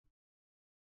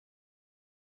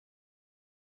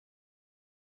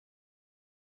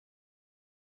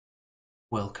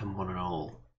Welcome one and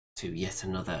all to yet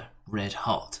another red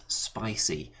hot,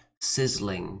 spicy,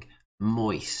 sizzling,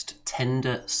 moist,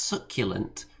 tender,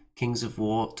 succulent Kings of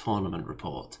War tournament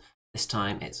report. This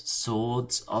time it's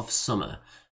Swords of Summer,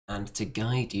 and to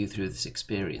guide you through this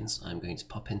experience I'm going to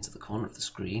pop into the corner of the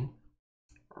screen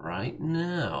right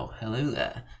now. Hello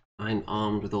there. I'm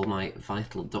armed with all my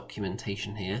vital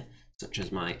documentation here, such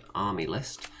as my army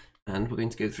list. And we're going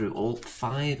to go through all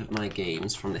 5 of my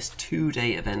games from this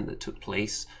 2-day event that took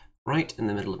place right in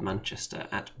the middle of Manchester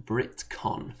at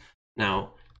BritCon.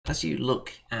 Now, as you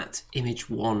look at image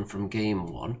 1 from game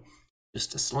 1,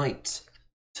 just a slight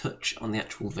touch on the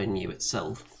actual venue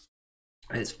itself.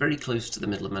 It's very close to the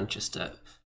middle of Manchester.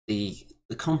 The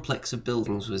complex of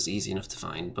buildings was easy enough to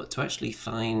find, but to actually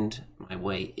find my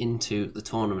way into the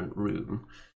tournament room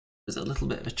was a little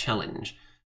bit of a challenge.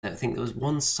 I think there was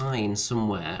one sign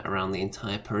somewhere around the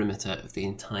entire perimeter of the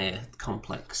entire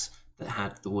complex that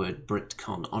had the word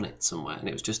BritCon on it somewhere, and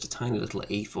it was just a tiny little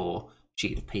A4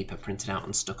 sheet of paper printed out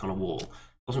and stuck on a wall. There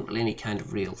wasn't really any kind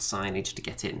of real signage to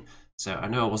get in, so I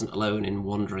know I wasn't alone in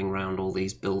wandering around all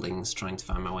these buildings trying to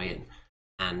find my way in,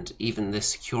 and even the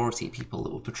security people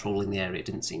that were patrolling the area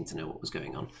didn't seem to know what was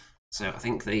going on. So I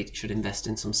think they should invest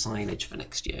in some signage for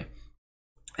next year.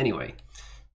 Anyway,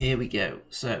 here we go.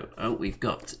 So, we've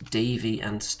got Davey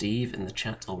and Steve in the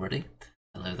chat already.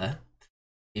 Hello there.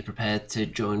 Are you prepared to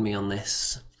join me on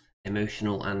this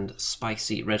emotional and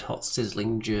spicy, red-hot,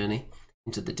 sizzling journey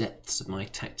into the depths of my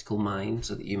tactical mind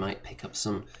so that you might pick up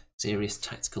some serious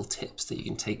tactical tips that you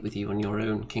can take with you on your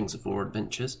own Kings of War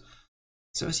adventures?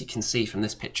 So as you can see from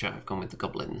this picture, I've gone with the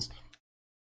Goblins.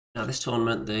 Now this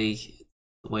tournament, the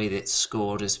way that it's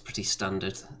scored is pretty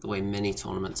standard, the way many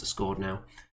tournaments are scored now.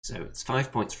 So it's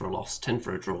 5 points for a loss, 10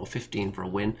 for a draw, 15 for a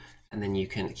win, and then you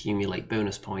can accumulate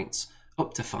bonus points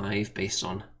up to 5 based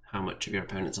on how much of your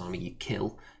opponent's army you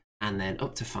kill, and then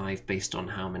up to 5 based on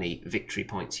how many victory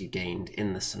points you gained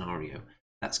in the scenario.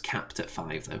 That's capped at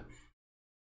 5 though.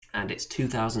 And it's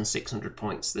 2,600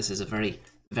 points. This is a very,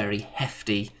 very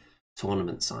hefty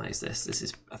tournament size. This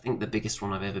is, I think, the biggest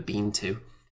one I've ever been to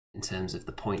in terms of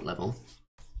the point level.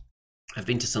 I've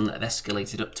been to some that have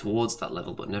escalated up towards that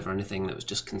level, but never anything that was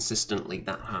just consistently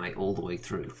that high all the way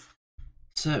through.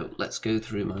 So let's go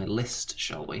through my list,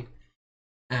 shall we?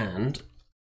 And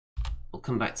we'll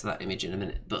come back to that image in a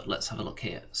minute, but let's have a look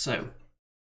here. So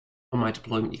on my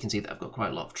deployment, you can see that I've got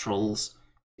quite a lot of trolls.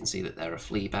 You can see that there are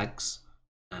flea bags,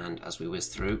 and as we whiz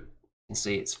through, you can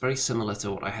see it's very similar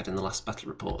to what I had in the last battle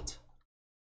report.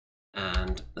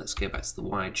 And let's go back to the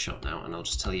wide shot now, and I'll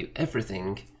just tell you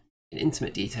everything in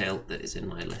intimate detail that is in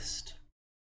my list.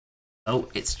 Oh,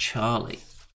 it's Charlie,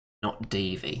 not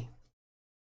Davey.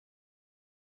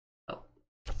 Oh.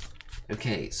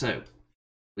 Okay, so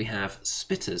we have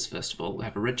Spitters first of all. We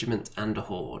have a regiment and a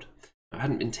horde. I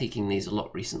hadn't been taking these a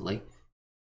lot recently.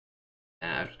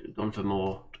 I've gone for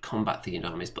more combat themed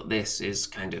armies, but this is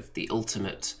kind of the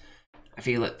ultimate. I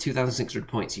feel at 2,600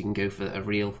 points you can go for a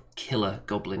real killer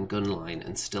goblin gun line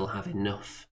and still have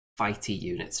enough fighty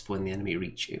units for when the enemy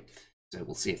reach you. So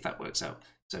we'll see if that works out.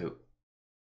 So a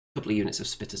couple of units of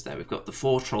Spitters there. We've got the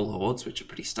 4 troll hordes, which are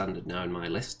pretty standard now in my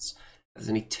lists. There's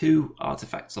only 2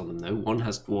 artifacts on them though. One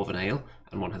has Dwarven Ale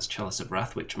and one has Chalice of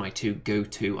Wrath, which are my 2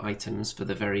 go-to items for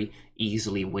the very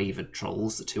easily wavered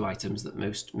trolls, the 2 items that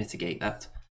most mitigate that.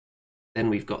 Then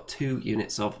we've got 2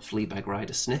 units of Fleabag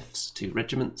Rider Sniffs, 2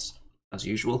 regiments, as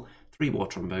usual. 3 War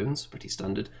Trombones, pretty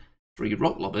standard. 3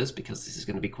 Rock Lobbers, because this is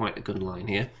going to be quite a gun line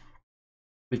here.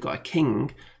 We've got a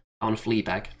King on a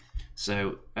Fleabag.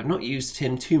 So I've not used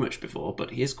him too much before,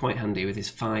 but he is quite handy with his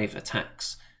 5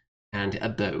 attacks and a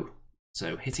bow.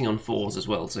 So hitting on 4s as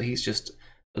well. So he's just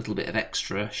a little bit of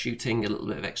extra shooting, a little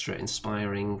bit of extra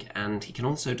inspiring, and he can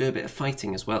also do a bit of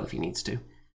fighting as well if he needs to.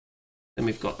 Then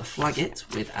we've got the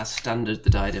Flaggit with, as standard, the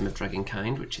Diadem of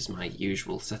Dragonkind, which is my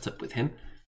usual setup with him.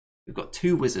 We've got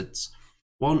 2 wizards,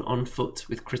 one on foot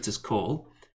with Critter's Call,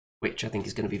 which I think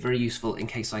is going to be very useful in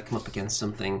case I come up against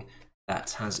something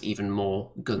that has even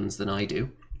more guns than I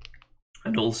do,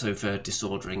 and also for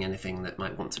disordering anything that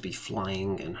might want to be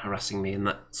flying and harassing me in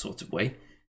that sort of way.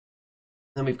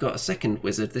 Then we've got a second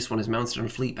wizard. This one is mounted on a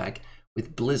Fleabag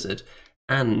with Blizzard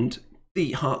and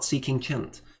the Heart-Seeking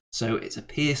Chant. So it's a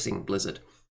piercing Blizzard,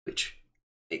 which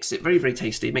makes it very, very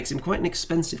tasty. It makes him quite an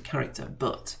expensive character,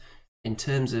 but in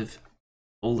terms of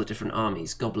all the different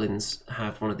armies, goblins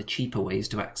have one of the cheaper ways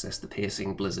to access the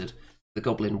piercing Blizzard. The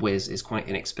Goblin Whiz is quite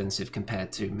inexpensive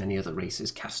compared to many other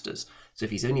races' casters. So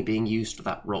if he's only being used for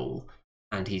that role,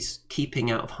 and he's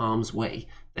keeping out of harm's way,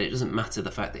 then it doesn't matter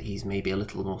the fact that he's maybe a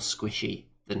little more squishy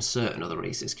than certain other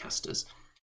races' casters.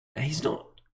 He's not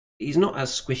he's not as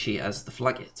squishy as the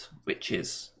Flaggit, which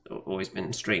has always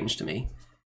been strange to me.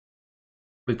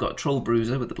 We've got a Troll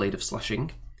Bruiser with the Blade of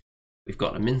Slashing. We've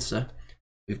got a Mincer.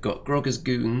 We've got Grogger's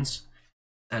Goons.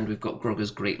 And we've got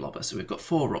Grogger's Great Lobber. So we've got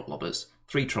 4 Rock Lobbers,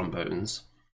 3 Trombones.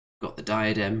 We've got the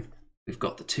Diadem. We've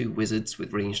got the 2 Wizards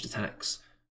with ranged attacks.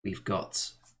 We've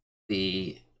got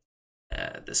the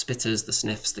Spitters, the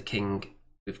Sniffs, the King.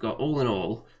 We've got, all in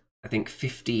all, I think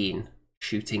 15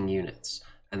 shooting units.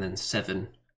 And then 7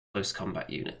 close combat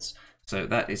units. So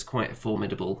that is quite a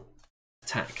formidable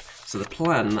attack. So the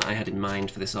plan that I had in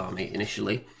mind for this army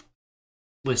initially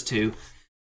was to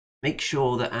make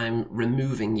sure that I'm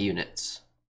removing units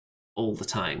all the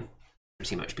time,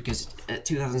 pretty much, because at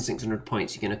 2,600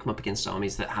 points you're going to come up against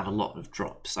armies that have a lot of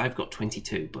drops. I've got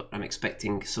 22, but I'm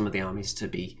expecting some of the armies to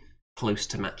be close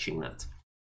to matching that.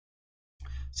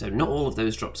 So not all of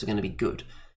those drops are going to be good.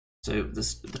 So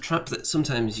the trap that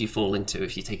sometimes you fall into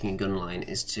if you're taking a gun line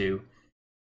is to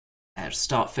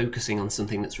start focusing on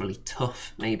something that's really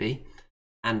tough, maybe.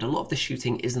 And a lot of the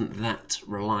shooting isn't that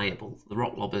reliable. The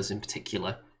Rock Lobbers in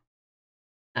particular,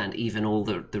 and even all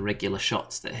the regular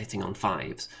shots that are hitting on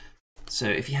 5s. So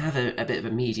if you have a bit of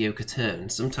a mediocre turn,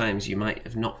 sometimes you might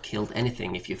have not killed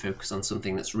anything if you focus on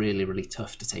something that's really, really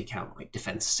tough to take out, like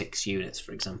Defense 6 units,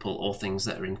 for example, or things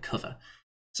that are in cover.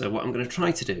 So what I'm going to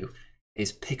try to do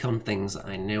is pick on things that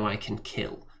I know I can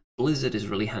kill. Blizzard is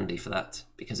really handy for that,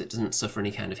 because it doesn't suffer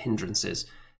any kind of hindrances,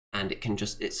 and it can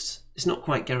just, it's not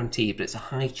quite guaranteed, but it's a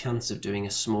high chance of doing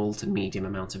a small to medium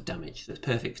amount of damage. So it's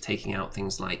perfect for taking out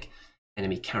things like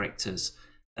enemy characters,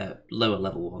 lower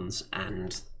level ones,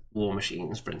 and war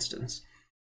machines, for instance.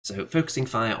 So focusing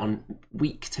fire on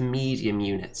weak to medium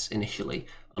units initially,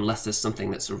 unless there's something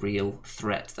that's a real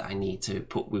threat that I need to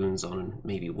put wounds on and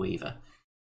maybe waver.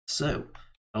 So,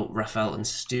 oh, Raphael and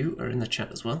Stu are in the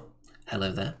chat as well.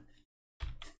 Hello there.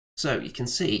 So you can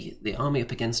see the army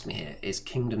up against me here is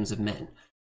Kingdoms of Men.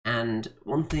 And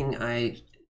one thing I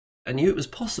knew it was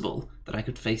possible that I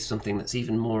could face something that's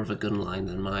even more of a gun line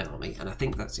than my army, and I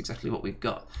think that's exactly what we've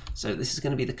got. So this is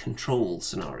going to be the control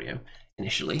scenario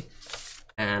initially,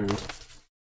 and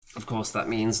of course that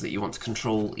means that you want to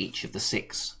control each of the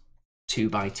 6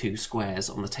 2x2 squares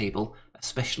on the table,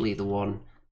 especially the one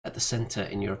at the centre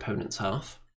in your opponent's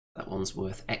half. That one's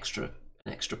worth an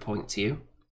extra point to you.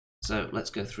 So let's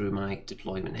go through my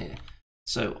deployment here.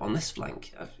 So on this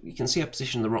flank, you can see I've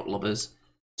positioned the Rock Lobbers,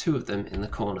 2 of them in the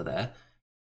corner there,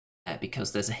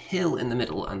 because there's a hill in the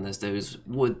middle and there's those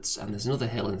woods and there's another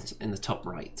hill in the top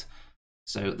right.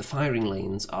 So the firing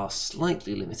lanes are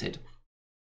slightly limited.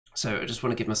 So I just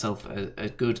want to give myself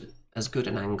as good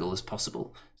an angle as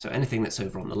possible. So anything that's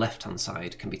over on the left-hand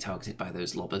side can be targeted by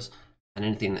those lobbers, and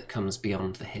anything that comes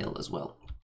beyond the hill as well.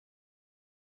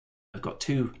 I've got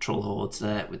 2 troll hordes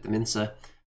there with the Mincer.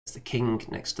 There's the King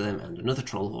next to them and another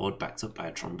troll horde backed up by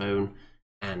a trombone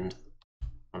and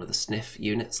one of the Sniff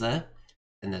units there.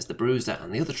 Then there's the Bruiser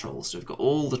and the other trolls. So we've got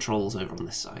all the trolls over on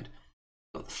this side.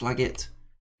 We've got the Flaggit.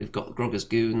 We've got Grogger's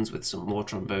Goons with some more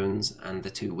trombones and the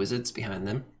 2 Wizards behind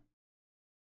them.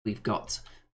 We've got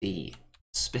the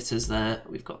Spitters there.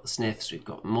 We've got the Sniffs. We've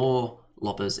got more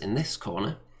lobbers in this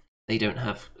corner. They don't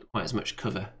have quite as much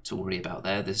cover to worry about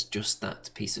there. There's just that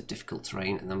piece of difficult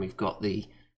terrain, and then we've got the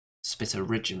Spitter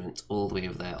Regiment all the way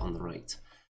over there on the right.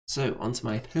 So onto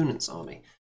my opponent's army.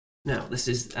 Now this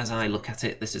is, as I look at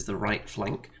it, this is the right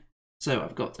flank. So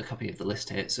I've got a copy of the list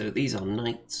here. So these are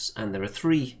knights, and there are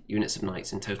 3 units of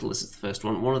knights in total. This is the first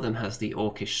one. One of them has the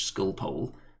Orcish Skull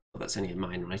Pole. Well, that's only a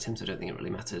minor item, so I don't think it really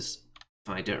matters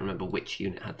if I don't remember which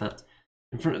unit had that.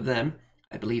 In front of them,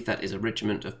 I believe that is a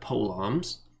regiment of pole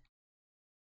arms.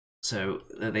 So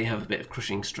they have a bit of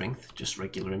crushing strength, just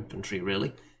regular infantry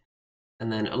really.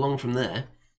 And then along from there,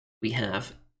 we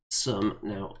have some,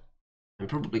 now I'm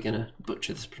probably going to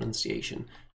butcher this pronunciation,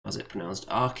 how's it pronounced?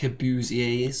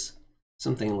 Arquebusiers,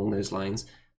 something along those lines.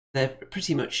 They're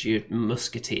pretty much your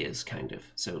musketeers, kind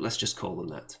of, so let's just call them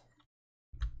that.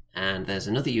 And there's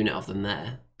another unit of them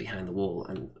there, behind the wall,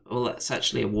 and well, that's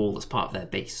actually a wall that's part of their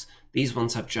base. These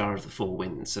ones have Jar of the Four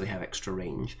Winds, so they have extra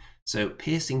range. So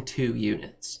piercing 2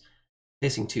 units,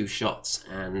 piercing 2 shots,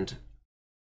 and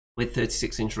with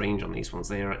 36-inch range on these ones,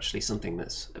 they are actually something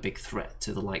that's a big threat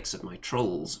to the likes of my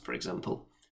trolls, for example.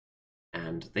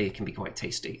 And they can be quite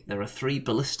tasty. There are 3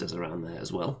 ballistas around there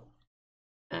as well.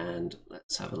 And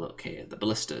let's have a look here, the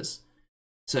ballistas.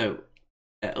 So,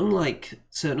 unlike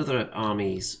certain other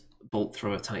armies, bolt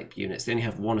thrower type units, they only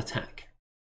have 1 attack.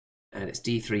 And it's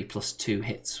D3 plus 2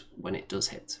 hits when it does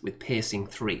hit, with piercing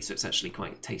 3, so it's actually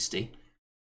quite tasty.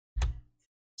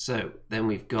 So then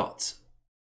we've got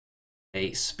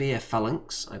a spear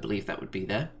phalanx, I believe that would be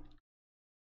there.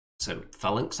 So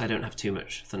phalanx, I don't have too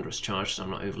much thunderous charge, so I'm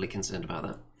not overly concerned about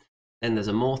that. Then there's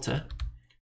a mortar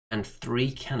and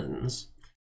 3 cannons,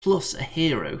 plus a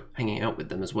hero hanging out with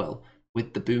them as well,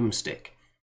 with the boomstick.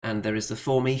 And there is the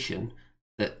formation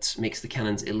that makes the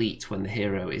cannons elite when the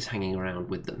hero is hanging around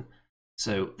with them.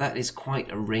 So that is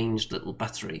quite a ranged little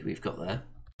battery we've got there.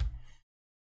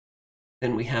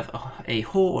 Then we have a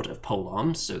horde of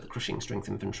polearms, so the crushing strength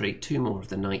infantry, 2 more of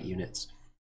the knight units,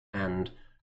 and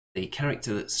the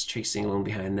character that's chasing along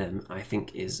behind them, I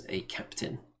think, is a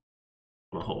captain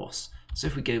on a horse. So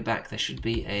if we go back, there should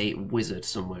be a wizard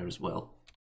somewhere as well.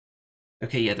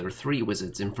 Okay, yeah, there are 3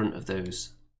 wizards in front of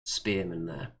those spearmen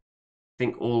there. I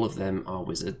think all of them are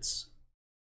wizards.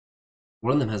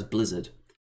 One of them has Blizzard,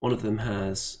 one of them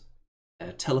has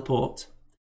Teleport,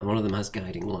 and one of them has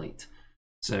Guiding Light.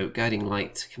 So Guiding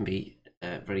Light can be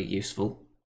very useful.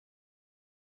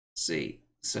 Let's see,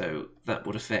 so that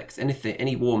would affect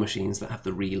any war machines that have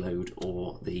the reload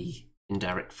or the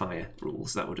indirect fire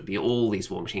rules. That would be all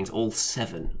these war machines, all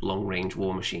 7 long-range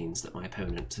war machines that my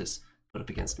opponent has put up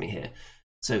against me here.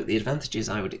 So the advantages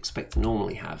I would expect to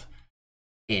normally have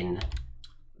in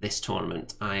this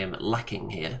tournament, I am lacking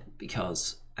here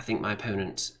because I think my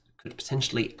opponent could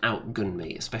potentially outgun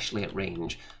me, especially at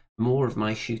range. More of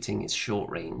my shooting is short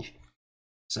range,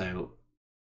 so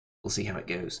we'll see how it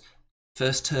goes.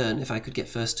 First turn, if I could get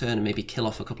first turn and maybe kill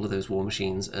off a couple of those war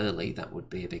machines early, that would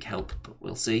be a big help, but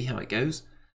we'll see how it goes.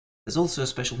 There's also a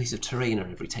special piece of terrain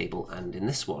on every table, and in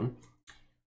this one,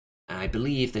 I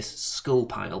believe this skull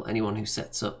pile, anyone who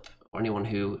sets up, or anyone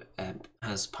who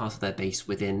has part of their base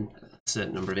within a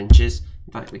certain number of inches,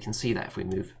 in fact we can see that if we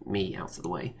move me out of the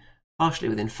way, partially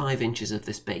within 5 inches of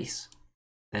this base,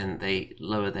 then they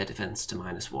lower their defense to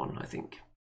 -1, I think.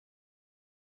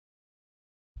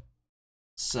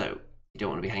 So you don't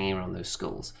want to be hanging around those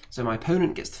skulls. So my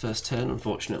opponent gets the first turn,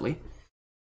 unfortunately,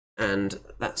 and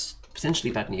that's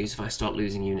potentially bad news if I start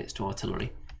losing units to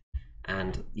artillery.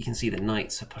 And you can see the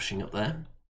knights are pushing up there.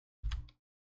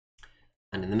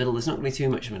 And in the middle there's not going to be too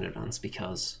much of an advance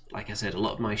because, like I said, a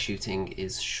lot of my shooting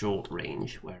is short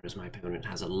range, whereas my opponent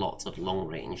has a lot of long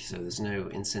range, so there's no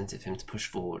incentive for him to push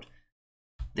forward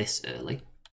this early.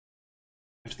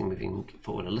 Everything moving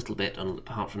forward a little bit,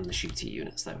 apart from the shooty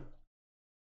units though.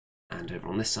 And over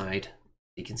on this side,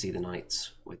 you can see the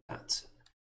knights with that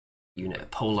unit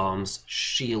of polearms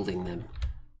shielding them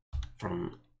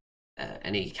from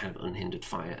any kind of unhindered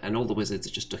fire, and all the wizards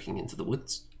are just ducking into the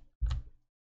woods.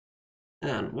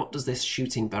 And what does this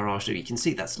shooting barrage do? You can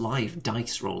see that's live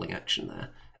dice rolling action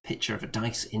there. A picture of a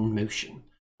dice in motion.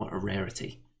 What a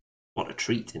rarity. What a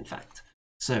treat, in fact.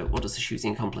 So, what does the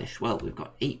shooting accomplish? Well, we've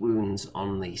got 8 wounds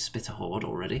on the Spitter Horde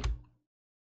already.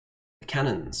 The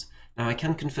cannons. Now, I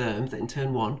can confirm that in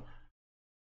turn 1,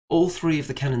 all 3 of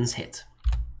the cannons hit.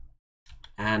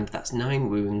 And that's 9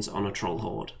 wounds on a Troll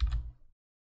Horde.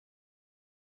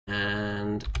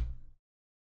 And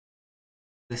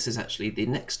this is actually the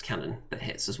next cannon that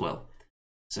hits as well.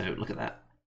 So look at that.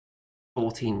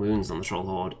 14 wounds on the Troll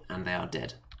Horde, and they are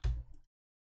dead.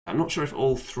 I'm not sure if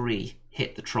all 3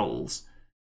 hit the trolls,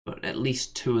 but at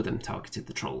least 2 of them targeted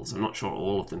the trolls. I'm not sure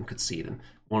all of them could see them.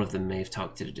 One of them may have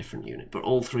targeted a different unit, but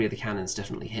all 3 of the cannons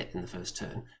definitely hit in the first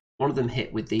turn. One of them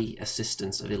hit with the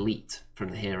assistance of Elite from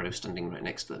the hero standing right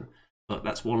next to them, but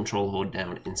that's 1 Troll Horde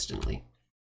down instantly.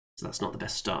 So that's not the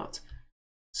best start.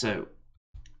 So,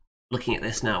 looking at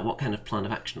this now, what kind of plan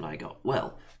of action have I got?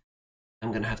 Well, I'm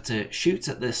going to have to shoot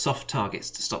at the soft targets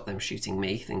to stop them shooting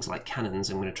me. Things like cannons,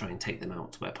 I'm going to try and take them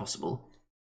out where possible.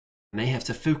 I may have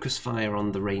to focus fire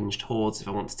on the ranged hordes if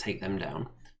I want to take them down.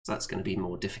 So that's going to be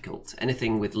more difficult.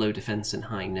 Anything with low defense and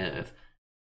high nerve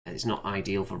is not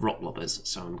ideal for rock lobbers,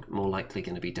 so I'm more likely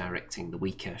going to be directing the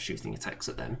weaker shooting attacks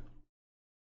at them.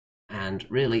 And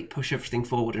really push everything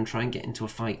forward and try and get into a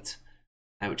fight,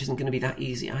 which isn't going to be that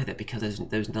easy either because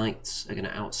those knights are going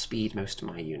to outspeed most of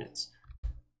my units.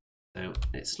 So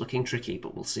it's looking tricky,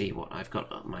 but we'll see what I've got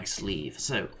up my sleeve.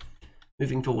 So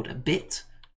moving forward a bit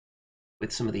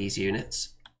with some of these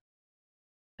units.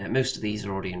 Most of these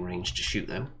are already in range to shoot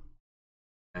though.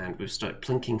 And we've started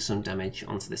plinking some damage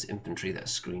onto this infantry that are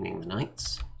screening the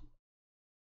knights.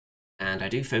 And I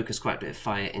do focus quite a bit of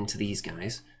fire into these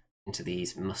guys, into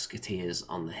these musketeers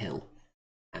on the hill,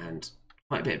 and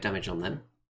quite a bit of damage on them.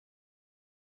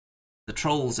 The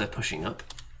trolls are pushing up,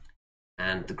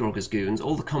 and the Grogger's goons,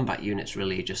 all the combat units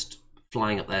really just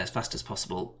flying up there as fast as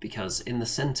possible, because in the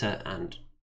centre, and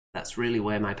that's really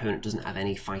where my opponent doesn't have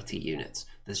any fighty units,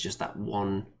 there's just that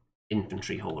 1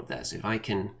 infantry horde there. So if I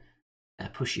can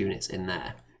push units in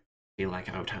there, I feel like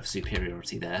I would have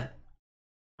superiority there.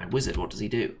 My wizard, what does he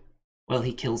do? Well,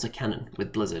 he kills a cannon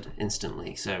with Blizzard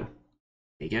instantly, so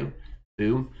There you go.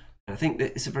 Boom. And I think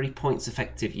that it's a very points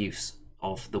effective use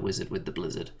of the wizard with the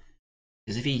blizzard.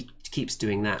 Because if he keeps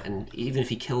doing that, and even if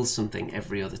he kills something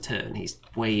every other turn, he's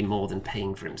way more than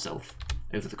paying for himself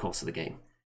over the course of the game.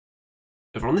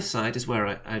 Over on this side is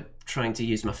where I'm trying to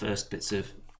use my first bits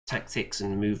of tactics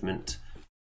and movement,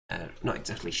 not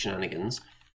exactly shenanigans,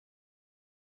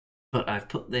 but I've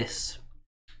put this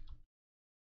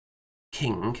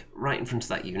king right in front of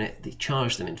that unit. They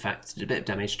charged them, in fact, did a bit of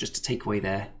damage just to take away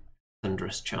their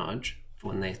thunderous charge for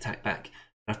when they attack back.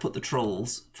 I've put the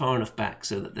trolls far enough back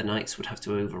so that the knights would have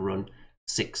to overrun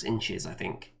 6 inches, I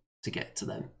think, to get to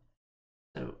them.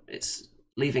 So it's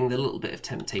leaving the little bit of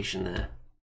temptation there.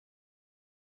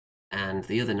 And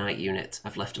the other knight unit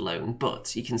I've left alone,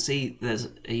 but you can see there's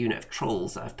a unit of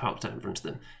trolls that I've parked out in front of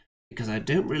them, because I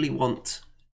don't really want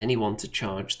anyone to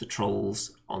charge the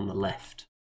trolls on the left.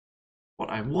 What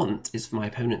I want is for my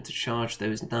opponent to charge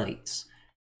those knights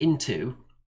into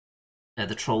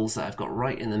the trolls that I've got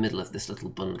right in the middle of this little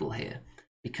bundle here,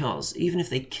 because even if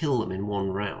they kill them in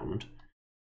one round,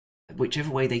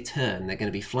 whichever way they turn, they're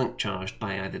going to be flank charged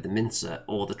by either the mincer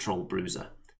or the troll bruiser,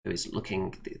 who is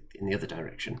looking in the other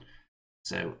direction.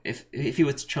 So if you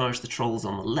were to charge the trolls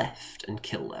on the left and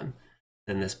kill them,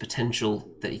 then there's potential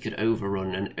that he could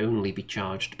overrun and only be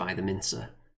charged by the mincer,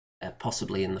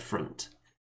 possibly in the front.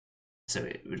 So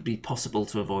it would be possible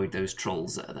to avoid those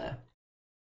trolls that are there.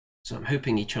 So I'm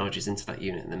hoping he charges into that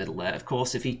unit in the middle there. Of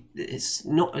course, it's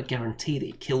not a guarantee that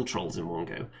he'd kill trolls in one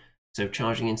go. So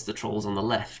charging into the trolls on the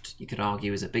left, you could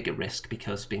argue, is a bigger risk,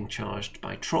 because being charged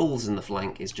by trolls in the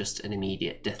flank is just an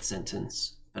immediate death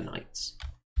sentence for knights.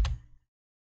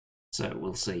 So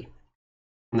we'll see.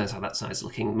 And there's how that side's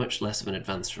looking. Much less of an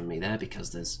advance from me there,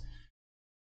 because there's,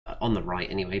 on the right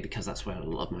anyway, because that's where a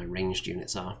lot of my ranged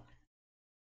units are.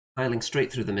 Piling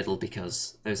straight through the middle,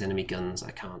 because those enemy guns,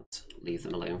 I can't leave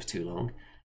them alone for too long.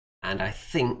 And I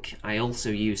think I also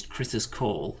used Critter's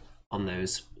Call on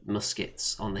those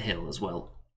muskets on the hill as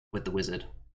well, with the wizard.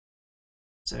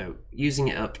 So using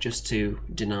it up just to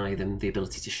deny them the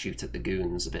ability to shoot at the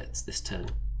goons a bit this turn,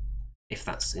 if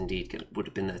that's indeed would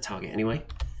have been their target anyway.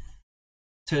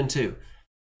 Turn 2.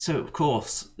 So of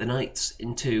course the knights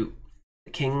into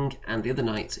the king and the other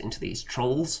knights into these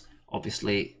trolls.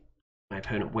 Obviously my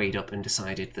opponent weighed up and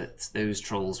decided that those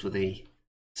trolls were the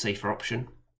safer option,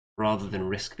 rather than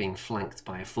risk being flanked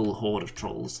by a full horde of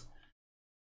trolls.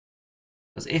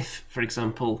 Because if, for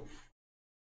example,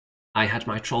 I had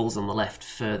my trolls on the left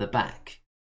further back,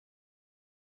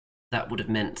 that would have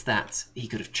meant that he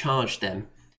could have charged them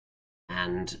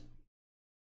and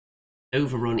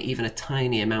overrun even a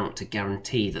tiny amount to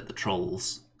guarantee that the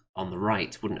trolls on the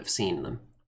right wouldn't have seen them.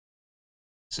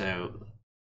 So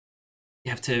you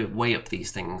have to weigh up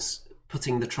these things.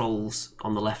 Putting the trolls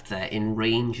on the left there in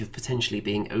range of potentially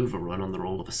being overrun on the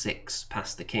roll of a 6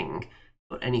 past the king,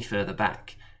 but any further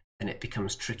back, then it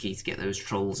becomes tricky to get those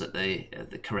trolls at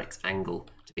the correct angle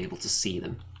to be able to see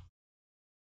them.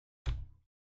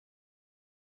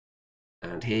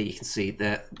 And here you can see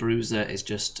that Bruiser is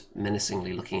just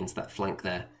menacingly looking into that flank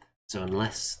there. So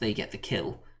unless they get the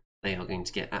kill, they are going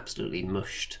to get absolutely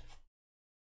mushed.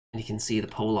 And you can see the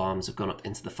pole arms have gone up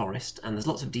into the forest, and there's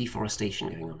lots of deforestation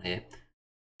going on here.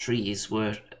 Trees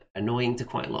were annoying to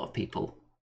quite a lot of people.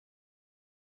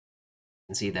 You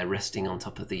can see they're resting on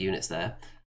top of the units there.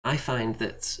 I find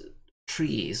that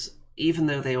trees, even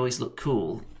though they always look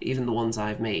cool, even the ones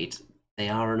I've made, they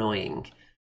are annoying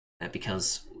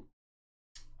because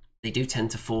they do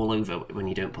tend to fall over when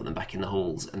you don't put them back in the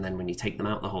holes, and then when you take them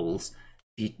out the holes,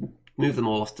 if you move them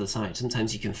all off to the side,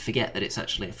 sometimes you can forget that it's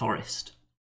actually a forest.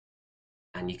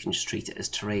 And you can just treat it as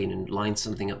terrain and line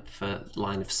something up for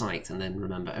line of sight, and then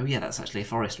remember, oh yeah, that's actually a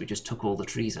forest, we just took all the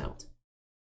trees out.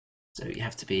 So you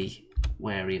have to be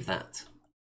wary of that.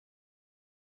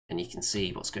 And you can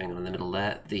see what's going on in the middle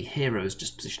there. The hero's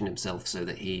just positioned himself so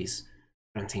that he's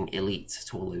granting elite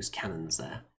to all those cannons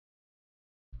there.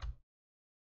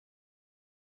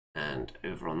 And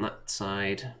over on that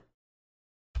side,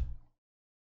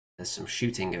 there's some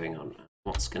shooting going on.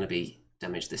 What's going to be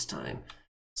damaged this time?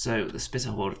 So the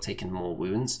Spitter Horde have taken more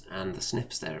wounds, and the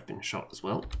Snips there have been shot as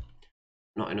well.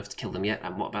 Not enough to kill them yet.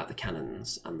 And what about the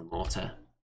cannons and the mortar?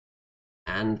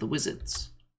 And the wizards?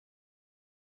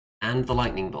 And the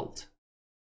lightning bolt?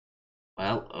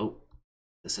 Well, oh,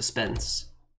 the suspense.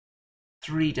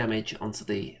 3 damage onto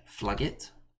the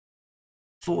Flaget.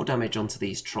 4 damage onto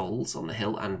these trolls on the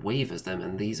hill and wavers them,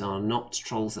 and these are not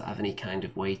trolls that have any kind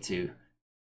of way to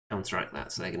counteract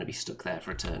that, so they're going to be stuck there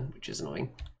for a turn, which is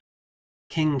annoying.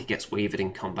 King gets wavered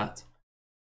in combat,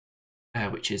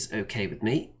 which is okay with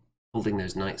me, holding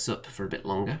those knights up for a bit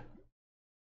longer.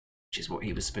 which is what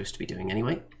he was supposed to be doing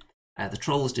anyway. The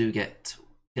trolls do get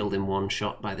killed in one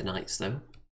shot by the knights though,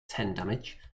 10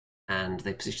 damage, and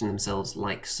they position themselves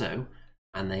like so,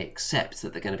 and they accept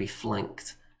that they're going to be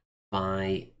flanked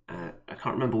by, I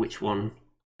can't remember which one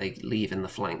they leave in the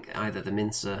flank, either the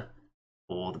Mincer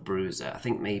or the Bruiser. I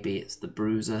think maybe it's the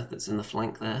Bruiser that's in the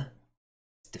flank there.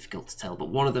 It's difficult to tell, but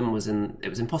one of them was in, it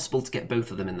was impossible to get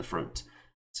both of them in the front,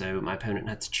 so my opponent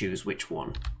had to choose which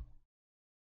one.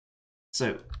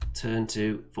 So, turn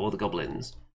 2 for the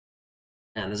goblins.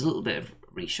 And there's a little bit of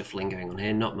reshuffling going on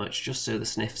here, not much, just so the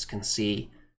Sniffs can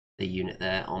see the unit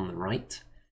there on the right.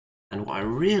 And what I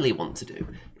really want to do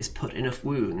is put enough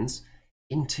wounds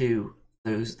into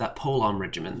that polearm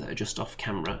regiment that are just off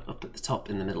camera, up at the top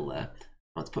in the middle there.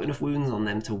 I want to put enough wounds on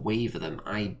them to waver them.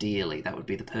 Ideally, that would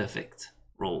be the perfect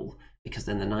roll, because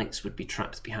then the knights would be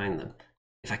trapped behind them.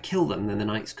 If I kill them, then the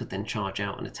knights could then charge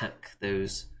out and attack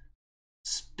those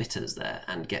spitters there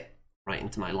and get right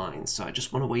into my lines. So I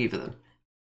just want to waver them.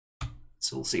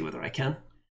 So we'll see whether I can.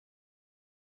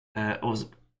 Or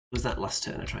was that last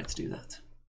turn I tried to do that?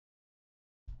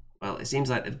 Well, it seems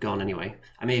like they've gone anyway.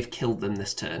 I may have killed them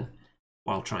this turn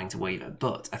while trying to waver,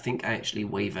 but I think I actually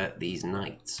waver these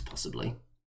knights, possibly.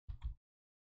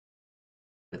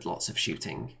 With lots of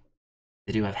shooting.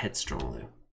 They do have headstrong, though.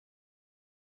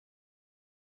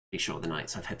 Be sure the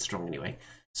knights have headstrong anyway.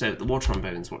 So, the War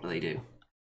Trombones, what do?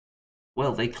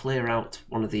 Well, they clear out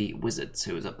one of the wizards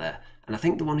who was up there. And I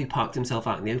think the one who parked himself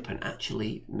out in the open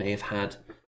actually may have had...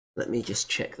 Let me just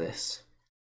check this.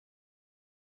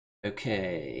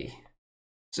 Okay.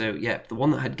 So, yeah, the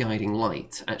one that had Guiding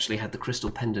Light actually had the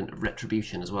Crystal Pendant of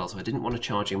Retribution as well, so I didn't want to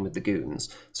charge him with the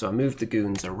goons. So I moved the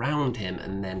goons around him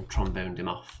and then tromboned him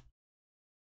off.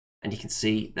 And you can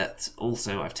see that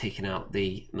also I've taken out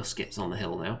the muskets on the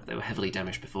hill now. They were heavily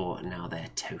damaged before, and now they're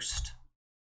toast.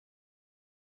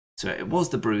 So it was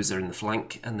the Bruiser in the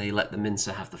flank, and they let the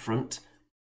Mincer have the front.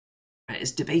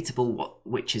 It's debatable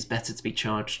which is better to be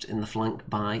charged in the flank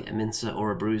by, a Mincer or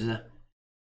a Bruiser.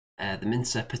 The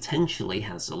Mincer potentially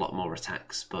has a lot more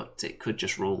attacks, but it could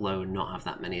just roll low and not have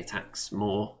that many attacks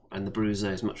more, and the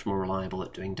Bruiser is much more reliable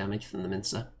at doing damage than the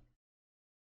Mincer.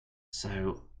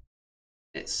 So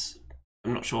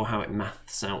I'm not sure how it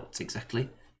maths out exactly.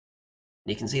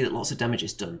 You can see that lots of damage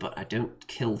is done, but I don't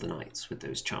kill the knights with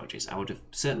those charges. I would have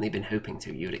certainly been hoping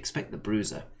to. You would expect the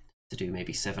Bruiser to do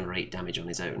maybe 7 or 8 damage on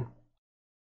his own.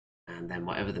 And then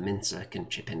whatever the Mincer can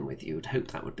chip in with, you would hope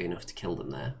that would be enough to kill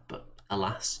them there, but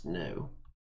alas, no.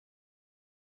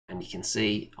 And you can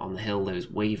see on the hill those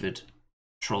wavered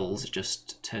trolls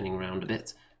just turning around a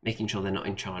bit, making sure they're not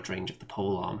in charge range of the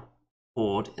polearm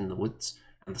horde in the woods,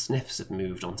 and the Sniffs have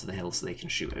moved onto the hill so they can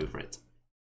shoot over it.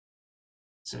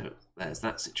 So there's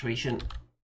that situation.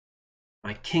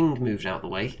 My king moved out the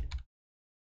way,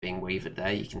 being wavered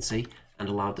there, you can see, and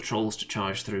allowed the trolls to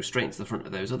charge through straight into the front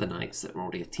of those other knights that were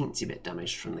already a teensy bit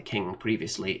damaged from the king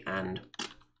previously, and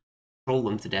troll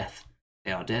them to death.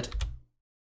 They are dead.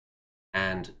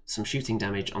 And some shooting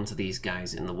damage onto these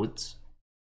guys in the woods.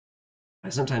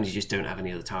 Sometimes you just don't have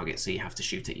any other targets, so you have to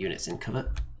shoot at units in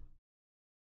cover.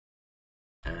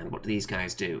 And what do these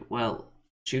guys do? Well,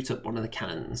 shoot up one of the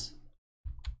cannons.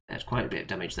 There's quite a bit of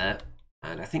damage there,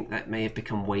 and I think that may have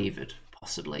become wavered,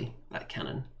 possibly, that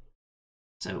cannon.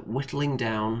 So whittling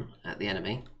down at the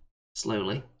enemy,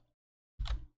 slowly.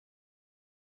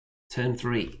 Turn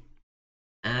 3.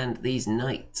 And these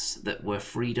knights that were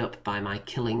freed up by my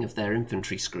killing of their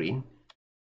infantry screen,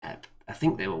 I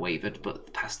think they were wavered,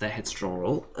 but passed their headstrong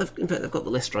roll. In fact, I've got the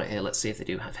list right here. Let's see if they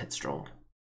do have headstrong.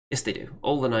 Yes, they do.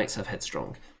 All the knights have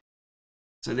headstrong.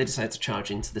 So they decide to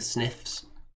charge into the Sniffs,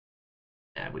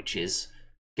 which is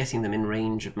getting them in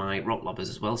range of my rock lobbers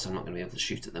as well, so I'm not going to be able to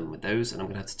shoot at them with those, and I'm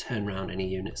going to have to turn around any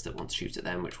units that want to shoot at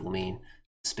them, which will mean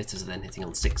the spitters are then hitting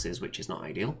on 6s, which is not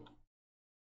ideal.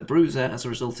 The Bruiser, as a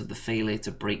result of the failure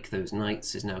to break those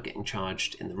knights, is now getting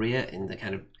charged in the rear in the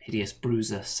kind of hideous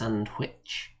Bruiser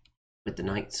sandwich, with the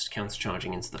knights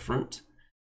countercharging into the front.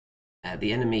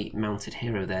 The enemy mounted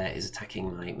hero there is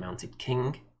attacking my mounted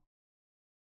king.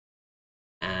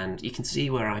 And you can see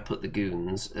where I put the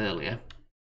goons earlier,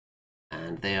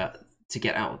 and they are to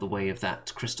get out of the way of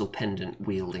that crystal pendant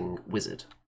wielding wizard.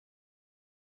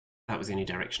 That was the only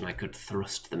direction I could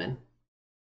thrust them in.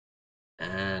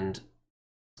 And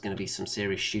there's going to be some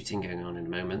serious shooting going on in a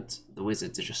moment. The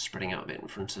wizards are just spreading out a bit in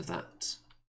front of that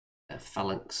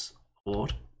phalanx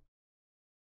horde.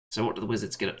 So what do the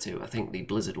wizards get up to? I think the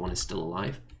blizzard one is still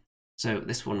alive. So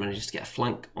this one manages to get a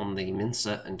flank on the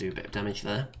Mincer and do a bit of damage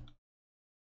there.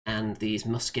 And these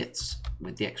muskets,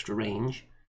 with the extra range,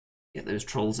 get those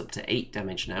trolls up to 8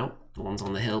 damage now, the ones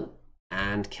on the hill,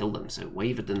 and kill them. So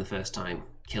wavered them the first time,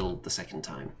 killed the second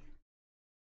time.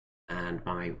 And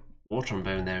my war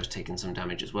trombone there has taken some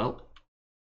damage as well.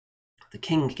 The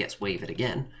king gets wavered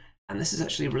again, and this is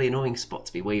actually a really annoying spot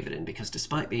to be wavered in, because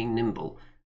despite being nimble,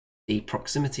 the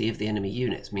proximity of the enemy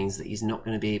units means that he's not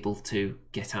going to be able to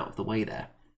get out of the way there,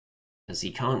 because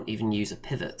he can't even use a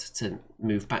pivot to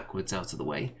move backwards out of the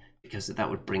way, because that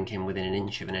would bring him within an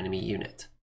inch of an enemy unit.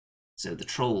 So the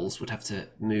trolls would have to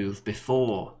move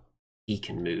before he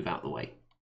can move out the way.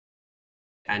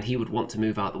 And he would want to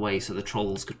move out the way so the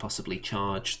trolls could possibly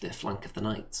charge the flank of the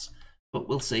knights. But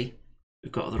we'll see.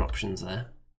 We've got other options there.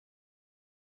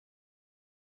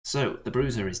 So the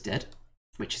bruiser is dead,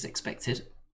 which is expected.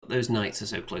 But those knights are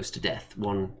so close to death.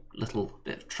 One little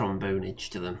bit of trombonage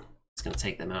to them. It's going to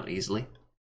take them out easily.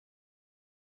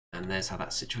 And there's how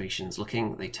that situation's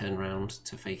looking. They turn around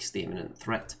to face the imminent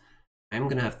threat. I'm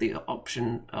going to have the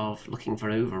option of looking for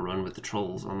an overrun with the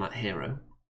trolls on that hero.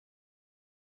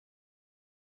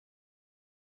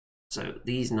 So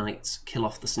these knights kill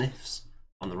off the sniffs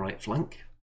on the right flank,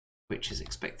 which is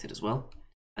expected as well.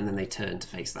 And then they turn to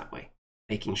face that way,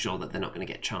 making sure that they're not going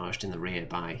to get charged in the rear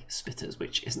by spitters,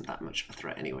 which isn't that much of a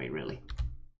threat anyway, really.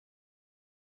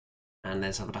 And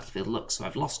there's how the battlefield looks. So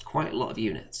I've lost quite a lot of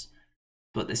units,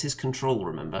 but this is control,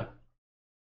 remember?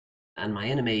 And my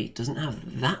enemy doesn't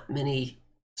have that many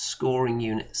scoring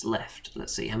units left.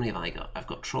 Let's see, how many have I got? I've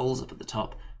got trolls up at the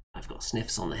top, I've got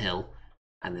sniffs on the hill,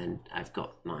 and then I've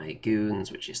got my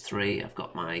goons, which is 3. I've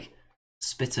got my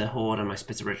spitter horde and my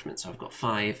spitter regiment, so I've got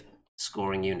 5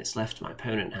 scoring units left. My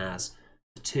opponent has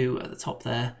the 2 at the top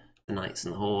there, the knights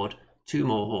and the horde, 2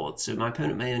 more hordes. So my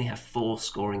opponent may only have 4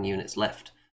 scoring units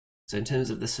left. So in terms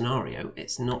of the scenario,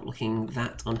 it's not looking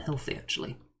that unhealthy,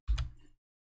 actually.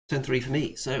 Turn 3 for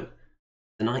me. So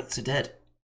the knights are dead.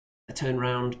 I turn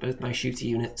round both my shooter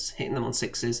units, hitting them on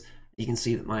 6s. You can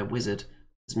see that my wizard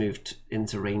has moved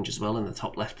into range as well in the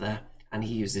top left there, and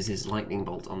he uses his lightning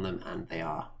bolt on them, and they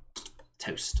are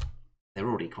toast. They're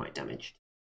already quite damaged.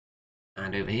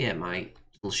 And over here, my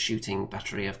little shooting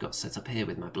battery I've got set up here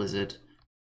with my blizzard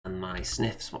and my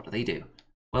sniffs, what do?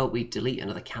 Well, we delete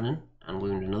another cannon and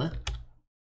wound another.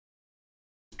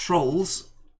 The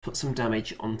trolls put some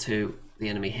damage onto the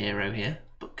enemy hero here,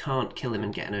 but can't kill him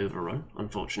and get an overrun,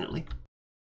 unfortunately.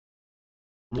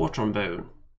 War trombone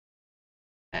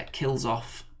kills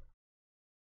off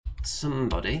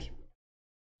somebody.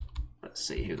 Let's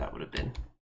see who that would have been.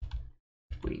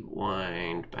 If we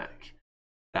wind back,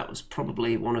 that was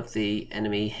probably one of the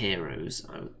enemy heroes.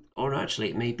 Or actually,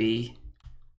 it may be.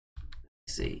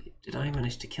 Let's see, did I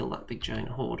manage to kill that big giant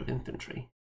horde of infantry?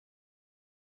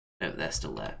 No, they're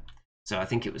still there. So I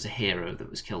think it was a hero that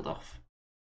was killed off.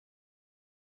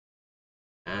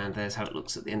 And there's how it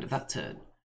looks at the end of that turn.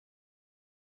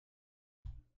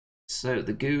 So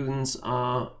the goons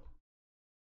are,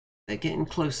 they're getting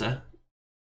closer.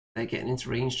 They're getting into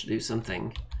range to do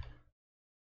something.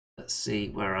 Let's see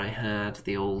where I had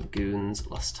the old goons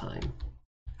last time.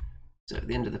 So at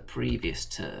the end of the previous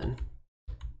turn.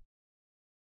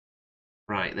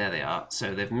 Right, there they are.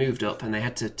 So they've moved up and they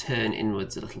had to turn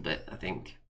inwards a little bit, I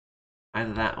think.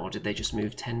 Either that or did they just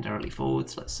move 10 directly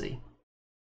forwards? Let's see.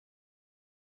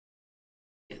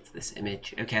 Get to this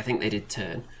image. Okay, I think they did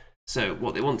turn. So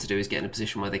what they want to do is get in a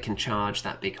position where they can charge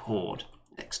that big horde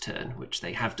next turn, which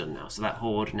they have done now. So that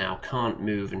horde now can't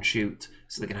move and shoot,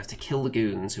 so they're going to have to kill the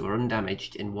goons who are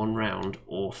undamaged in one round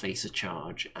or face a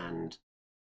charge and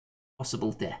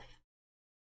possible death.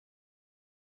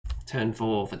 Turn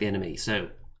 4 for the enemy.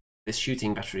 So this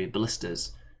shooting battery of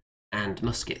ballistas and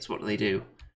muskets, what do?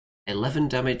 11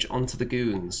 damage onto the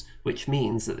goons, which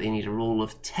means that they need a roll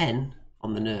of 10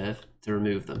 on the nerve to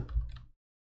remove them.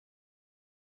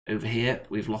 Over here,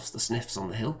 we've lost the sniffs on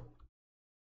the hill.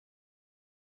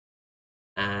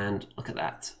 And look at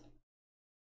that.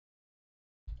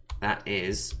 That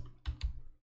is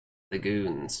the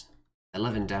goons.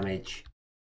 11 damage.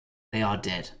 They are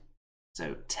dead.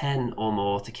 So 10 or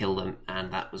more to kill them,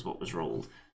 and that was what was rolled.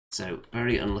 So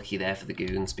very unlucky there for the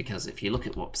goons, because if you look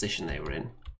at what position they were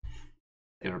in,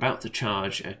 they were about to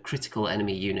charge a critical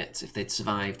enemy unit if they'd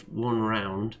survived one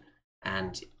round,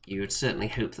 and you would certainly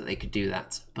hope that they could do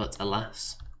that, but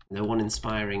alas, no one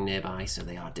inspiring nearby, so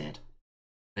they are dead.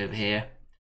 Over here,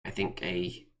 I think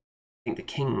the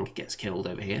king gets killed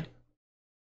over here,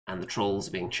 and the trolls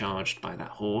are being charged by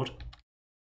that horde,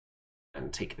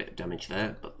 and take a bit of damage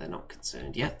there, but they're not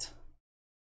concerned yet.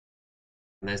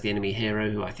 And there's the enemy hero,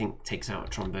 who I think takes out a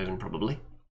trombone, probably.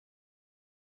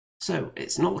 So,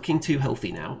 it's not looking too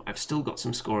healthy now. I've still got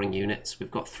some scoring units.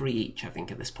 We've got 3 each, I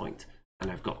think, at this point. And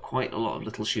I've got quite a lot of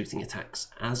little shooting attacks,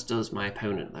 as does my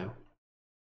opponent, though.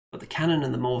 But the cannon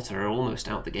and the mortar are almost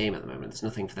out the game at the moment. There's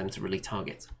nothing for them to really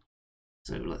target.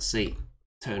 So let's see.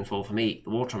 Turn 4 for me. The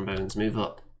War Trombones move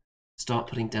up. Start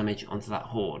putting damage onto that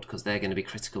horde, because they're going to be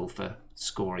critical for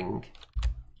scoring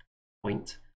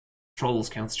point. Trolls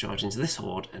countercharge into this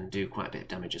horde and do quite a bit of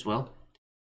damage as well.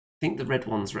 I think the red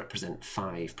ones represent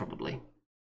 5, probably.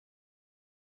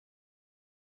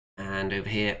 And over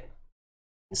here,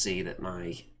 you can see that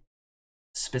my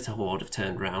Spitter horde have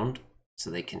turned round, so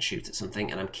they can shoot at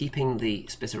something, and I'm keeping the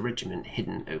Spitter regiment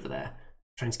hidden over there,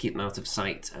 trying to keep them out of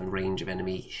sight and range of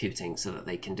enemy shooting so that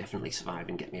they can definitely survive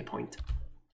and get me a point.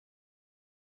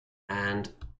 And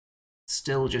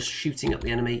still just shooting at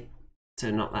the enemy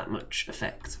to not that much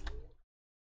effect.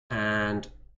 And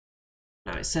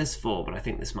now it says 4, but I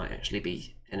think this might actually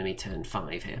be enemy turn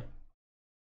 5 here.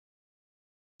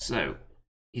 So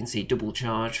you can see double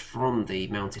charge from the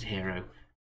mounted hero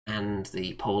and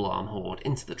the polearm horde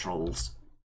into the trolls.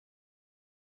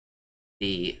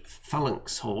 The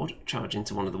phalanx horde charge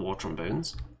into one of the War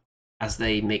Trombones as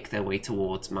they make their way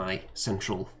towards my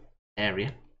central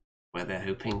area where they're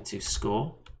hoping to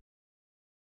score.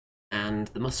 And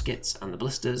the muskets and the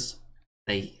blisters,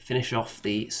 they finish off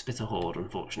the Spitter horde,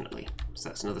 unfortunately. So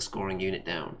that's another scoring unit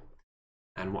down.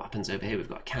 And what happens over here? We've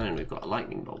got a cannon, we've got a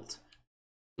lightning bolt.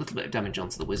 A little bit of damage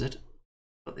onto the wizard,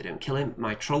 but they don't kill him.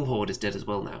 My troll horde is dead as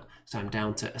well now, so I'm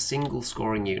down to a single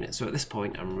scoring unit. So at this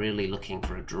point, I'm really looking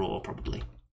for a draw, probably.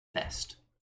 Best.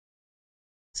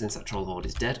 Since that troll horde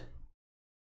is dead.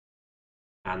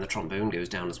 And the trombone goes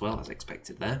down as well, as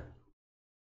expected there.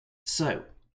 So,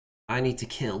 I need to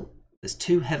kill. There's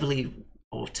two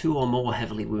or more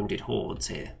heavily wounded hordes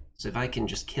here. So if I can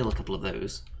just kill a couple of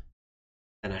those,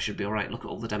 then I should be alright. Look at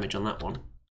all the damage on that one.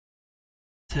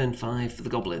 Turn 5 for the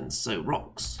goblins. So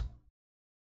rocks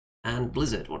and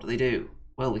blizzard, what do they do?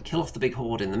 Well, we kill off the big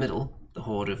horde in the middle, the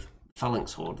horde of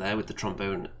phalanx horde there, with the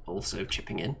trombone also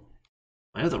chipping in.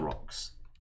 My other rocks,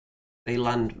 they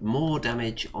land more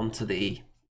damage onto the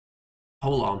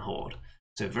polearm horde.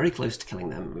 So very close to killing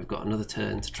them. We've got another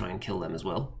turn to try and kill them as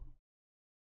well.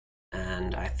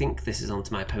 And I think this is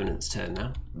onto my opponent's turn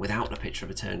now, without a picture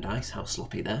of a turn dice. How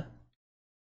sloppy there.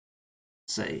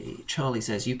 Say, Charlie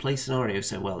says, you play scenario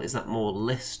so well. Is that more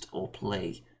list or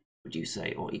play, would you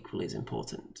say, or equally as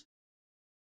important?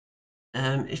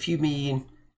 If you mean,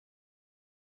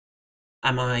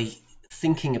 am I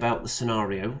thinking about the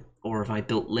scenario, or have I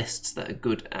built lists that are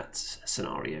good at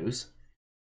scenarios?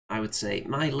 I would say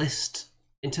my list,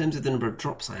 in terms of the number of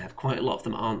drops I have, quite a lot of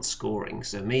them aren't scoring,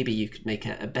 so maybe you could make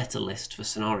a better list for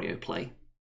scenario play.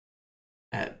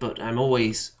 But I'm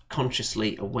always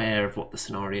consciously aware of what the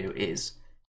scenario is,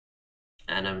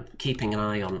 and I'm keeping an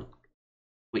eye on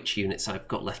which units I've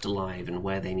got left alive and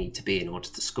where they need to be in order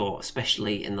to score,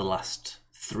 especially in the last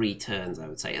 3 turns, I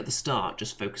would say. At the start,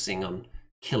 just focusing on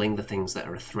killing the things that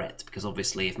are a threat, because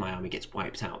obviously if my army gets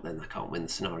wiped out, then I can't win the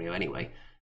scenario anyway.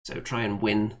 So try and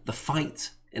win the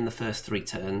fight in the first 3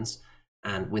 turns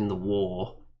and win the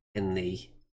war in the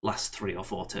last 3 or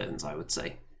 4 turns, I would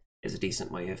say, is a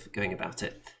decent way of going about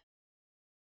it.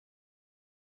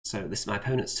 So this is my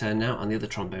opponent's turn now, and the other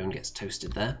trombone gets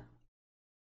toasted there.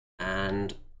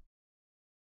 And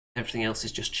everything else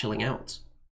is just chilling out.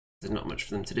 There's not much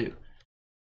for them to do.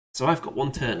 So I've got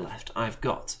 1 turn left. I've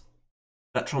got...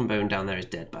 that trombone down there is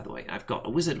dead, by the way. I've got a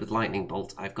wizard with lightning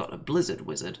bolt. I've got a blizzard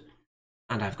wizard.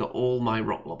 And I've got all my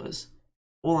rock lobbers.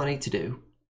 All I need to do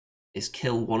is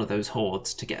kill one of those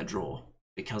hordes to get a draw,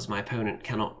 because my opponent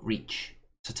cannot reach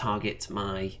to target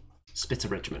my Spitter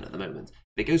regiment at the moment.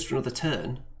 If it goes for another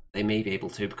turn, they may be able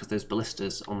to, because those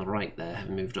ballistas on the right there have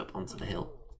moved up onto the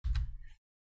hill.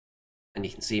 And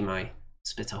you can see my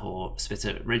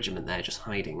Spitter regiment there just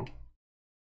hiding,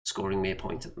 scoring me a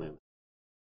point at the moment.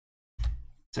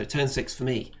 So turn 6 for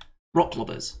me. Rock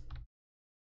lobbers.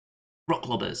 Rock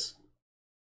lobbers.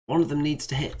 One of them needs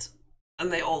to hit,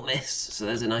 and they all miss. So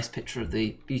there's a nice picture of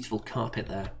the beautiful carpet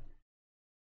there.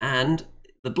 And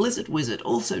the Blizzard Wizard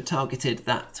also targeted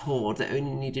that horde that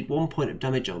only needed 1 point of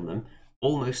damage on them,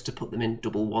 almost to put them in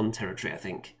double 1 territory, I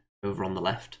think, over on the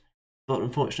left. But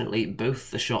unfortunately,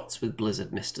 both the shots with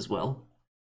Blizzard missed as well.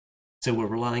 So we're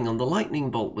relying on the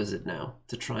Lightning Bolt Wizard now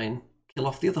to try and kill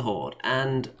off the other horde,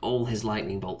 and all his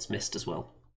lightning bolts missed as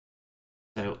well.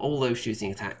 So all those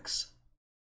shooting attacks,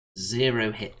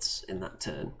 0 hits in that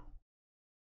turn.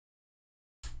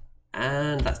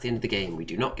 And that's the end of the game. We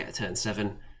do not get a turn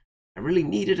 7. I really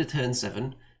needed a turn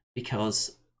 7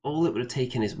 because all it would have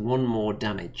taken is 1 more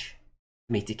damage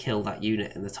for me to kill that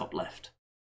unit in the top left.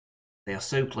 They are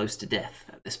so close to death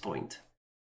at this point.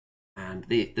 And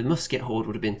the musket horde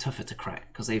would have been tougher to crack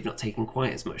because they've not taken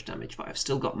quite as much damage, but I've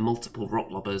still got multiple rock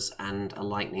lobbers and a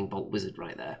lightning bolt wizard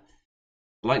right there.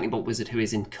 A lightning bolt wizard who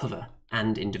is in cover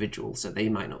and individual, so they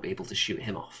might not be able to shoot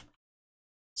him off.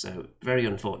 So very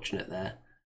unfortunate there,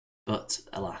 but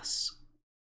alas.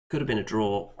 Could have been a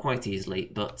draw quite easily,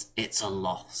 but it's a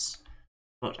loss.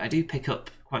 But I do pick up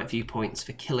quite a few points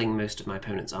for killing most of my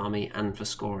opponent's army and for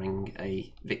scoring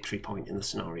a victory point in the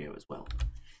scenario as well.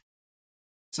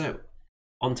 So,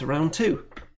 on to round 2.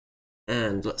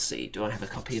 And let's see, do I have a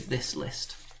copy of this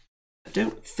list? I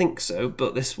don't think so,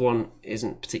 but this one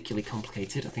isn't particularly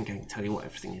complicated. I think I can tell you what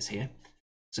everything is here.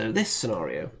 So this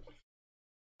scenario,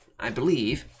 I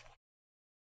believe,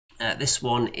 this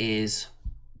one is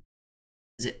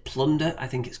it Plunder, I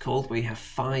think it's called, where you have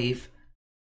 5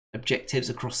 objectives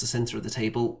across the centre of the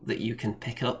table that you can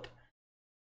pick up,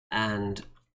 and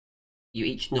you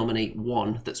each nominate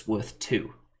one that's worth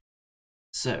 2.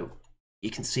 So you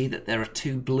can see that there are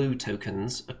 2 blue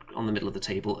tokens on the middle of the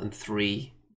table and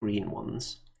 3 green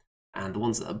ones, and the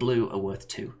ones that are blue are worth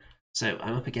 2. So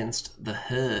I'm up against the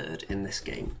Herd in this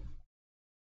game,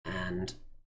 and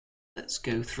let's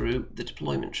go through the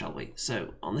deployment, shall we?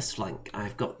 So on this flank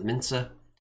I've got the Mincer,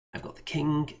 I've got the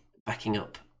King backing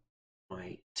up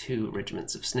my 2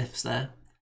 regiments of Sniffs there.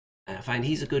 I find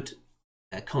he's a good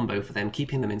combo for them,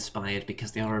 keeping them inspired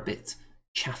because they are a bit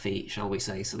chaffy, shall we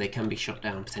say, so they can be shot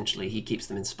down potentially. He keeps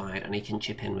them inspired and he can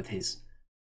chip in with his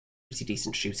pretty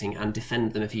decent shooting and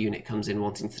defend them if a unit comes in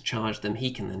wanting to charge them.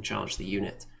 He can then charge the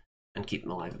unit and keep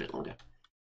them alive a bit longer.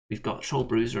 We've got Troll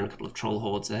Bruiser and a couple of Troll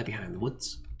Hordes there behind the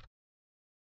woods.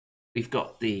 We've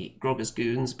got the Grogger's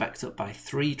Goons backed up by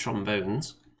 3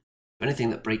 Trombones.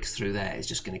 Anything that breaks through there is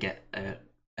just going to get a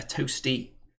toasty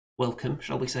welcome,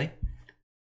 shall we say.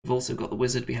 We've also got the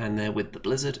Wizard behind there with the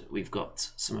Blizzard. We've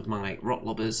got some of my Rock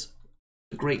Lobbers.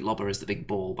 The Great Lobber is the big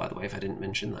ball, by the way, if I didn't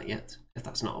mention that yet, if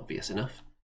that's not obvious enough.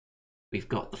 We've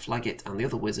got the Flaggit and the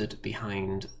other Wizard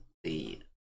behind the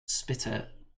Spitter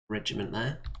regiment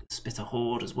there, the Spitter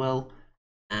Horde as well,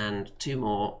 and 2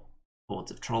 more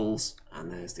hordes of Trolls,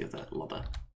 and there's the other Lobber.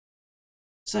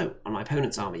 So, on my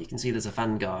opponent's army, you can see there's a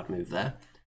Vanguard move there.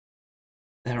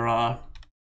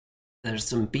 There's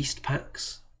some Beast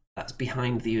Packs. That's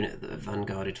behind the unit that have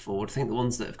vanguarded forward. I think the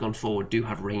ones that have gone forward do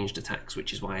have ranged attacks,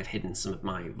 which is why I've hidden some of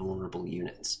my vulnerable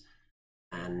units.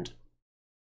 And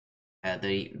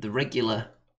the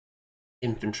regular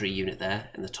infantry unit there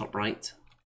in the top right,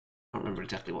 I can't remember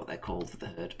exactly what they're called for the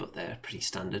Herd, but they're pretty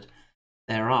standard.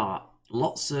 There are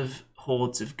lots of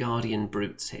hordes of Guardian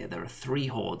Brutes here. There are 3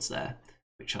 hordes there,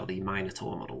 which are the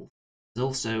Minotaur model. There's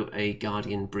also a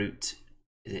Guardian Brute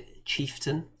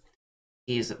Chieftain.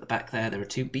 He is at the back there. There are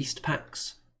 2 Beast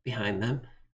Packs behind them.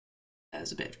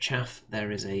 There's a bit of chaff.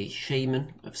 There is a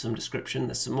Shaman of some description.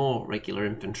 There's some more regular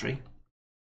infantry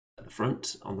at the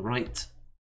front, on the right.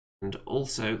 And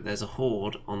also there's a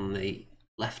horde on the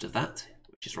left of that,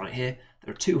 which is right here.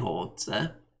 There are 2 hordes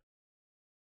there.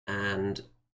 And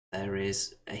there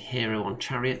is a hero on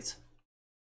chariot.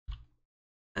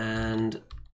 And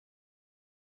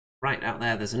right out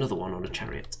there, there's another one on a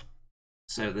chariot.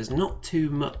 So there's not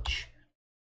too much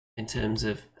in terms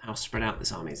of how spread out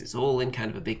this army is. It's all in kind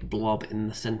of a big blob in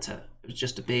the centre. It's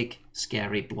just a big,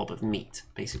 scary blob of meat,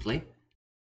 basically.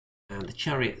 And the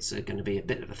chariots are going to be a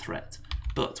bit of a threat.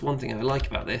 But one thing I like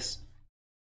about this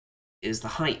is the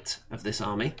height of this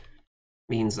army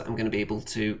means that I'm going to be able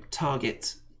to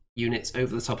target units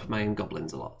over the top of my own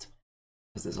goblins a lot.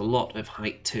 Because there's a lot of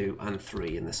height 2 and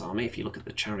 3 in this army, if you look at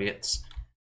the chariots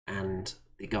and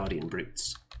the Guardian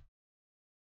Brutes.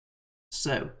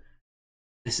 So,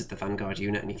 this is the Vanguard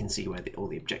unit, and you can see where all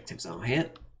the objectives are here.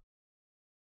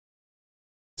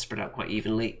 Spread out quite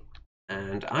evenly.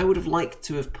 And I would have liked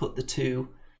to have put the 2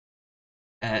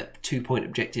 2-point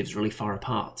objectives really far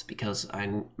apart, because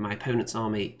my opponent's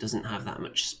army doesn't have that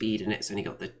much speed in it. It's only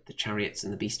got the chariots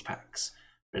and the Beast Packs.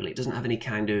 Really, it doesn't have any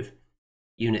kind of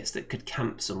units that could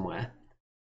camp somewhere,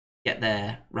 get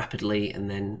there rapidly, and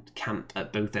then camp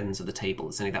at both ends of the table.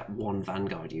 It's only that 1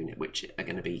 Vanguard unit, which are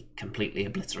going to be completely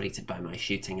obliterated by my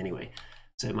shooting anyway.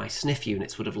 So my Sniff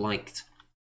units would have liked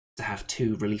to have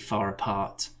 2 really far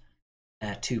apart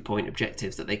 2-point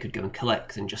objectives that they could go and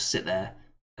collect and just sit there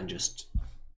and just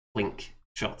blink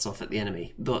shots off at the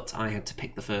enemy. But I had to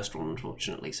pick the first one,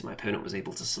 unfortunately, so my opponent was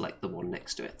able to select the one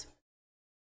next to it.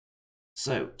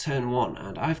 So, turn 1,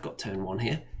 and I've got turn 1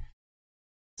 here.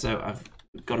 So I've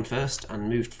gone first and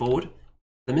moved forward.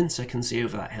 The Mincer can see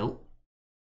over that hill.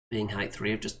 Being height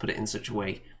 3, I've just put it in such a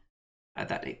way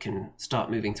that it can start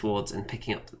moving towards and pick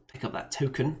up that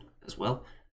token as well.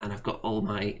 and I've got all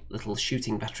my little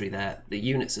shooting battery there. The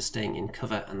units are staying in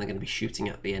cover and they're going to be shooting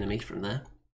at the enemy from there.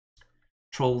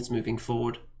 Trolls moving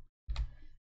forward.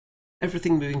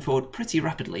 Everything moving forward pretty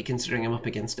rapidly considering I'm up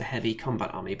against a heavy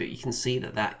combat army, but you can see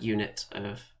that that unit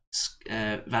of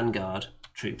vanguard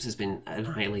troops has been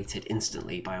annihilated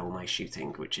instantly by all my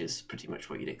shooting, which is pretty much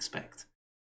what you'd expect.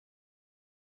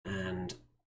 And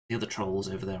the other trolls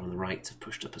over there on the right have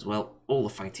pushed up as well. All the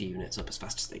fighter units up as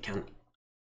fast as they can.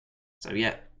 So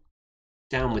yeah,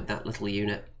 down with that little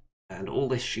unit. And all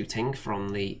this shooting from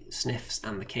the Sniffs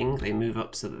and the King, they move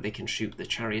up so that they can shoot the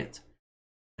chariot.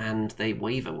 And they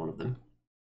waver one of them,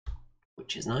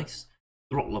 which is nice.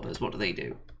 The Rock Lobbers, what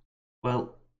do?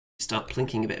 Well, start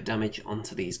plinking a bit of damage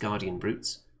onto these Guardian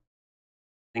Brutes.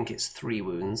 I think it's 3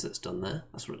 wounds that's done there.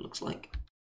 That's what it looks like.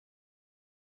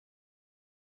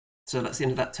 So that's the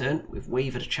end of that turn. We've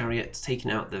wavered a chariot, taken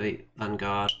out the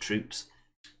Vanguard troops,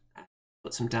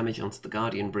 put some damage onto the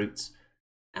Guardian Brutes,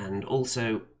 and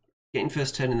also getting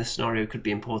first turn in this scenario could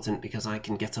be important because I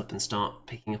can get up and start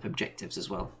picking up objectives as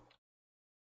well.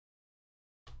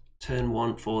 Turn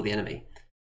 1 for the enemy.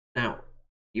 Now,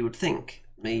 you would think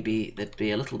maybe there'd be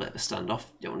a little bit of a standoff.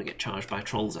 You don't want to get charged by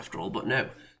trolls after all, but no.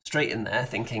 Straight in there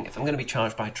thinking, if I'm going to be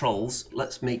charged by trolls,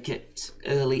 let's make it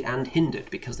early and hindered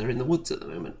because they're in the woods at the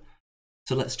moment.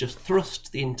 So let's just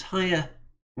thrust the entire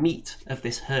meat of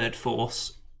this herd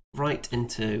force right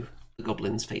into the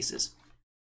goblins' faces.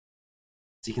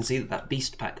 So you can see that that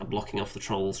beast pack are blocking off the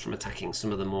trolls from attacking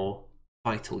some of the more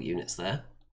vital units there.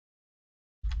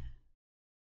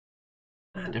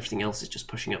 And everything else is just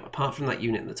pushing up, apart from that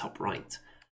unit in the top right.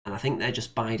 And I think they're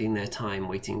just biding their time,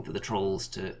 waiting for the trolls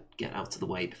to get out of the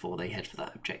way before they head for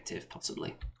that objective,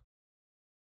 possibly.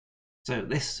 So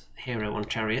this hero on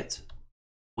chariot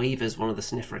wavers one of the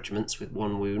Sniff regiments with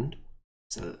 1 wound,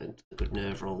 so a good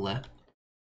nerve roll there.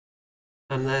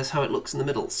 And there's how it looks in the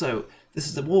middle. So this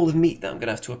is a wall of meat that I'm going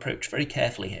to have to approach very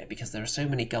carefully here because there are so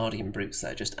many Guardian Brutes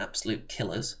that are just absolute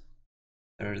killers.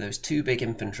 There are those 2 big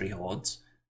infantry hordes,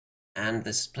 and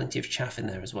there's plenty of chaff in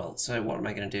there as well. So what am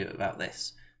I going to do about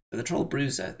this? So the Troll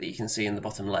Bruiser that you can see in the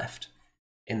bottom left,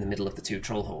 in the middle of the 2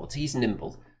 troll hordes, he's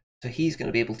nimble. So he's going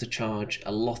to be able to charge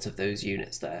a lot of those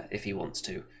units there if he wants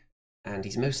to. And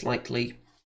he's most likely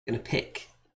going to pick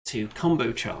to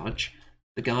combo charge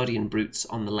the Guardian Brutes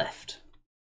on the left.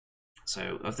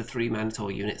 So of the 3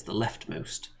 Minotaur units, the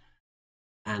leftmost,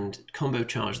 and combo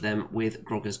charge them with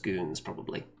Grogger's Goons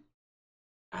probably.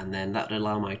 And then that would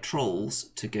allow my trolls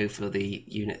to go for the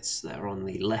units that are on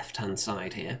the left hand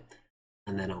side here,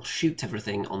 and then I'll shoot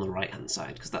everything on the right hand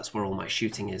side because that's where all my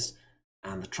shooting is,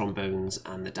 and the trombones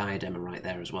and the diadem are right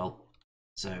there as well.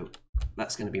 So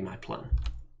that's going to be my plan.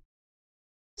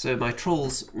 So my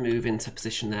trolls move into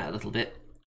position there a little bit.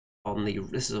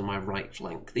 This is on my right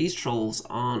flank. These trolls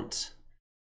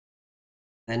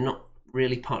they're not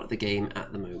really part of the game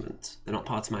at the moment. They're not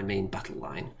part of my main battle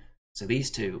line. So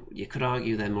these 2, you could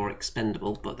argue they're more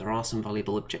expendable, but there are some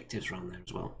valuable objectives around there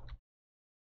as well.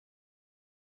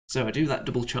 So I do that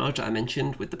double charge that I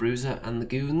mentioned with the Bruiser and the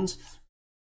Goons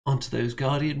onto those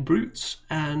Guardian Brutes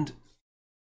and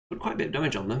put quite a bit of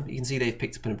damage on them. You can see they've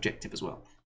picked up an objective as well.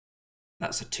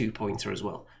 That's a 2-pointer as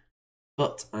well.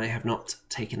 But I have not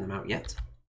taken them out yet.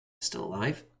 Still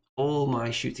alive. All my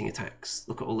shooting attacks,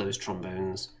 look at all those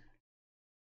trombones,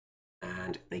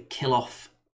 and they kill off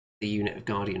the unit of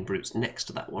Guardian Brutes next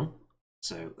to that one.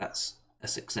 So that's a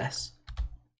success.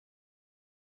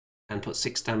 And put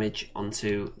 6 damage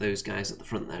onto those guys at the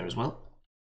front there as well.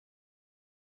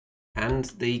 And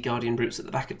the Guardian Brutes at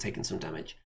the back have taken some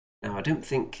damage. Now I don't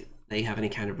think they have any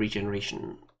kind of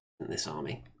regeneration in this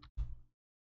army.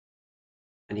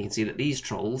 And you can see that these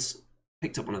trolls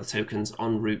picked up one of the tokens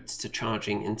en route to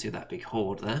charging into that big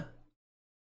horde there.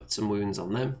 Put some wounds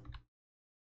on them.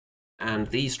 And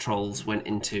these trolls went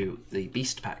into the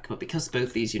beast pack, but because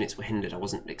both these units were hindered, I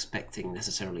wasn't expecting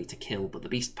necessarily to kill, but the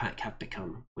beast pack have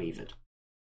become wavered.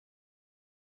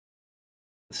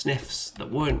 The Sniffs that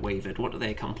weren't wavered, what do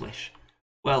they accomplish?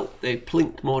 Well, they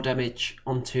plink more damage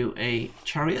onto a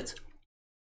chariot.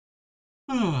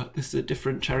 This is a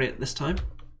different chariot this time.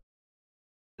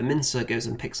 The Mincer goes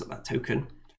and picks up that token,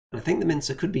 and I think the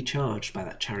Mincer could be charged by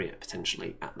that chariot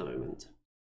potentially at the moment.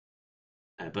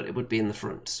 But it would be in the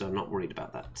front, so I'm not worried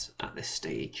about that at this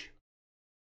stage.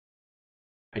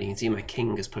 And you can see my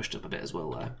King has pushed up a bit as well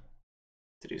there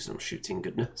to do some shooting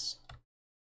goodness.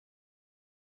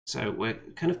 So we're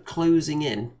kind of closing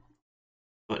in,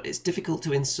 but it's difficult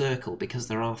to encircle because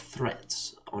there are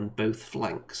threats on both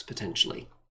flanks potentially.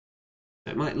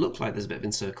 So it might look like there's a bit of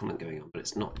encirclement going on, but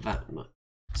it's not that much.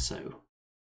 So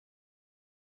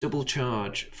double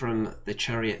charge from the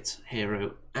chariot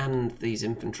hero and these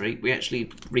infantry. We actually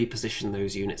reposition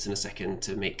those units in a second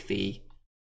to make the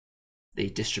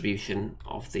distribution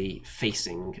of the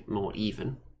facing more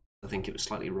even. I think it was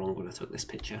slightly wrong when I took this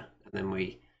picture. And then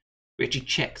we actually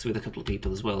checked with a couple of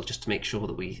people as well, just to make sure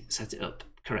that we set it up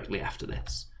correctly after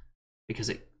this, because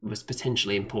it was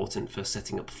potentially important for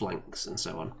setting up flanks and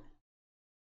so on.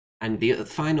 And the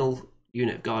final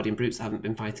unit of Guardian Brutes haven't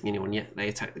been fighting anyone yet. They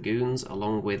attack the goons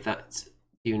along with that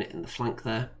unit in the flank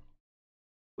there,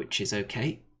 which is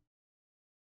okay.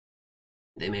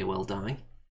 They may well die.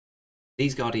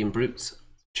 These Guardian Brutes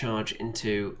charge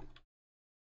into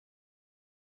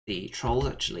the trolls.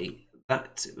 Actually,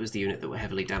 that was the unit that were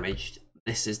heavily damaged.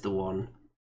 This is the one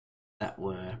that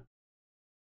were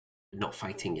not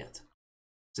fighting yet.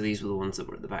 So these were the ones that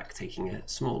were at the back taking a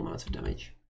small amount of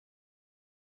damage.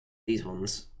 These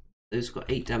ones, those have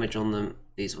got 8 damage on them.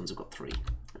 These ones have got 3.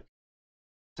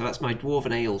 So that's my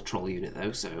Dwarven Ale troll unit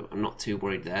though, so I'm not too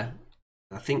worried there.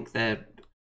 I think they're,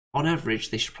 on average,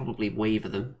 they should probably waver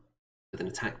them with an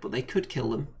attack, but they could kill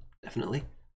them, definitely.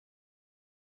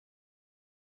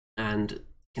 And you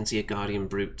can see a Guardian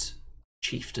Brute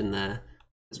chieftain there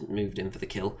has moved in for the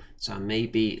kill, so I may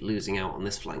be losing out on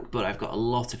this flank, but I've got a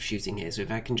lot of shooting here, so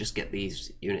if I can just get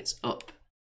these units up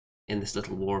in this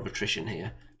little war of attrition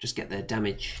here, just get their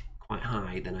damage quite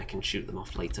high, then I can shoot them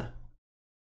off later.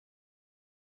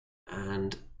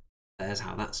 And there's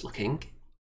how that's looking.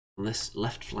 On this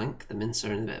left flank, the Mints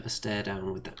are in a bit of a stare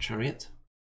down with that chariot.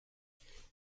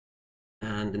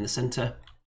 And in the centre,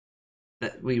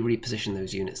 that we reposition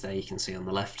those units there, you can see on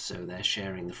the left, so they're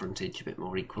sharing the frontage a bit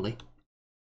more equally.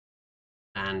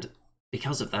 And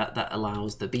because of that, that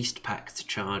allows the Beast Pack to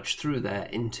charge through there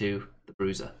into the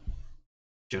Bruiser.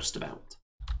 Just about.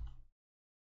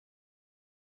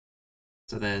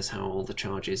 So there's how all the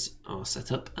charges are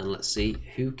set up, and let's see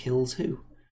who kills who.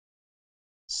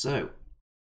 So,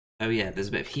 oh yeah, there's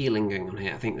a bit of healing going on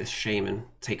here. I think this Shaman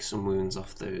takes some wounds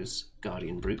off those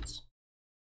Guardian Brutes.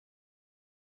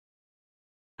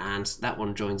 And that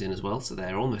one joins in as well, so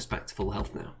they're almost back to full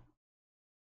health now,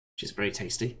 which is very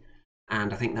tasty.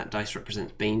 And I think that dice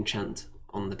represents Bane Chant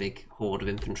on the big horde of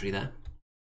infantry there.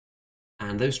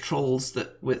 And those trolls,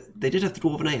 they did have the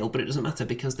Dwarven Ale, but it doesn't matter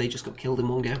because they just got killed in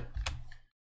one go.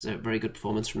 So very good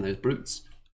performance from those brutes.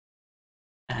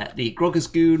 The Grogger's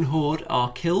Goon horde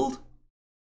are killed,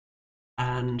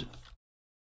 and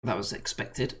that was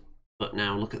expected. But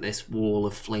now look at this wall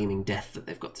of flaming death that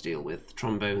they've got to deal with.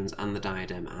 Trombones and the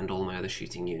Diadem and all my other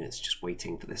shooting units just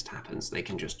waiting for this to happen, so they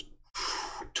can just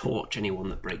torch anyone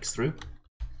that breaks through.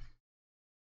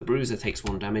 The Bruiser takes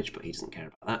 1 damage, but he doesn't care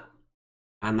about that.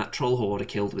 And that Troll horde are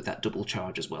killed with that double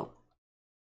charge as well.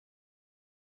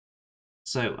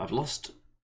 So I've lost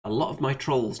a lot of my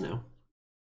trolls now.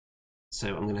 So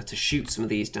I'm going to have to shoot some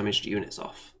of these damaged units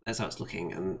off. That's how it's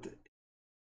looking, and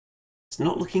it's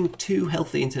not looking too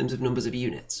healthy in terms of numbers of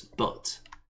units, but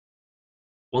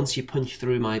once you punch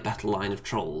through my battle line of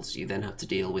trolls, you then have to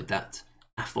deal with that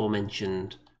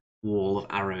aforementioned wall of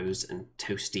arrows and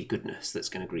toasty goodness that's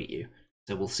going to greet you.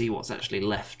 So we'll see what's actually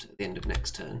left at the end of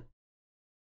next turn.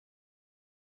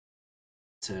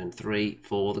 Turn 3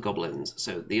 for the goblins.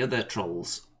 So the other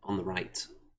trolls on the right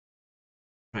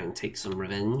try and take some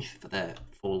revenge for their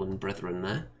fallen brethren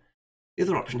there. The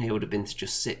other option here would have been to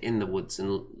just sit in the woods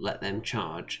and let them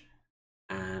charge,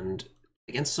 and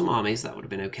against some armies that would have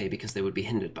been okay because they would be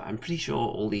hindered, but I'm pretty sure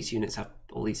all these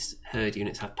herd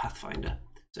units have Pathfinder,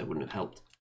 so it wouldn't have helped.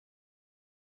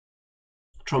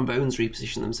 Trombones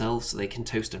reposition themselves so they can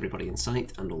toast everybody in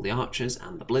sight, and all the archers,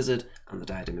 and the Blizzard, and the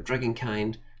Diadem of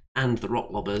Dragonkind, and the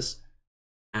Rock Lobbers,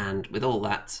 and with all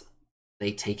that,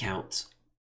 they take out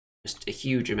just a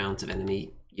huge amount of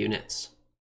enemy units.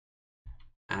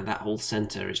 And that whole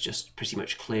centre is just pretty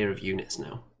much clear of units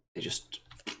now. They just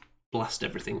blast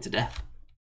everything to death.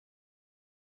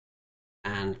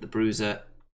 And the Bruiser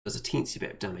does a teensy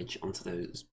bit of damage onto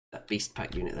that Beast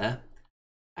Pack unit there.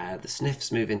 The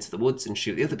Sniffs move into the woods and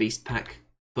shoot the other Beast Pack,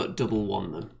 but double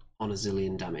one them on a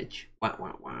zillion damage. Wow,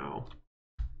 wow, wow.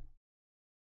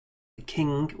 The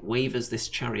King wavers this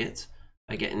chariot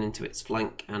by getting into its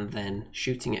flank and then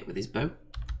shooting it with his bow.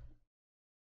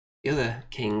 The other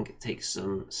King takes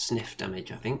some sniff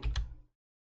damage, I think.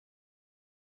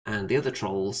 And the other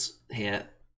trolls here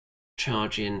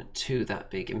charge in to that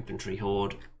big infantry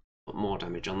horde, put more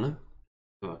damage on them,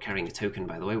 who are carrying a token,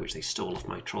 by the way, which they stole off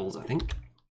my trolls, I think.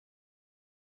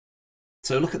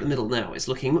 So look at the middle now. It's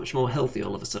looking much more healthy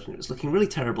all of a sudden. It was looking really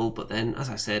terrible, but then, as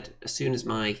I said, as soon as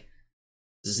my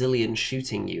zillion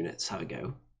shooting units have a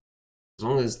go, as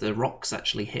long as the rocks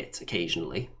actually hit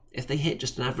occasionally, if they hit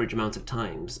just an average amount of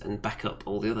times and back up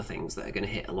all the other things that are going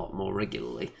to hit a lot more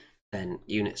regularly, then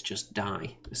units just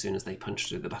die as soon as they punch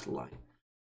through the battle line.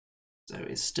 So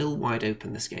it's still wide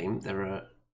open, this game.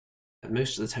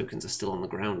 Most of the tokens are still on the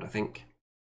ground, I think.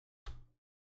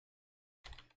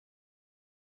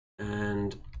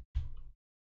 And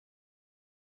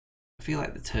I feel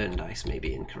like the turn dice may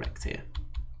be incorrect here.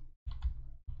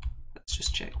 Let's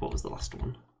just check. What was the last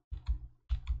one?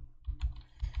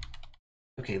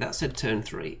 Okay, that said turn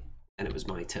 3, and it was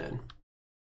my turn.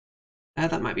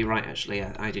 That might be right, actually.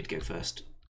 I did go first.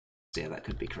 So yeah, that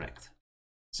could be correct.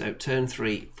 So turn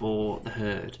 3 for the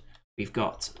herd. We've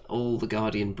got all the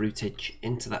Guardian Brutage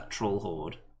into that Troll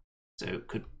Horde, so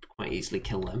could quite easily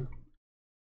kill them.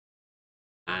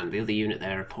 And the other unit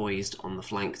there are poised on the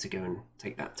flank to go and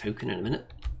take that token in a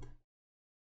minute.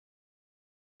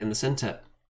 In the centre,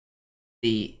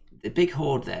 the big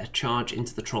horde there charge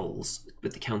into the trolls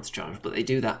with the counter charge, but they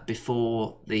do that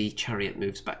before the chariot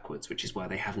moves backwards, which is why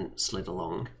they haven't slid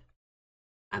along.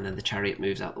 And then the chariot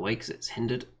moves out the way because it's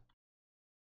hindered.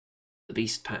 The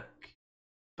beast pack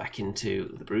back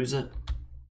into the bruiser.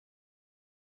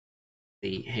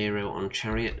 The hero on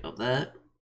chariot up there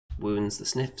wounds the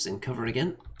sniffs in cover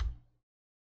again.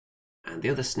 And the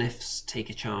other sniffs take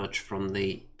a charge from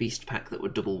the beast pack that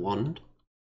would double wand.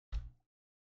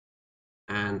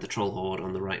 And the troll horde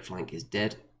on the right flank is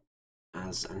dead,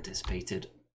 as anticipated.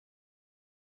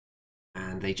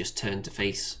 And they just turn to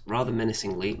face, rather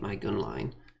menacingly, my gun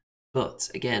line.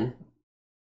 But, again,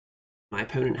 my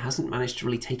opponent hasn't managed to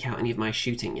really take out any of my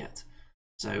shooting yet.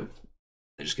 So,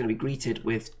 they're just going to be greeted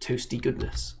with toasty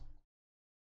goodness.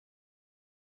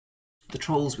 The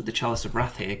trolls with the Chalice of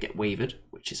Wrath here get wavered,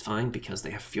 which is fine because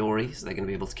they have Fury, so they're going to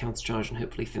be able to countercharge and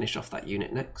hopefully finish off that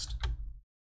unit next.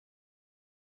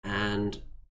 And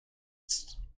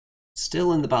it's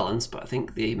still in the balance, but I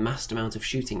think the massed amount of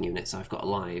shooting units I've got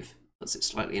alive puts it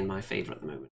slightly in my favour at the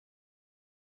moment.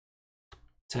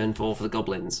 Turn 4 for the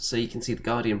goblins. So you can see the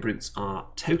Guardian Brutes are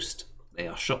toast. They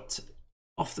are shot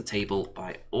off the table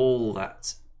by all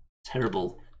that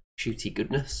terrible shooty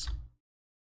goodness.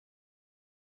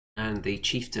 And the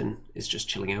Chieftain is just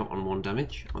chilling out on 1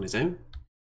 damage on his own.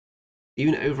 The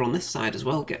unit over on this side as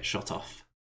well gets shot off.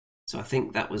 So I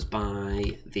think that was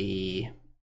by the...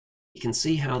 You can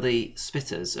see how the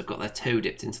Spitters have got their toe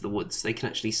dipped into the woods. They can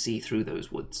actually see through those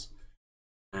woods.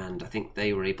 And I think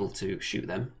they were able to shoot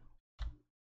them.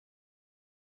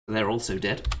 They're also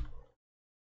dead.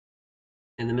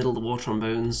 In the middle, the War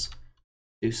Trombones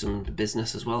do some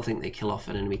business as well. I think they kill off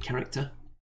an enemy character.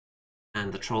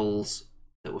 And the trolls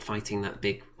that were fighting that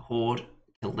big horde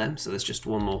kill them, so there's just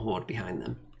one more horde behind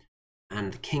them.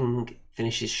 And the king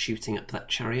finishes shooting up that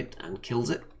chariot and kills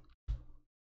it.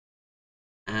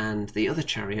 And the other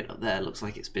chariot up there looks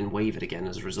like it's been wavered again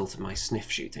as a result of my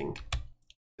sniff shooting.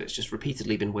 So it's just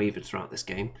repeatedly been wavered throughout this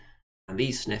game. And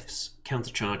these sniffs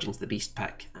countercharge into the beast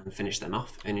pack and finish them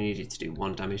off. Only needed to do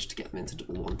 1 damage to get them into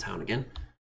double 1 town again.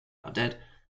 Are dead.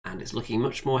 And it's looking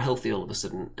much more healthy all of a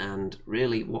sudden. And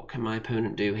really, what can my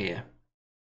opponent do here?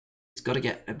 He's got to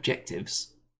get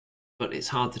objectives, but it's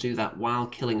hard to do that while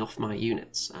killing off my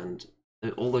units, and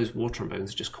all those War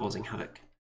Trombones are just causing havoc.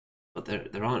 But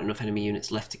there aren't enough enemy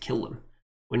units left to kill them.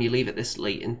 When you leave it this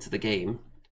late into the game,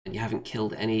 and you haven't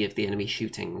killed any of the enemy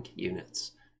shooting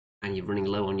units, and you're running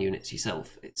low on units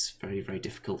yourself, it's very, very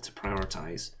difficult to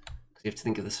prioritise. Because you have to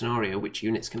think of the scenario, which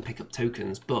units can pick up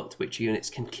tokens, but which units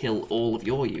can kill all of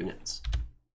your units.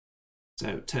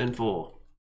 So, turn 4.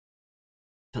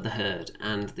 For the herd,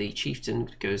 and the chieftain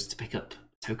goes to pick up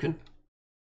a token.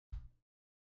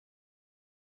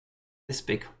 This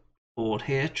big horde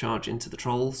here charge into the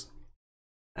trolls.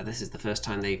 This is the first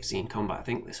time they've seen combat, I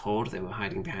think, this horde. They were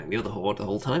hiding behind the other horde the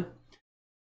whole time.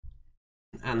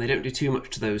 And they don't do too much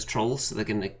to those trolls, so they're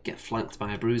going to get flanked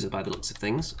by a bruiser by the looks of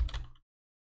things.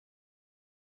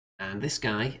 And this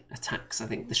guy attacks, I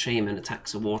think the shaman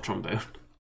attacks a War Trombone.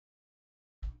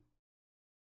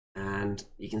 And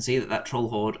you can see that that troll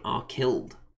horde are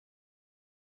killed.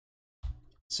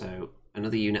 So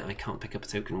another unit I can't pick up a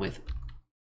token with.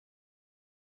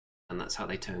 And that's how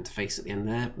they turn to face at the end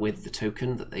there, with the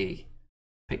token that they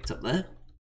picked up there.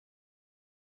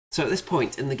 So at this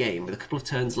point in the game, with a couple of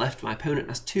turns left, my opponent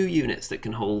has 2 units that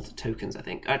can hold tokens, I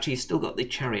think. Actually, he's still got the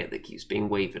chariot that keeps being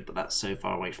wavered, but that's so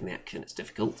far away from the action it's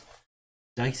difficult.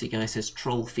 Dicey Guy says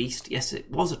Troll Feast. Yes,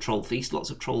 it was a Troll Feast. Lots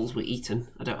of trolls were eaten.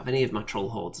 I don't have any of my troll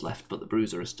hordes left, but the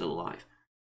Bruiser is still alive.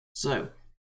 So,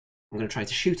 I'm going to try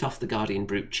to shoot off the Guardian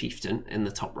Brute Chieftain in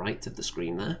the top right of the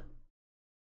screen there.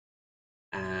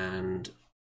 And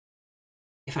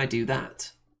if I do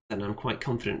that, then I'm quite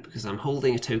confident because I'm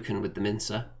holding a token with the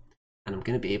Mincer. and I'm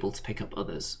going to be able to pick up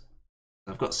others.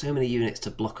 I've got so many units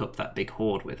to block up that big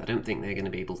horde with. I don't think they're going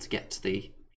to be able to get to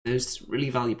those really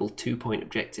valuable 2-point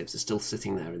objectives are still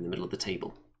sitting there in the middle of the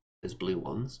table, those blue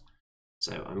ones.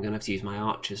 So I'm going to have to use my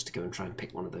archers to go and try and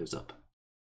pick one of those up.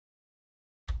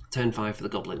 Turn 5 for the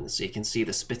goblins. So you can see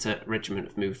the Spitter regiment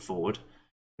have moved forward.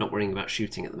 Not worrying about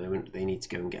shooting at the moment. They need to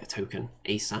go and get a token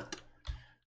ASAP.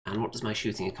 And what does my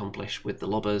shooting accomplish with the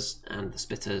lobbers and the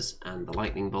Spitters and the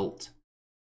lightning bolt?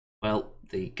 Well,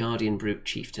 the Guardian Brute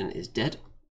Chieftain is dead.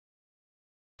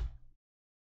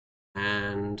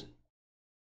 And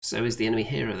so is the enemy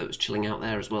hero that was chilling out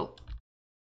there as well.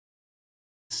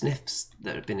 Sniffs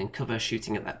that have been in cover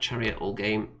shooting at that chariot all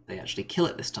game, they actually kill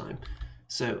it this time.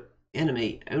 So the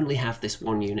enemy only have this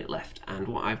one unit left, and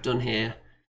what I've done here,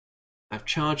 I've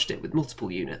charged it with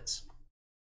multiple units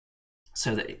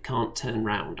so that it can't turn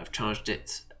round. I've charged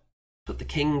it, put the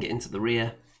king into the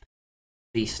rear,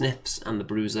 the sniffs and the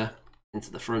bruiser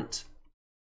into the front,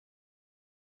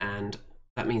 and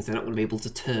that means they're not going to be able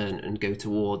to turn and go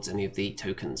towards any of the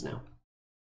tokens now.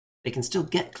 They can still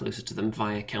get closer to them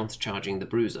via countercharging the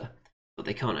bruiser, but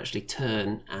they can't actually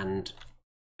turn and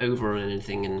overrun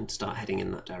anything and start heading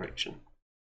in that direction.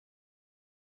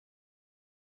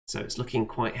 So it's looking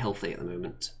quite healthy at the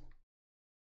moment.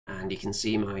 And you can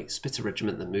see my Spitter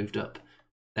regiment that moved up.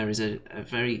 There is a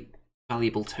very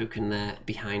valuable token there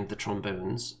behind the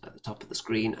trombones at the top of the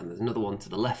screen, and there's another one to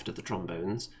the left of the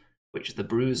trombones, which the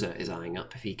bruiser is eyeing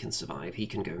up. If he can survive, he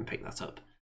can go and pick that up.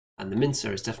 And the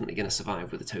mincer is definitely going to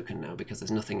survive with a token now because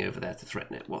there's nothing over there to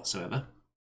threaten it whatsoever.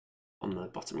 On the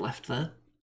bottom left there.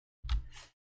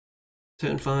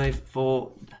 Turn 5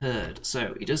 for Herd.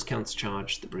 So he does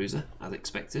countercharge the bruiser, as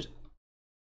expected,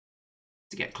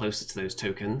 to get closer to those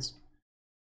tokens.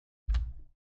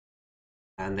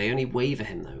 And they only waver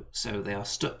him though, so they are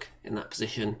stuck in that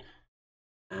position,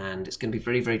 and it's going to be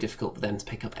very, very difficult for them to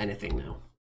pick up anything now.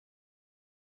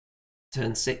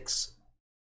 Turn 6.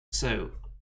 So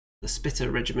the Spitter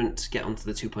regiment get onto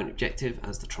the 2-point objective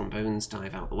as the trombones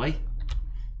dive out the way.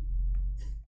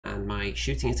 And my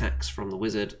shooting attacks from the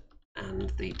wizard and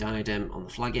the diadem on the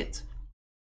flaget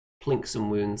plink some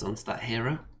wounds onto that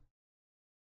hero.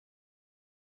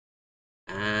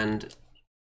 And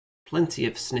plenty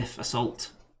of sniff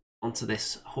assault onto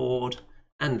this horde,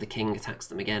 and the king attacks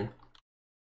them again.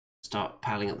 Start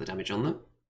piling up the damage on them.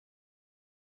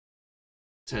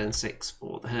 Turn 6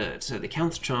 for the herd. So they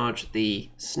countercharge the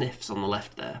sniffs on the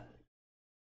left there.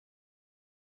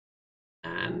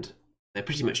 And they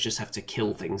pretty much just have to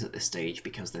kill things at this stage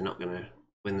because they're not going to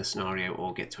win the scenario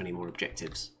or get to any more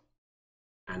objectives.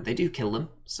 And they do kill them,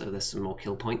 so there's some more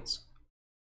kill points.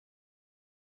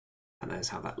 And there's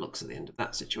how that looks at the end of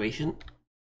that situation.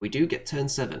 We do get turn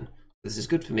 7. This is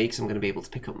good for me because I'm going to be able to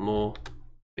pick up more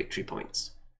victory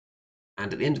points.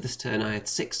 And at the end of this turn I had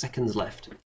 6 seconds left.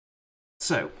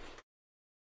 So,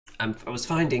 I was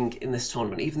finding in this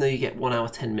tournament, even though you get 1 hour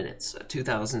 10 minutes at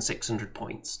 2,600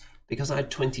 points, because I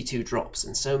had 22 drops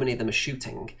and so many of them are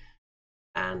shooting,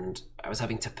 and I was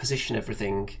having to position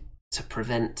everything to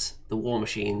prevent the war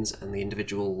machines and the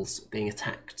individuals being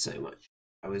attacked so much.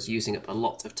 I was using up a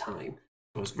lot of time.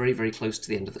 I was very, very close to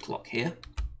the end of the clock here.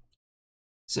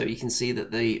 So you can see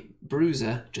that the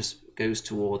bruiser just goes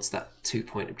towards that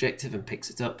 2-point objective and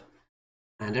picks it up,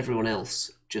 and everyone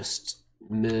else just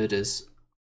murders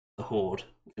the horde,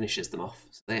 finishes them off.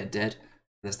 So they are dead.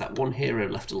 And there's that one hero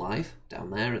left alive down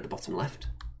there at the bottom left.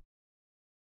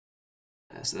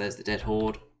 So there's the dead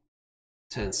horde.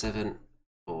 Turn 7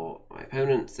 for my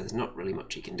opponent. There's not really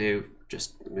much he can do.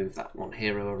 Just move that one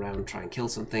hero around, try and kill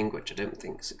something, which I don't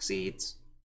think succeeds.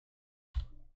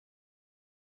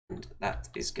 And that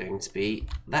is going to be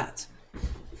that.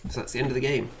 So that's the end of the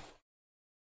game.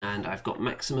 And I've got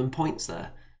maximum points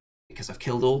there because I've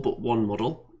killed all but one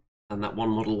model, and that one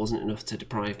model wasn't enough to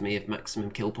deprive me of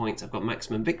maximum kill points. I've got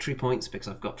maximum victory points because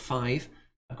I've got 5.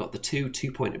 I've got the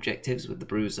 2-2-point objectives with the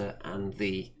bruiser and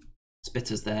the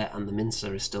spitters there, and the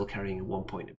mincer is still carrying a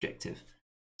 1-point objective.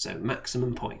 So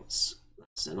maximum points.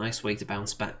 That's a nice way to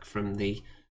bounce back from the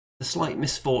slight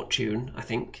misfortune, I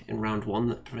think, in round 1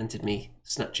 that prevented me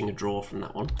snatching a draw from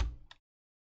that one.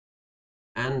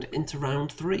 And into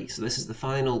round 3. So this is the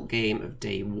final game of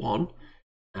day 1,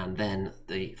 and then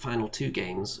the final 2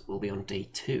 games will be on day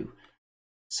 2.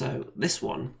 So this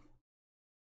one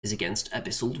is against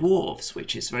Abyssal Dwarves,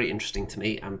 which is very interesting to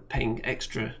me. I'm paying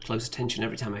extra close attention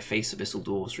every time I face Abyssal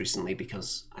Dwarves recently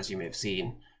because, as you may have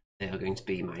seen, they are going to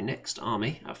be my next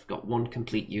army. I've got 1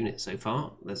 complete unit so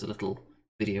far. There's a little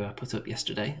video I put up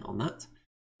yesterday on that. If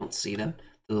you want to see them.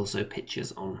 There's also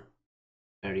pictures on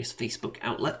various Facebook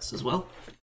outlets as well,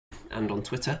 and on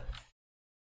Twitter.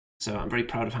 So I'm very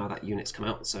proud of how that unit's come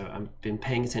out. So I've been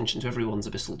paying attention to everyone's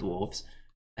Abyssal Dwarves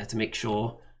to make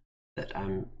sure that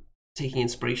I'm taking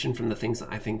inspiration from the things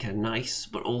that I think are nice,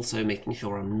 but also making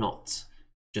sure I'm not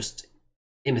just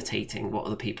imitating what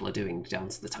other people are doing down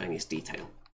to the tiniest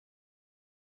detail.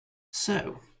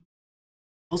 So,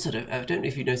 also I don't know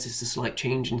if you noticed a slight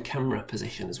change in camera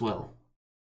position as well,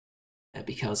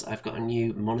 because I've got a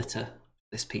new monitor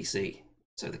for this PC,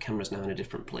 so the camera's now in a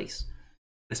different place.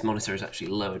 This monitor is actually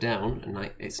lower down, and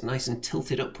it's nice and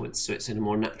tilted upwards, so it's in a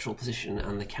more natural position,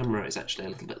 and the camera is actually a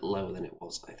little bit lower than it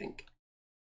was, I think.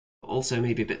 But also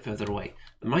maybe a bit further away.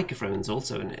 The microphone's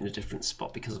also in a different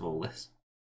spot because of all this,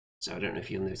 so I don't know if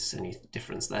you'll notice any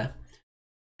difference there.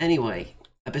 Anyway,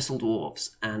 Abyssal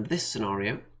Dwarves, and this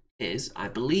scenario is, I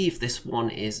believe this one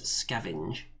is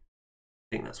Scavenge.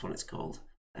 I think that's what it's called.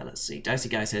 Let's see, Dicey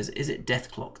Guy says, is it death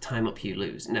clock, time up you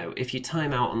lose? No, if you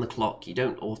time out on the clock, you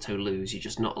don't auto lose, you're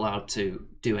just not allowed to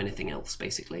do anything else,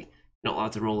 basically. You're not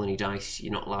allowed to roll any dice,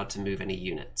 you're not allowed to move any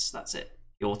units, that's it.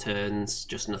 Your turns,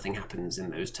 just nothing happens in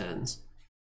those turns.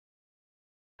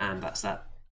 And that's that.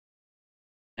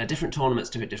 Different tournaments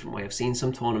do it a different way. I've seen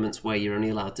some tournaments where you're only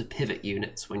allowed to pivot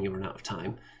units when you run out of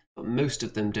time, but most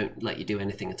of them don't let you do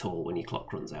anything at all when your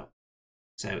clock runs out.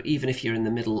 So even if you're in the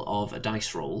middle of a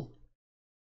dice roll,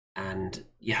 and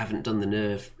you haven't done the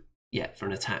nerve yet for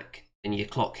an attack, and your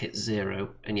clock hits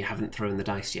 0, and you haven't thrown the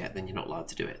dice yet, then you're not allowed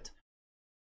to do it.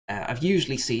 I've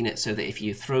usually seen it so that if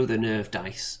you throw the nerve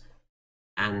dice,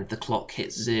 and the clock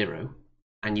hits 0,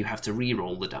 and you have to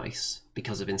re-roll the dice,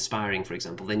 because of Inspiring, for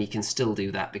example, then you can still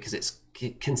do that, because it's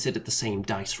considered the same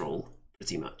dice roll,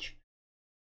 pretty much.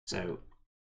 So,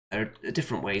 there are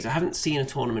different ways. I haven't seen a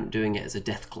tournament doing it as a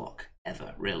death clock,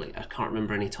 ever, really. I can't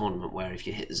remember any tournament where if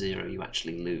you hit 0 you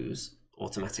actually lose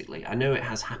automatically. I know it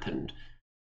has happened,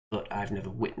 but I've never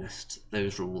witnessed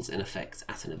those rules in effect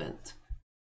at an event.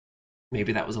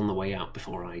 Maybe that was on the way out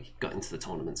before I got into the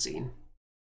tournament scene.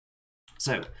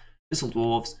 So, Abyssal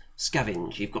Dwarves,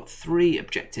 Scavenge. You've got 3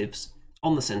 objectives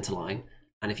on the centre line,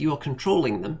 and if you are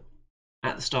controlling them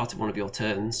at the start of one of your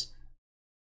turns,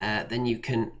 then you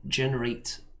can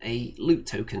generate a loot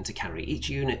token to carry. Each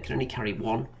unit can only carry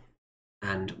 1.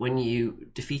 And when you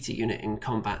defeat a unit in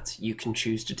combat, you can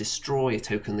choose to destroy a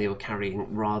token they were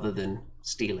carrying rather than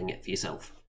stealing it for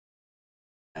yourself.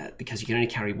 Because you can only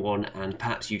carry 1, and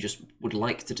perhaps you just would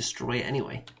like to destroy it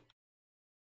anyway.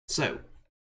 So,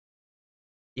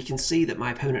 you can see that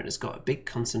my opponent has got a big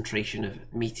concentration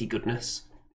of meaty goodness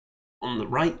on the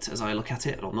right as I look at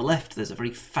it, and on the left there's a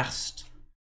very fast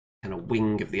kind of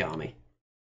wing of the army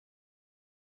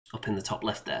up in the top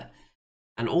left there.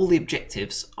 And all the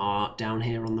objectives are down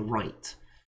here on the right.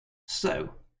 So,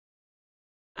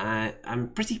 I'm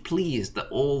pretty pleased that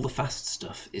all the fast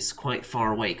stuff is quite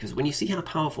far away, because when you see how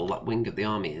powerful that wing of the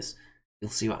army is,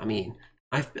 you'll see what I mean.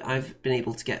 I've been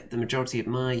able to get the majority of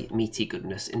my meaty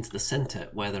goodness into the centre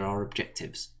where there are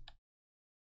objectives.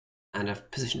 And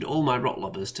I've positioned all my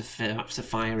Rotlobbers to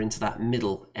fire into that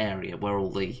middle area where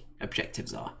all the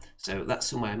objectives are. So that's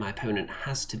somewhere my opponent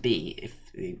has to be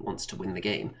if he wants to win the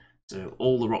game. So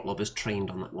all the Rotlobbers trained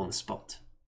on that one spot.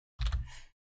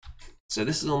 So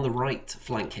this is on the right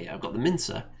flank here. I've got the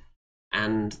Mincer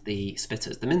and the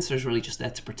Spitters. The Mincer is really just there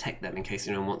to protect them in case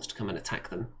anyone wants to come and attack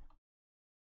them.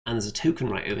 And there's a token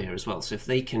right over here as well. So if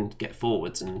they can get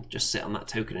forwards and just sit on that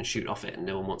token and shoot off it and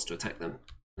no one wants to attack them,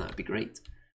 that would be great.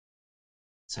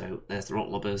 So there's the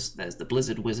Rotlobbers. There's the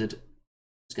Blizzard Wizard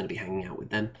who's going to be hanging out with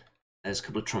them. There's a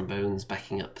couple of Trombones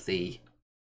backing up the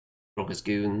Grogger's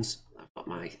Goons. I've got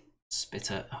my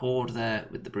Spitter Horde there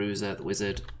with the Bruiser, the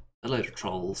Wizard, a load of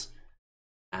Trolls,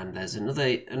 and there's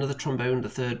another Trombone, the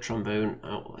 3rd Trombone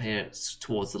out here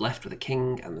towards the left with a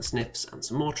King and the Sniffs and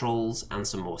some more Trolls and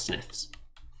some more Sniffs.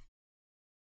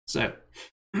 So,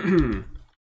 there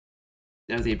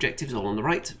are the objectives all on the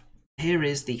right. Here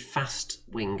is the fast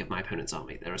wing of my opponent's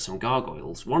army. There are some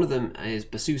Gargoyles. One of them is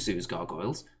Basusu's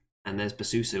Gargoyles, and there's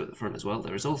Basusu at the front as well.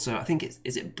 There is also, I think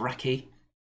is it Braki,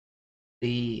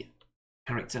 the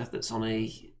character that's on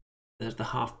the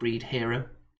half-breed hero,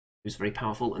 who's very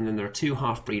powerful. And then there are 2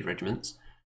 half-breed regiments.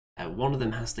 One of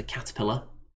them has the Caterpillar,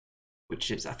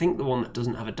 which is, I think, the one that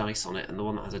doesn't have a dice on it, and the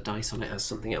one that has a dice on it has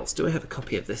something else. Do I have a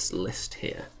copy of this list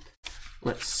here?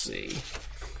 Let's see.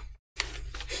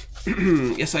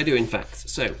 Yes, I do, in fact.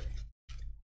 So,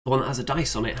 the one that has a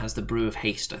dice on it has the Brew of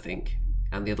Haste, I think,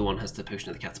 and the other one has the Potion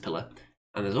of the Caterpillar.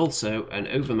 And there's also an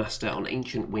Overmaster on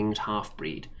Ancient Winged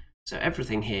Half-Breed. So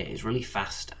everything here is really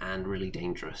fast and really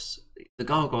dangerous. The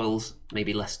Gargoyles may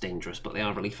be less dangerous, but they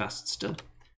are really fast still.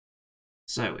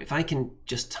 So if I can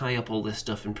just tie up all this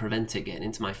stuff and prevent it getting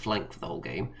into my flank for the whole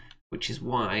game, which is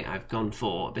why I've gone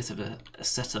for a bit of a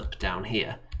setup down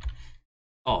here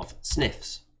of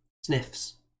Sniffs.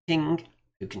 Sniffs, King,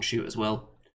 who can shoot as well,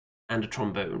 and a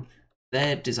trombone.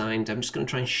 They're designed, I'm just going to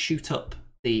try and shoot up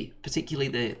particularly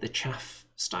the chaff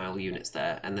style units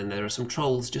there, and then there are some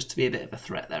trolls just to be a bit of a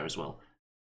threat there as well.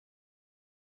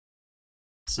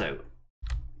 So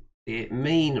the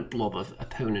main blob of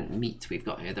opponent meat we've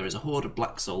got here, there is a horde of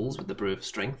black souls with the brew of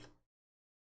strength.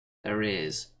 There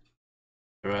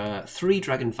are 3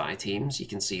 Dragonfire teams, you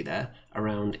can see there,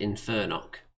 around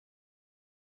Infernock,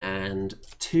 and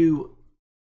 2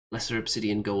 Lesser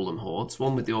Obsidian Golem hordes,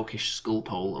 one with the Orcish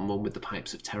Skullpole and one with the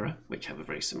Pipes of Terror, which have a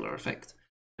very similar effect.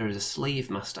 There is a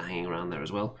Slave Master hanging around there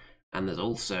as well, and there's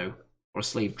also, or a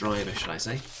Slave Driver should I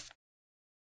say.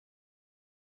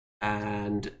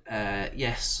 And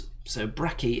yes, so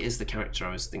Bracky is the character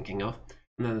I was thinking of,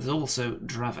 and then there's also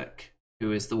Dravik,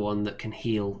 who is the one that can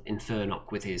heal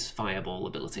Infernock with his Fireball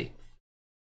ability.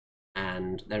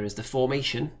 And there is the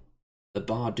formation, the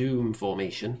Bardoom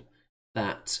formation,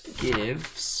 that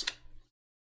gives,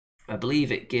 I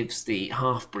believe it gives the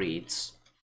half-breeds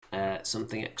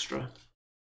something extra.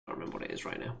 I can't remember what it is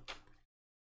right now.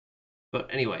 But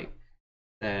anyway,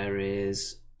 there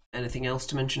is anything else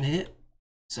to mention here?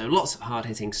 So lots of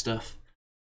hard-hitting stuff,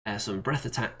 some breath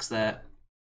attacks there,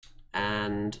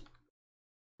 and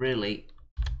really,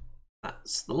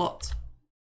 that's the lot.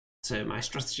 So my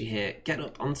strategy here, get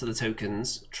up onto the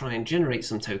tokens, try and generate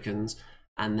some tokens,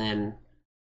 and then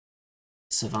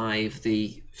survive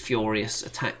the furious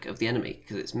attack of the enemy,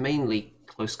 because it's mainly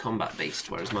close combat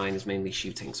based, whereas mine is mainly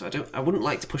shooting. So I wouldn't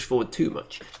like to push forward too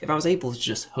much. If I was able to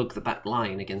just hug the back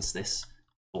line against this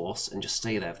force and just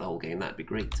stay there for the whole game, that'd be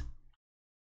great.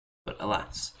 But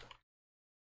alas.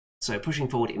 So pushing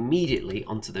forward immediately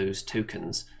onto those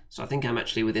tokens. So I think I'm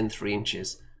actually within 3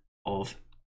 inches of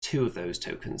 2 of those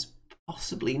tokens.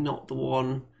 Possibly not the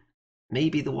one,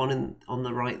 maybe the one on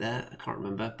the right there, I can't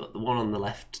remember, but the one on the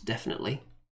left, definitely.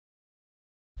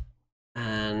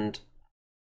 And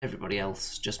everybody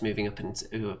else just moving up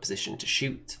into a position to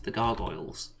shoot the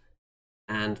gargoyles.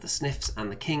 And the Sniffs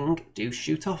and the King do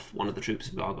shoot off one of the troops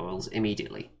of gargoyles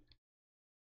immediately.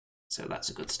 So that's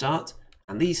a good start.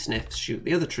 And these Sniffs shoot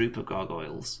the other troop of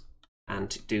gargoyles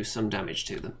and do some damage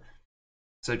to them.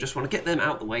 So just want to get them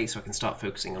out the way so I can start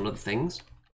focusing on other things.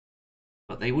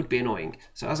 But they would be annoying.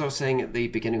 So as I was saying at the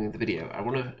beginning of the video, I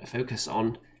want to focus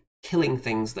on killing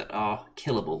things that are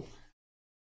killable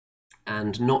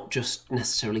and not just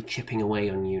necessarily chipping away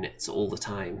on units all the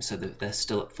time so that they're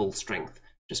still at full strength.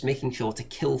 Just making sure to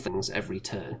kill things every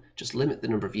turn. Just limit the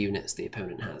number of units the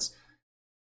opponent has.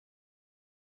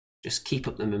 Just keep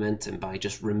up the momentum by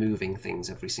just removing things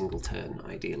every single turn,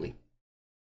 ideally.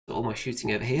 So all my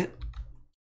shooting over here.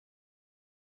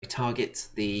 I target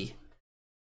the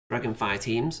Dragonfire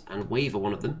teams and waver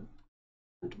one of them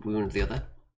and wound the other.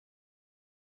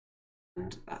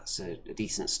 And that's a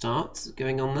decent start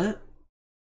going on there.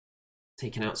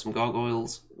 Taking out some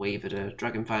gargoyles, wavered a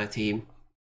Dragonfire team.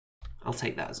 I'll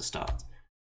take that as a start.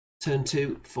 Turn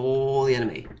 2 for the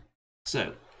enemy.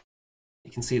 So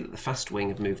you can see that the fast wing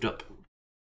have moved up,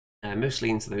 mostly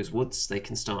into those woods. They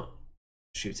can start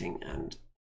shooting,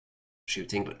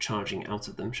 but charging out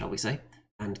of them, shall we say,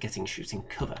 and getting shooting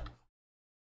cover.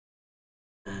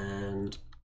 And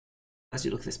as you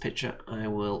look at this picture, I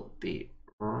will be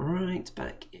right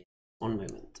back in 1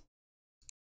 moment.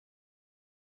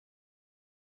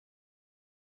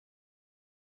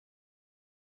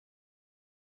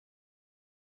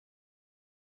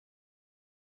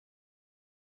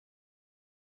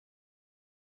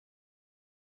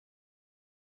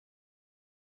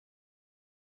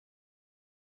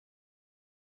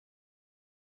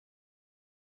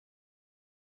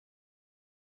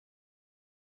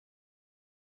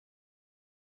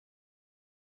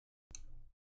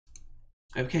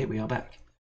 Okay, we are back.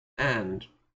 And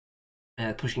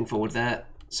pushing forward there.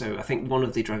 So I think one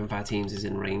of the Dragonfire teams is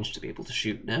in range to be able to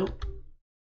shoot now.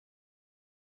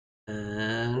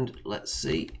 And let's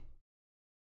see.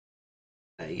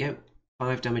 There you go.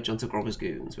 5 damage onto Grogger's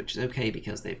Goons, which is okay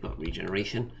because they've got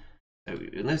regeneration. So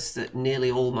you'll notice that nearly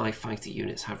all my fighter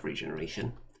units have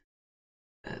regeneration.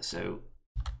 So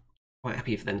quite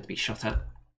happy for them to be shot at,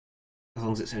 as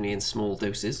long as it's only in small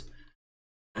doses.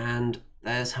 And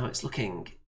there's how it's looking.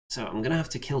 So I'm going to have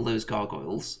to kill those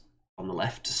gargoyles on the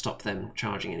left to stop them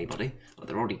charging anybody. But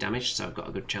they're already damaged, so I've got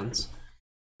a good chance.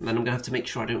 And then I'm going to have to make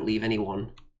sure I don't leave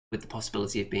anyone with the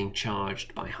possibility of being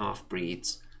charged by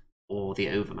half-breeds or the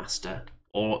Overmaster,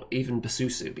 or even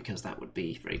Basusu, because that would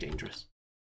be very dangerous.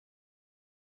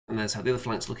 And there's how the other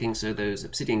flank's looking. So those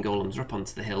Obsidian Golems are up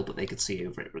onto the hill, but they could see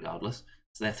over it regardless.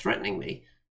 So they're threatening me.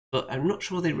 but I'm not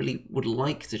sure they really would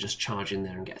like to just charge in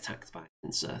there and get attacked by a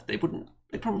pincer. They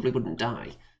probably wouldn't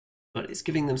die, but it's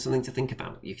giving them something to think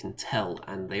about, you can tell,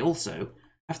 and they also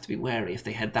have to be wary if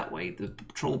they head that way. The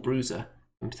Troll Bruiser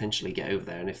can potentially get over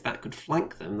there, and if that could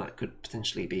flank them, that could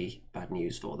potentially be bad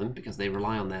news for them, because they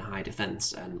rely on their high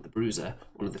defense, and the Bruiser,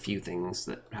 one of the few things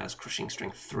that has Crushing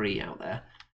Strength 3 out there,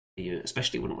 you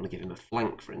especially wouldn't want to give him a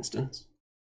flank, for instance.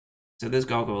 So those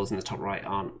gargoyles in the top right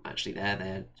aren't actually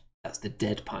there. That's the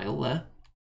dead pile there.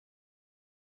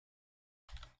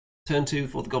 Turn 2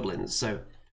 for the goblins. So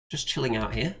just chilling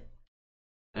out here.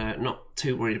 Not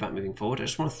too worried about moving forward. I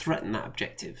just want to threaten that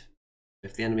objective.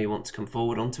 If the enemy want to come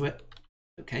forward onto it,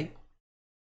 okay.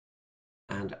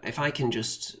 And if I can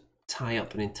just tie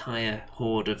up an entire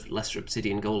horde of lesser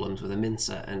obsidian golems with a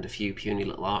mincer and a few puny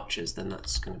little archers, then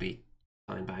that's going to be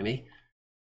fine by me.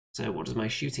 So what does my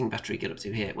shooting battery get up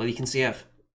to here? Well, you can see I've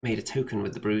made a token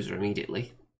with the Bruiser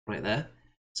immediately, right there.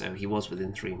 So he was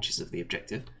within 3 inches of the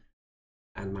objective.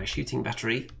 And my shooting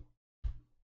battery,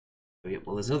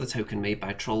 well, there's another token made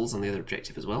by trolls on the other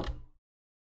objective as well.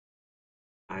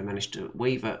 I managed to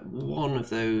waver one of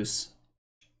those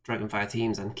Dragonfire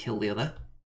teams and kill the other.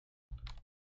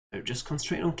 So just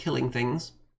concentrate on killing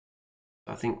things.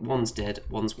 I think one's dead,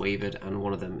 one's wavered, and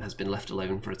one of them has been left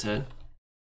alone for a turn.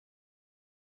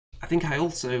 I think I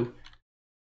also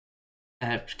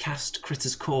cast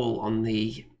Critter's Call on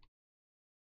the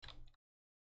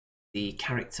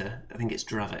character, I think it's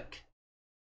Dravik,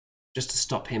 just to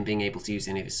stop him being able to use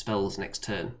any of his spells next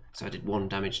turn. So I did 1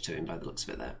 damage to him by the looks of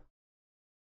it there.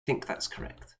 I think that's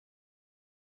correct.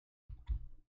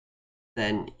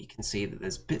 Then you can see that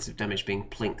there's bits of damage being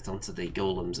plinked onto the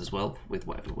golems as well, with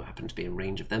whatever will happen to be in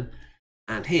range of them.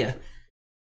 And here,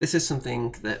 this is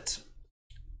something that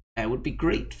would be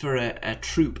great for a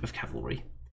troop of cavalry.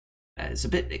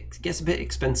 It gets a bit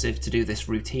expensive to do this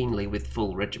routinely with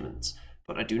full regiments,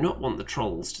 but I do not want the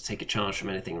trolls to take a charge from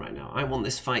anything right now. I want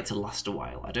this fight to last a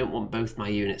while. I don't want both my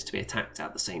units to be attacked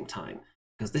at the same time,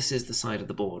 because this is the side of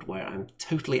the board where I'm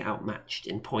totally outmatched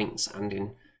in points and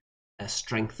in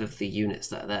strength of the units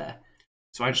that are there.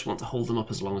 So I just want to hold them up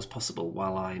as long as possible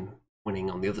while I'm winning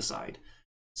on the other side.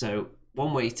 So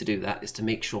one way to do that is to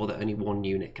make sure that only one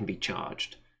unit can be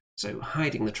charged. So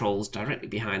hiding the trolls directly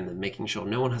behind them, making sure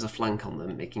no one has a flank on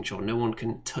them, making sure no one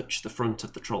can touch the front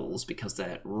of the trolls because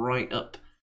they're right up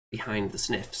behind the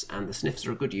sniffs, and the sniffs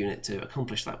are a good unit to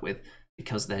accomplish that with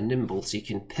because they're nimble, so you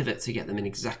can pivot to get them in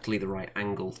exactly the right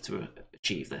angle to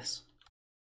achieve this.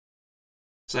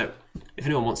 So if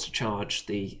anyone wants to charge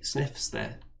the sniffs,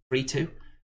 they're free to.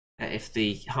 If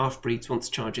the half-breeds want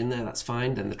to charge in there, that's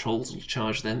fine, then the trolls will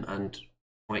charge them and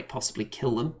might possibly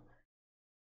kill them.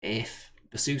 If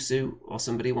Basusu or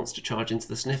somebody wants to charge into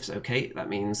the sniffs, okay, that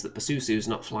means that Basusu's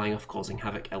not flying off causing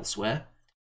havoc elsewhere.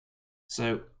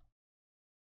 So,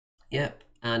 yep,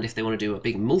 and if they want to do a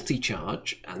big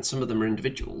multi-charge, and some of them are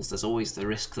individuals, there's always the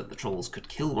risk that the trolls could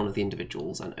kill one of the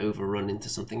individuals and overrun into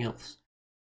something else.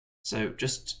 So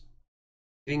just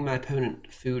giving my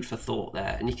opponent food for thought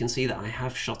there, and you can see that I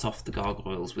have shot off the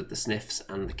gargoyles with the sniffs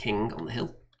and the king on the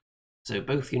hill. So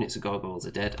both units of gargoyles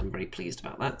are dead, I'm very pleased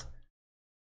about that.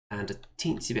 And a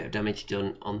teensy bit of damage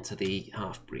done onto the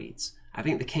half-breeds. I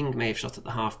think the king may have shot at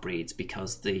the half-breeds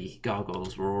because the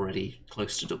gargoyles were already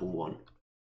close to double 1.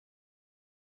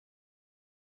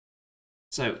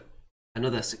 So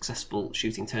another successful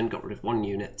shooting turn, got rid of 1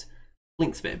 unit,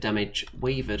 blinked a bit of damage,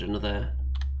 wavered another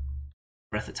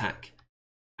breath attack,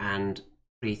 and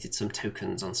created some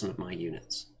tokens on some of my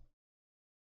units.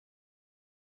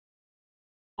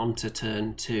 On to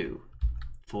turn 2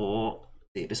 for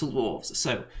the Abyssal Dwarves.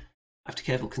 So, after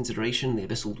careful consideration, the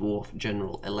Abyssal Dwarf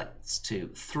General elects to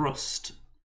thrust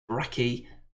Braki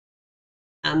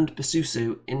and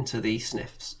Basusu into the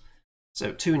sniffs.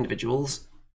 So 2 individuals,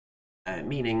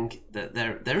 meaning that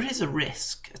there is a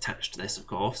risk attached to this, of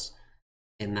course,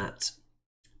 in that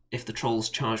if the trolls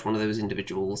charge one of those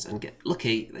individuals and get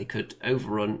lucky, they could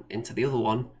overrun into the other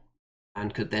one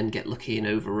and could then get lucky and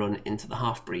overrun into the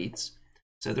half-breeds.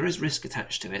 So there is risk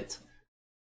attached to it,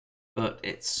 but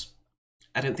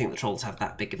I don't think the trolls have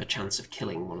that big of a chance of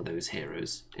killing one of those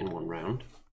heroes in 1 round.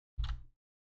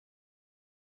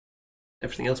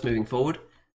 Everything else moving forward,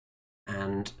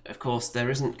 and of course there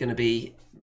isn't going to be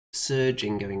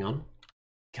surging going on,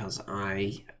 because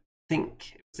I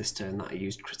think it was this turn that I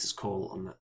used Critter's Call on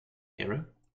that hero,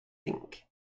 I think.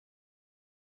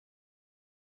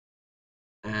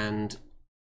 And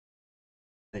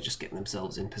they're just getting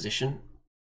themselves in position.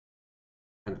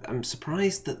 And I'm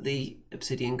surprised that the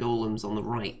obsidian golems on the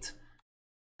right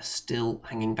are still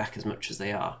hanging back as much as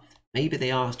they are. maybe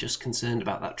they are just concerned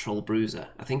about that Troll Bruiser.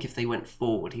 I think if they went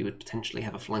forward, he would potentially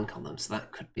have a flank on them, so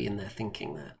that could be in their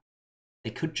thinking there.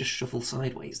 They could just shuffle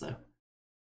sideways, though.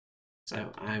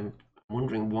 So I'm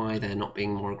wondering why they're not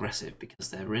being more aggressive, because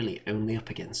they're really only up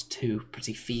against two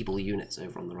pretty feeble units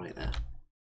over on the right there.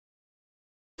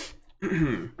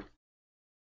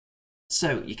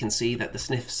 So you can see that the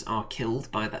Sniffs are killed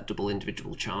by that double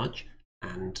individual charge,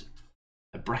 and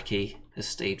Bracky has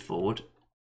stayed forward,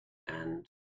 and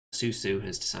Susu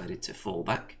has decided to fall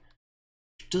back,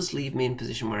 which does leave me in a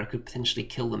position where I could potentially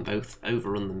kill them both,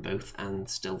 overrun them both, and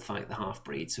still fight the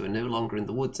half-breeds, who are no longer in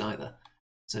the woods either,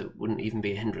 so it wouldn't even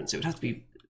be a hindrance. It would have to be,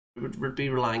 would be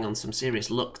relying on some serious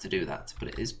luck to do that, but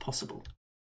it is possible.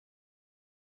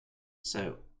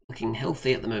 So, looking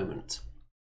healthy at the moment.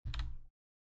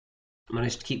 I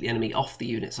managed to keep the enemy off the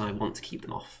units I want to keep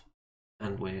them off,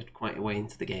 and we're quite a way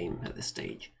into the game at this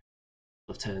stage.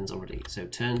 Of turns already. So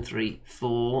turn 3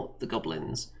 for the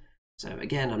goblins. So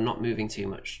again, I'm not moving too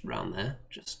much around there,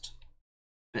 just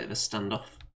a bit of a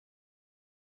standoff.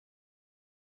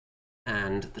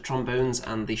 And the trombones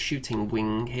and the shooting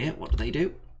wing here, what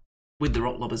do? With the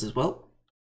Rotlobbers as well?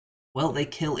 Well, they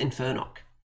kill Infernock.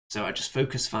 So I just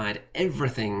focus fired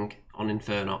everything on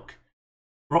Infernock.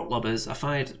 Rotlobbers,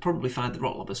 I probably fired the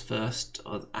Rotlobbers first,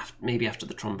 or maybe after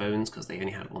the trombones, because they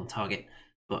only had one target.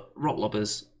 But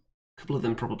Rotlobbers, a couple of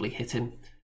them probably hit him,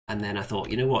 and then I thought,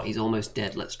 you know what, he's almost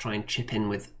dead, let's try and chip in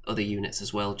with other units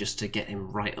as well, just to get him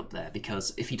right up there,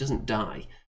 because if he doesn't die,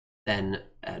 then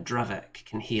Dravek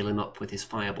can heal him up with his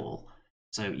fireball.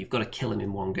 So you've got to kill him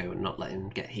in one go and not let him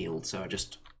get healed. So I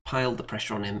just piled the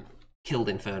pressure on him, killed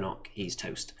Infernock, he's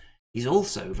toast. He's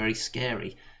also very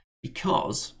scary,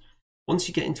 because once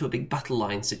you get into a big battle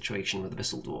line situation with the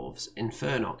Abyssal Dwarves,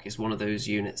 Infernock is one of those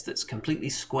units that's completely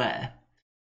square,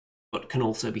 but can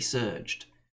also be surged.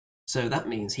 So that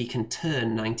means he can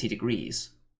turn 90 degrees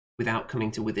without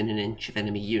coming to within an inch of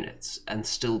enemy units and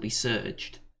still be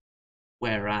surged.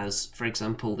 Whereas, for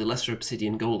example, the Lesser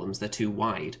Obsidian Golems, they're too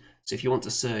wide, so if you want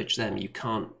to surge them, you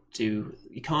can't do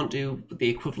the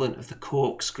equivalent of the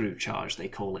corkscrew charge, they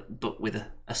call it, but with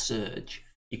a surge.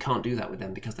 You can't do that with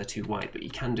them because they're too wide, but you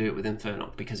can do it with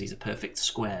Infernock because he's a perfect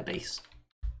square base.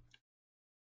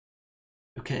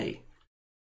 Okay.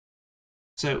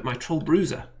 So my Troll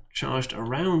Bruiser charged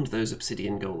around those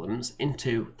Obsidian Golems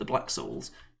into the Black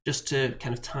Souls, just to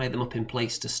kind of tie them up in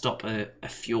place to stop a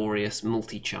furious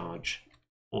multi-charge,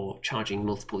 or charging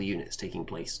multiple units taking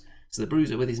place. So the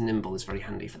Bruiser with his Nimble is very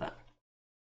handy for that.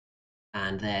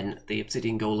 And then the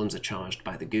Obsidian Golems are charged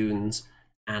by the Goons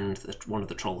and one of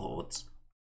the Troll Hordes.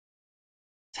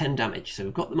 10 damage, so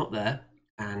we've got them up there,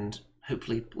 and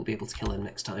hopefully we'll be able to kill him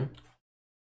next time.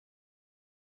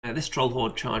 This Troll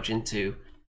Horde charge into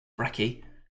Bracky,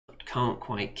 but can't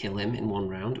quite kill him in one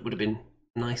round. It would have been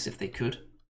nice if they could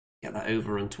get that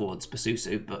overrun towards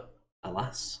Basusu, but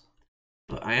alas.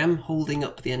 But I am holding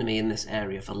up the enemy in this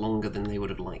area for longer than they would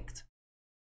have liked.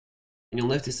 And you'll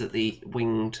notice that the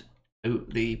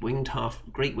Great Winged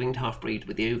Half-Breed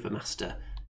with the Overmaster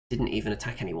didn't even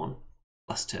attack anyone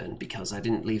last turn, because I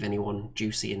didn't leave anyone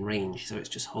juicy in range, so it's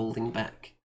just holding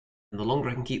back. And the longer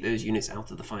I can keep those units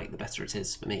out of the fight, the better it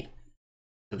is for me.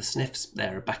 So the Sniffs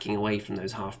there are backing away from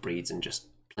those half-breeds and just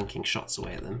plinking shots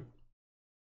away at them.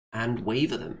 And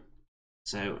waver them.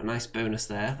 So a nice bonus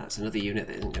there. That's another unit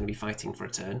that isn't going to be fighting for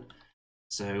a turn.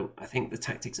 So I think the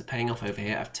tactics are paying off over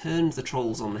here. I've turned the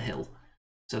trolls on the hill,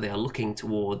 so they are looking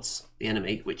towards the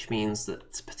enemy, which means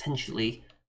that potentially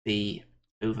the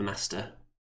Overmaster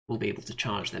will be able to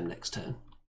charge them next turn.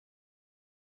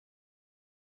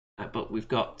 But we've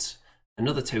got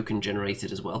another token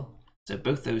generated as well. So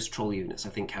both those troll units, I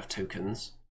think, have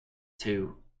tokens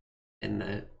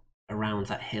around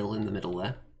that hill in the middle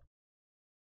there.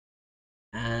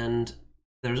 And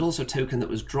there is also a token that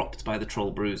was dropped by the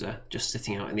Troll Bruiser, just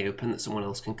sitting out in the open, that someone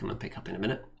else can come and pick up in a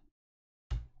minute.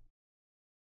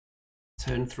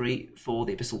 Turn 3 for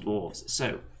the Abyssal Dwarves.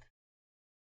 So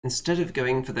instead of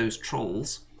going for those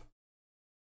trolls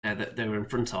that they were in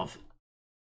front of,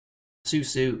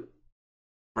 Susu,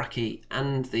 Bracky,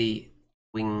 and the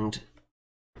Winged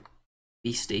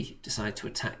Beastie decide to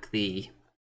attack the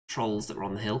trolls that were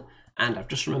on the hill. And I've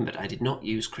just remembered I did not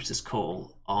use Critter's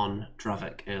Call on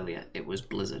Dravek earlier. It was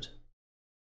Blizzard.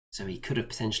 So he could have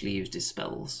potentially used his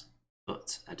spells,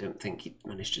 but I don't think he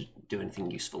managed to do anything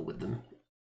useful with them.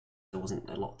 There wasn't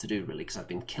a lot to do really, because I've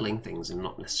been killing things and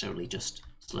not necessarily just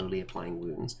slowly applying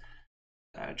wounds.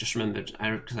 I just remembered,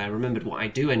 because I remembered what I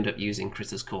do end up using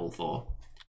Critter's Call for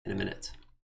in a minute.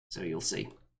 So you'll see.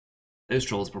 Those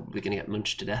trolls are probably going to get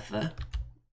munched to death there.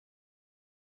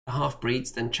 The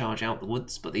half-breeds then charge out the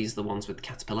woods, but these are the ones with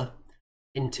Caterpillar.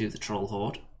 into the troll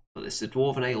horde. But it's the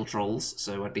Dwarven Ale trolls,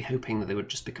 so I'd be hoping that they would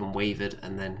just become wavered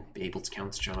and then be able to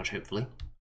countercharge, hopefully.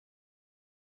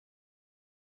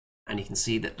 And you can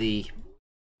see that the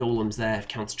golems there have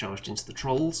countercharged into the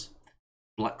trolls.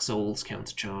 Black Souls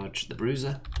countercharge the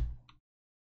Bruiser.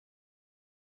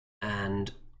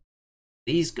 And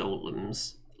these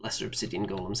golems, Lesser Obsidian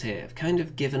golems here, have kind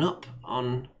of given up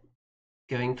on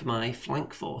going for my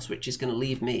flank force, which is going to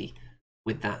leave me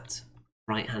with that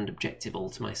right-hand objective all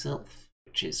to myself,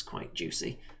 which is quite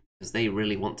juicy, because they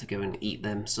really want to go and eat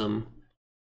them some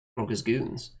Grogger's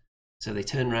goons. So they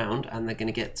turn around and they're going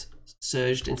to get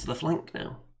surged into the flank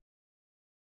now.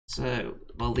 So,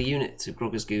 well, the unit of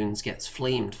Grogger's goons gets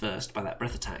flamed first by that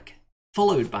breath attack,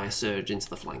 followed by a surge into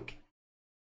the flank.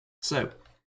 So,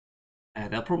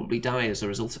 they'll probably die as a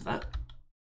result of that.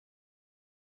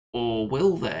 Or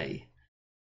will they?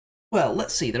 Well,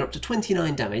 let's see, they're up to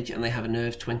 29 damage and they have a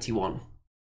nerve 21.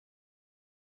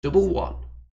 Double 1.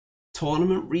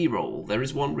 Tournament reroll. There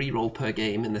is one reroll per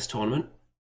game in this tournament.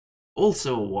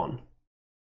 Also a 1.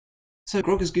 So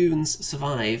Grogger's goons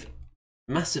survive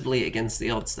massively against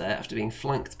the odds there after being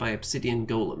flanked by Obsidian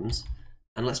golems.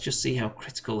 And let's just see how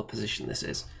critical a position this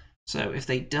is. So if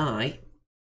they die,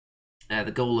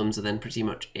 the golems are then pretty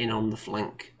much in on the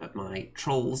flank of my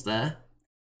trolls there.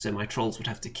 So my trolls would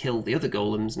have to kill the other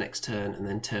golems next turn and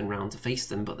then turn round to face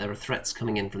them, but there are threats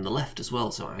coming in from the left as well,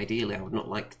 so ideally I would not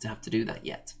like to have to do that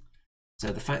yet.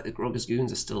 So the fact that Grogger's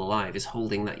goons are still alive is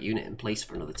holding that unit in place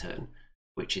for another turn,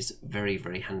 which is very,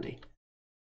 very handy.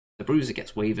 The Bruiser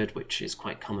gets wavered, which is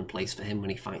quite commonplace for him when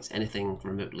he fights anything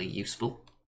remotely useful.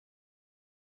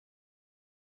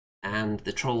 And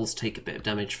the trolls take a bit of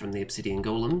damage from the Obsidian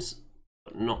golems,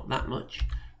 but not that much.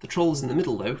 The trolls in the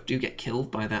middle, though, do get killed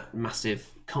by that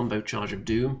massive combo charge of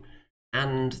doom,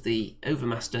 and the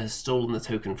Overmaster has stolen the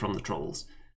token from the trolls,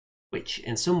 which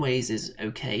in some ways is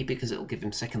okay because it'll give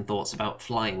him second thoughts about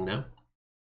flying now,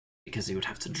 because he would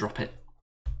have to drop it.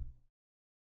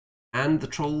 And the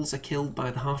trolls are killed by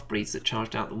the half-breeds that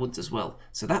charged out the woods as well,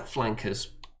 so that flank has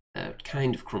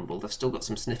kind of crumbled. I've still got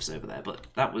some sniffs over there, but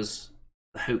that was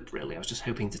the hope, really. I was just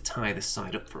hoping to tie this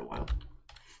side up for a while.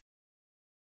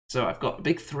 So I've got a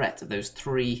big threat of those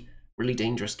 3 really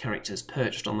dangerous characters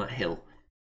perched on that hill,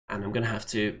 and I'm going to have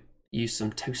to use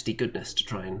some toasty goodness to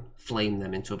try and flame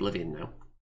them into oblivion now.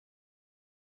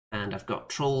 And I've got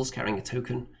trolls carrying a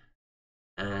token,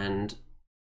 and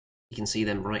you can see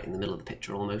them right in the middle of the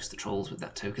picture almost, the trolls with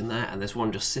that token there, and there's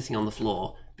one just sitting on the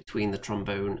floor between the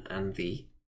trombone and the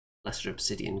Lesser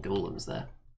Obsidian golems there.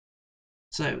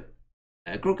 So,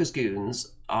 Grogger's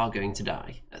goons are going to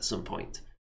die at some point.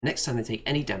 Next time they take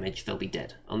any damage, they'll be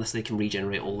dead, unless they can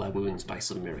regenerate all their wounds by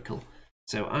some miracle.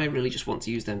 So I really just want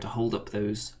to use them to hold up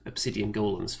those Obsidian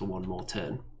golems for one more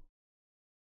turn.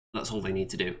 That's all they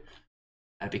need to do.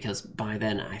 Because by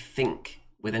then, I think,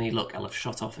 with any luck, I'll have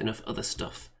shot off enough other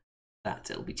stuff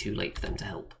that it'll be too late for them to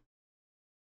help.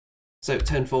 So,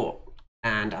 turn 4.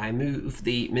 And I move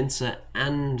the Mincer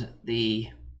and the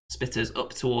Spitters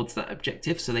up towards that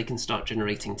objective so they can start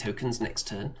generating tokens next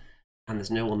turn. And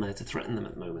there's no one there to threaten them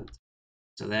at the moment.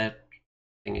 So they're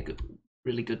having a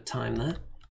really good time there.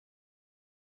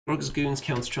 Grogger's goons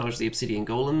countercharge the Obsidian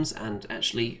golems and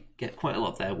actually get quite a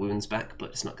lot of their wounds back, but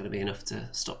it's not going to be enough to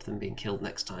stop them being killed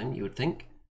next time, you would think.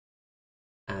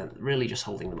 And really just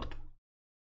holding them up.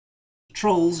 The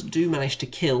trolls do manage to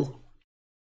kill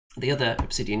the other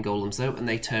Obsidian golems though, and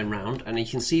they turn round, and you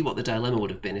can see what the dilemma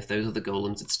would have been if those other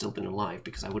golems had still been alive,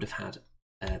 because I would have had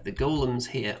the golems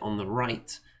here on the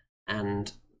right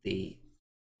and the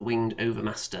winged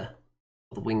Overmaster,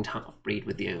 or the winged half-breed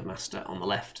with the Overmaster on the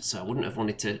left, so I wouldn't have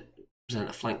wanted to present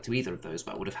a flank to either of those,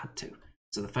 but I would have had to.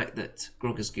 So the fact that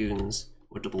Grogger's goons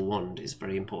were double wand is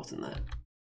very important there.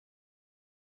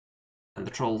 And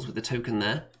the trolls with the token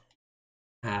there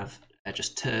have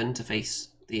just turned to face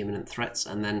the imminent threats,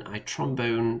 and then I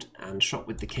tromboned and shot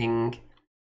with the king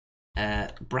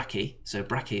Bracky, so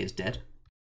Bracky is dead.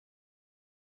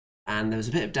 And there was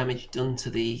a bit of damage done to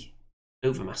the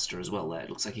Overmaster as well there. It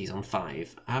looks like he's on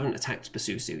 5. I haven't attacked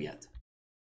Basusu yet.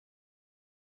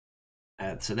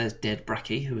 So there's dead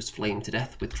Bracky, who was flamed to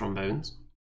death with trombones.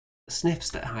 The Sniffs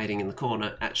that are hiding in the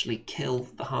corner actually kill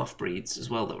the half-breeds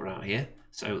as well that were out here.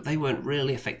 So they weren't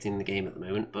really affecting the game at the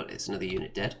moment, but it's another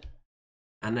unit dead.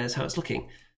 And there's how it's looking.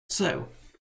 So,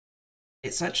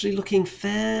 it's actually looking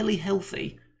fairly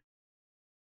healthy.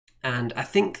 And I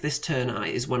think this turn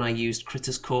is when I used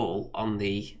Critter's Call on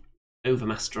the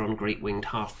Overmaster on Great Winged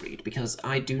Half-Breed, because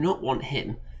I do not want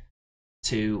him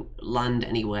to land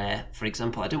anywhere. For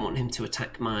example, I don't want him to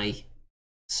attack my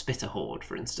Spitter Horde,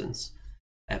 for instance,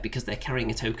 because they're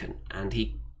carrying a token, and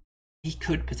he he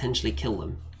could potentially kill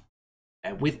them.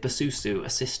 With Basusu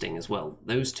assisting as well,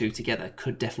 those two together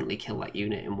could definitely kill that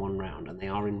unit in one round, and they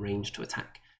are in range to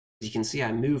attack. As you can see,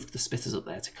 I moved the Spitters up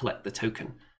there to collect the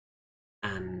token,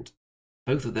 and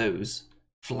both of those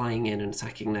flying in and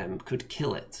attacking them could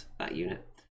kill that unit.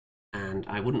 And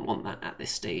I wouldn't want that at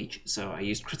this stage, so I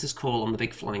used Critter's Call on the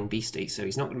big flying beastie, so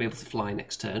he's not going to be able to fly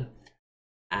next turn.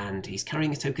 And he's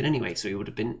carrying a token anyway, so he would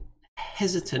have been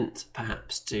hesitant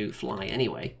perhaps to fly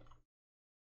anyway.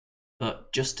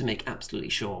 But just to make absolutely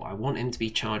sure, I want him to be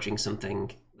charging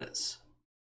something that's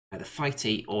either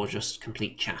fighty or just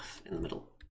complete chaff in the middle.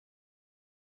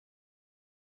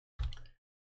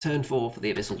 Turn 4 for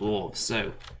the Abyssal Dwarves.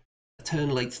 So, a turn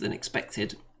later than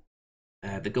expected.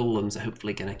 The golems are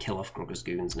hopefully going to kill off Grogger's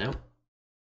goons now.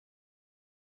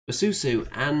 Basusu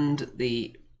and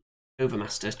the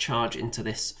Overmaster charge into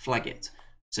this Flaggit,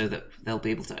 so that they'll be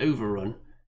able to overrun,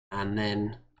 and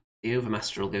then the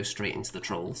Overmaster will go straight into the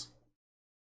Trolls.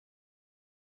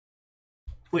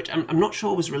 Which I'm not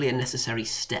sure was really a necessary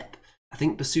step. I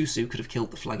think Basusu could have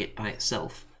killed the Flaggit by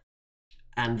itself,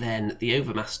 and then the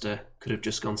Overmaster could have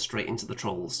just gone straight into the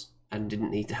Trolls and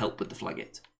didn't need to help with the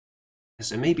Flaggit.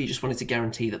 So maybe he just wanted to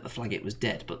guarantee that the Flaggit was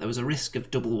dead, but there was a risk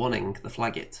of double one-ing the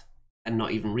Flaggit and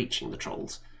not even reaching the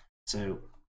Trolls. So,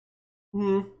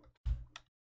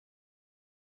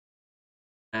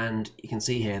 And you can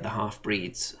see here the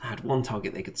half-breeds had one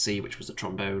target they could see, which was a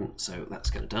trombone, so that's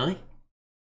going to die.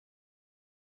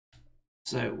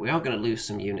 So we are going to lose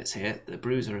some units here. The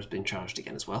Bruiser has been charged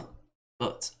again as well,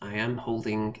 but I am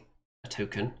holding a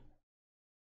token,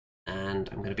 and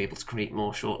I'm going to be able to create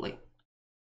more shortly.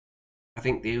 I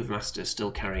think the Overmaster is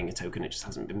still carrying a token, it just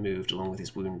hasn't been moved along with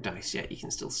his wound dice yet. You can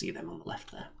still see them on the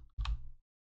left there.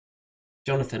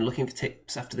 Jonathan, looking for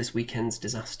tips after this weekend's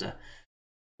disaster.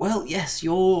 Well, yes,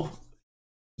 your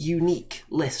unique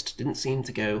list didn't seem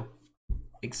to go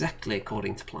exactly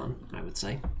according to plan, I would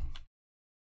say.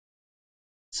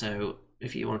 So,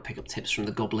 if you want to pick up tips from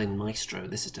the Goblin Maestro,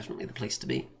 this is definitely the place to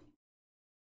be.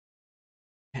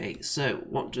 Okay, so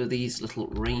what do these little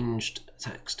ranged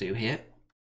attacks do here?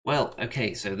 Well,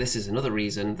 okay, so this is another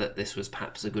reason that this was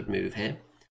perhaps a good move here.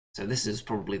 So this is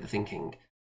probably the thinking.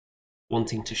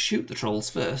 Wanting to shoot the Trolls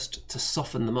first to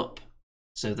soften them up,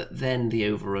 so that then the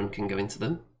overrun can go into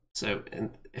them. So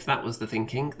if that was the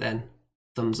thinking, then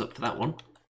thumbs up for that one,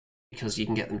 because you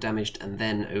can get them damaged and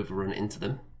then overrun into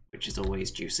them, which is always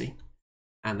juicy.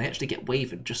 And they actually get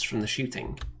wavered just from the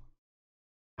shooting.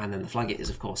 And then the Flaggit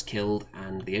is of course killed,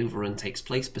 and the overrun takes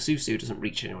place. Basusu doesn't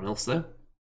reach anyone else though.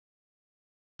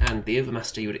 And the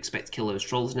Overmaster you would expect to kill those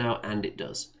Trolls now, and it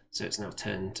does. So it's now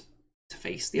turned to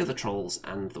face the other Trolls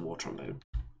and the War Trombone.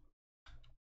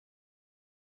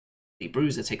 The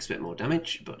Bruiser takes a bit more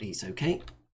damage, but he's okay.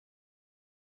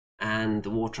 And the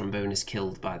War Trombone is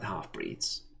killed by the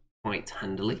half-breeds, quite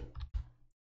handily.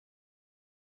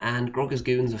 And Grogger's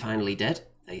goons are finally dead.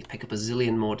 They pick up a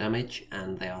zillion more damage,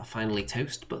 and they are finally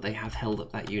toast, but they have held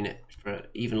up that unit for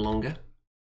even longer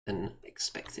than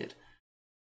expected.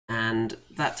 And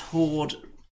that horde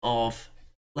of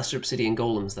Lesser Obsidian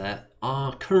Golems there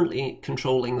are currently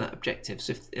controlling that objective,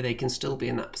 so if they can still be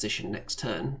in that position next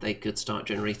turn, they could start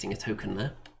generating a token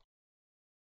there.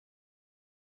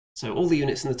 So all the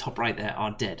units in the top right there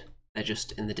are dead. They're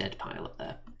just in the dead pile up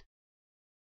there.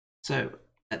 So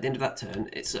at the end of that turn,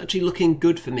 it's actually looking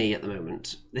good for me at the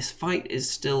moment. This fight is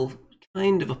still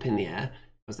kind of up in the air,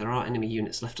 because there are enemy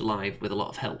units left alive with a lot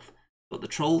of health, but the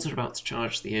Trolls are about to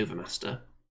charge the Overmaster,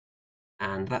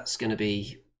 and that's going to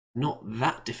be not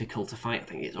that difficult to fight. I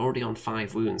think it's already on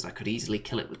 5 wounds. I could easily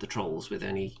kill it with the Trolls with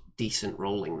any decent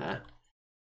rolling there.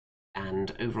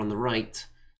 And over on the right,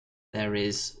 there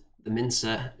is the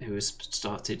Mincer, who's picked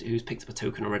up a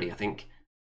token already, I think.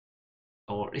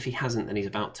 Or if he hasn't, then he's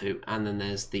about to. And then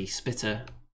there's the Spitter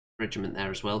regiment there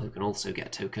as well, who can also get a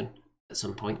token at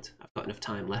some point. I've got enough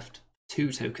time left.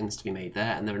 2 tokens to be made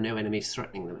there, and there are no enemies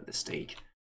threatening them at this stage.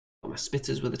 Got my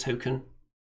Spitters with a token.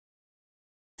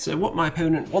 So what my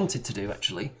opponent wanted to do,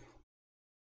 actually,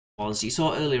 was, you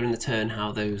saw earlier in the turn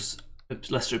how those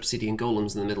Lesser Obsidian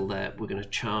Golems in the middle there were going to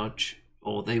charge,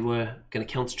 or they were going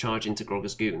to counter-charge into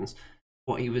Grogger's goons.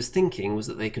 What he was thinking was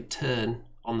that they could turn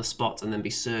on the spot and then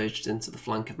be surged into the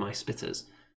flank of my Spitters.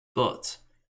 But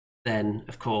then,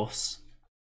 of course,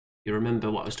 you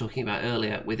remember what I was talking about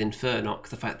earlier with Infernock,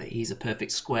 the fact that he's a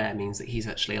perfect square means that he's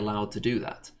actually allowed to do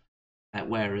that.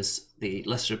 Whereas the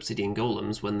Lesser Obsidian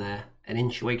Golems, when they're an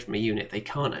inch away from a unit, they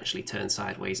can't actually turn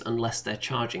sideways unless they're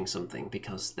charging something,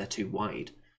 because they're too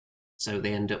wide. So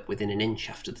they end up within an inch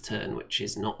after the turn, which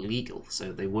is not legal,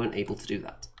 so they weren't able to do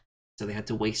that. So they had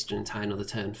to waste an entire another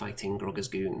turn fighting Grogger's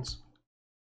goons.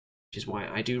 which is why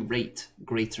I do rate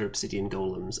Greater Obsidian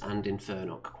Golems and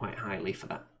Infernock quite highly for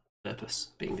that purpose,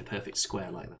 being a perfect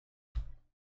square like that.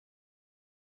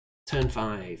 Turn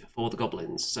 5 for the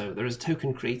goblins. So there is a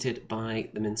token created by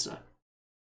the Mincer,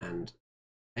 and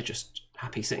they're just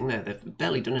happy sitting there. They've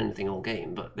barely done anything all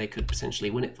game, but they could potentially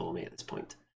win it for me at this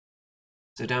point.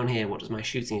 So down here, what does my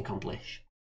shooting accomplish?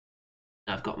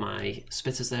 I've got my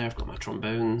spitters there, I've got my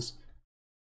trombones.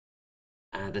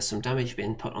 There's some damage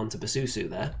being put onto Basusu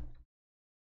there.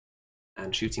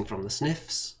 And shooting from the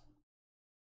sniffs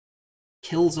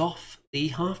kills off the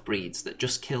half-breeds that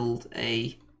just killed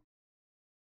a...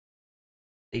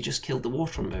 They just killed the war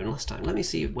trombone last time. Let me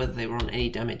see whether they were on any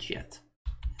damage yet.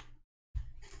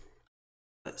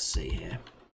 Let's see here.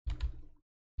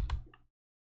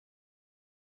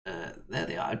 There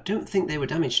they are. I don't think they were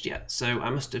damaged yet, so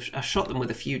I shot them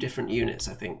with a few different units,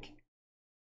 I think,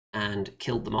 and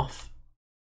killed them off.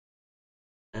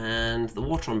 And the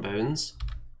war trombones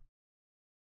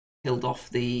killed off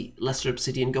the Lesser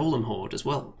Obsidian Golem horde as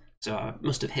well. So I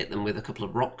must have hit them with a couple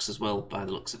of rocks as well by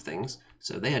the looks of things.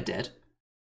 So they are dead.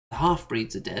 The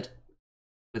half-breeds are dead,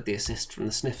 with the assist from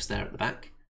the sniffs there at the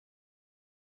back.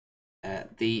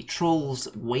 The trolls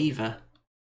waver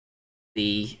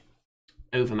the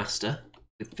Overmaster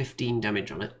with 15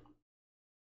 damage on it.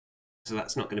 So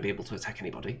that's not going to be able to attack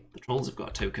anybody. The trolls have got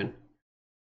a token.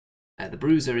 The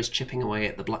Bruiser is chipping away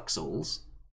at the Black Souls.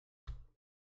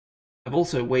 I've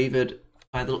also wavered,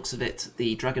 by the looks of it,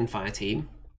 the Dragonfire team,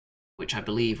 which I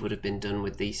believe would have been done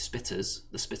with the Spitters,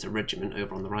 the Spitter Regiment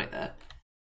over on the right there.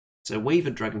 So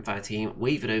wavered Dragonfire team,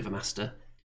 wavered Overmaster.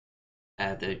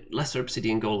 The Lesser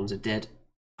Obsidian Golems are dead.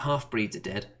 Half-breeds are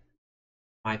dead.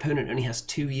 My opponent only has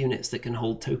 2 units that can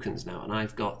hold tokens now, and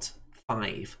I've got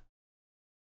 5.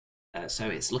 So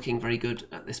it's looking very good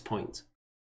at this point.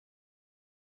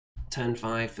 Turn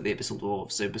 5 for the Abyssal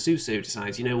Dwarves. So Basusu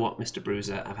decides, you know what, Mr.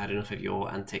 Bruiser, I've had enough of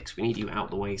your antics. We need you out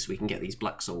the way so we can get these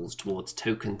Black Souls towards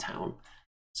Token Town.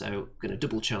 So I'm going to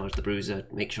double charge the Bruiser,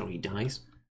 make sure he dies.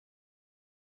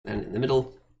 Then in the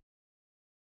middle,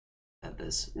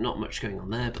 there's not much going on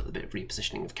there, but a bit of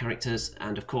repositioning of characters.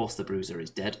 And of course, the Bruiser is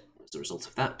dead. As a result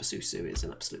of that, Basusu is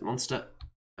an absolute monster.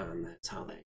 And that's how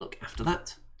they look after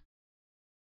that.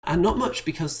 And not much,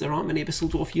 because there aren't many Abyssal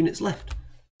Dwarf units left.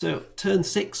 So, turn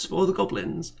 6 for the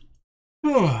goblins.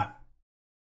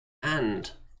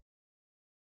 And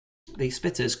the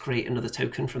Spitters create another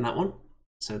token from that one.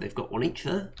 So they've got 1 each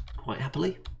there, quite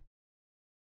happily.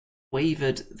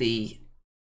 Wavered the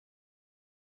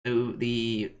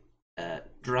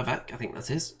Dravak, I think that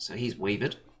is. So he's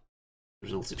wavered.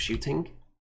 Result of shooting.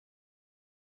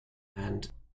 And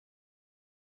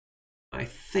I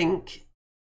think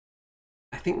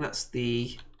that's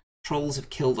the trolls have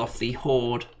killed off the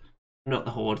horde, not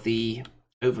the horde, the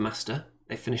Overmaster.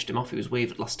 They finished him off. He was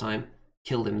wavered last time,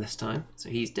 killed him this time, so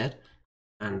he's dead.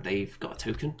 And they've got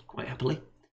a token quite happily.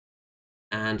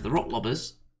 And the rock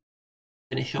lobbers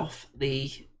finish off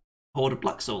the horde of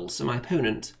Black Souls. So my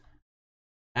opponent,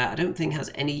 I don't think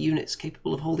has any units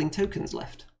capable of holding tokens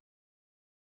left.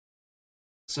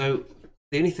 So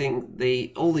the only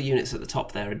thing, all the units at the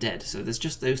top there are dead, so there's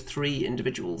just those 3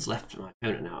 individuals left for my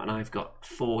opponent now, and I've got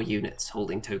 4 units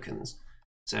holding tokens.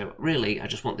 So really, I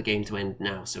just want the game to end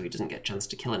now so he doesn't get a chance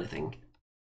to kill anything,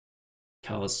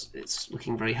 because it's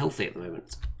looking very healthy at the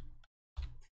moment.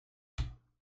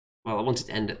 Well, I want it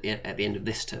to end at the end of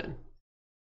this turn.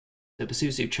 So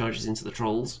Basusu charges into the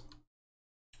trolls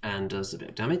and does a bit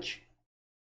of damage.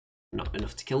 Not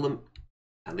enough to kill them,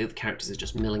 and the other characters are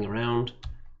just milling around.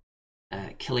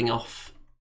 Killing off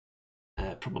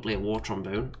probably a war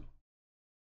trombone.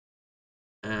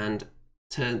 And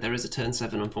there is a turn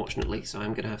 7, unfortunately, so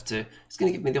I'm going to have to... It's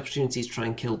going to give me the opportunity to try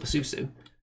and kill Basusu.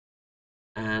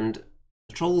 And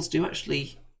the trolls do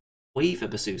actually waver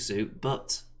Basusu,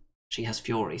 but she has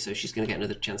Fury, so she's going to get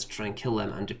another chance to try and kill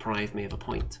them and deprive me of a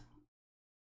point.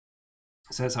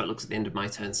 So that's how it looks at the end of my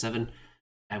turn 7,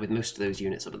 with most of those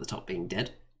units up at the top being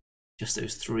dead. Just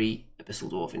those 3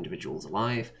 Abyssal Dwarf individuals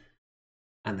alive.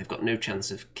 And they've got no chance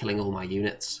of killing all my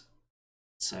units.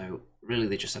 So really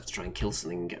they just have to try and kill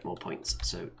something and get more points.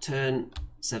 So turn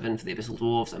 7 for the Abyssal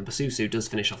Dwarves, and Basusu does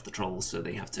finish off the trolls, so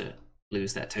they have to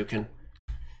lose their token.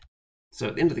 So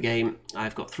at the end of the game,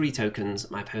 I've got 3 tokens,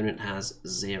 my opponent has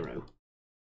 0.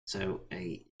 So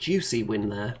a juicy win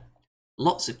there.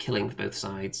 Lots of killing for both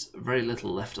sides, very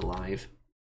little left alive,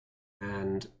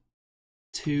 and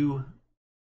 2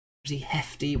 pretty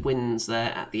hefty wins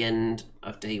there at the end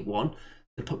of day 1.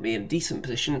 To put me in a decent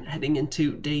position heading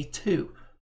into day 2.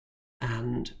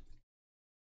 And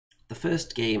the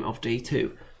first game of day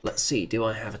 2. Let's see, do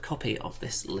I have a copy of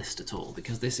this list at all?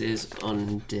 Because this is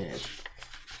undead.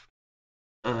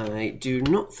 I do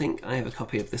not think I have a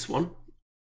copy of this one.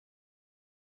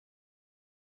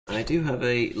 I do have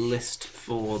a list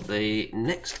for the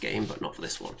next game, but not for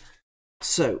this one.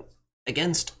 So,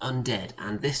 against Undead,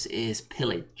 and this is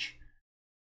Pillage,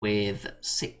 with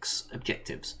 6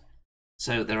 objectives.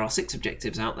 So there are 6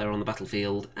 objectives out there on the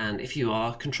battlefield, and if you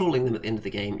are controlling them at the end of the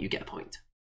game, you get a point.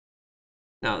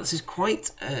 Now, this is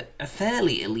quite a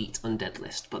fairly elite Undead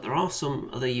list, but there are some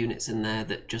other units in there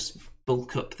that just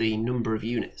bulk up the number of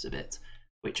units a bit,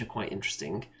 which are quite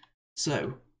interesting.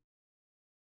 So,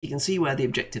 you can see where the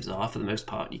objectives are for the most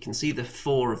part. You can see the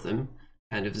 4 of them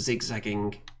kind of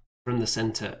zigzagging from the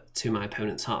centre to my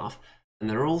opponent's half, and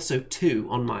there are also 2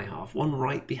 on my half, one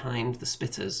right behind the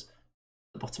spitters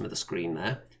at the bottom of the screen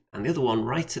there, and the other one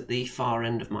right at the far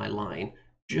end of my line,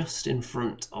 just in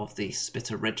front of the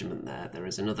spitter regiment there. There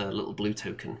is another little blue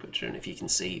token, which I don't know if you can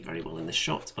see very well in this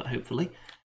shot, but hopefully.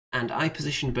 And I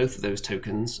positioned both of those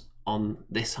tokens on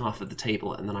this half of the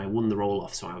table, and then I won the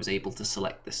roll-off, so I was able to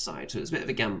select this side. So it was a bit of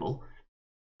a gamble,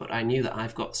 but I knew that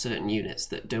I've got certain units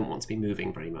that don't want to be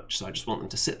moving very much, so I just want them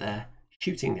to sit there,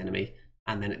 shooting the enemy,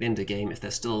 and then at the end of the game, if they're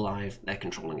still alive, they're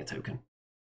controlling a token.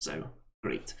 So,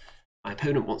 great. My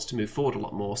opponent wants to move forward a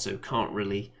lot more, so can't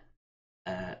really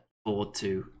afford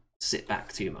to sit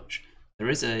back too much. There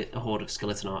is a horde of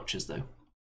skeleton archers, though,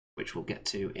 which we'll get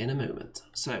to in a moment.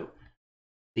 So,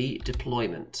 the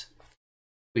deployment.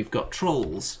 We've got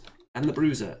trolls and the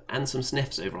bruiser and some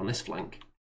sniffs over on this flank.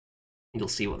 You'll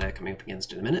see what they're coming up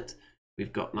against in a minute.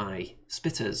 We've got my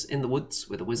spitters in the woods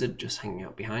with a wizard just hanging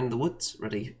out behind the woods,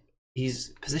 ready.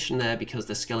 He's positioned there because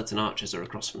the skeleton archers are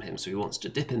across from him, so he wants to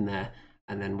dip in there,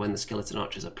 and then when the skeleton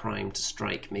archers are primed to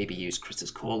strike, maybe use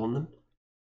Critter's Call on them.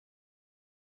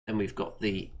 Then we've got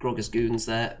the Grogger's Goons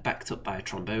there, backed up by a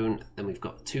trombone. Then we've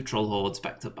got 2 troll hordes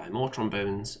backed up by more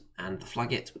trombones, and the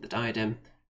Flaggit with the diadem.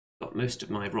 Got most of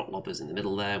my Rotlobbers in the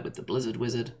middle there with the Blizzard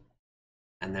Wizard.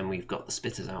 And then we've got the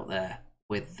Spitters out there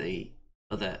with the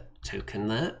other token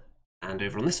there. And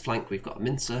over on this flank we've got a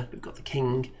Mincer, we've got the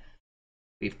King,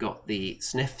 we've got the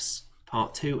Sniffs,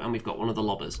 part 2, and we've got one of the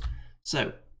Lobbers.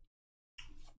 So,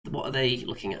 what are they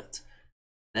looking at?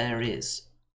 There is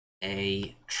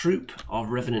a troop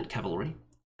of Revenant Cavalry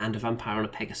and a Vampire and a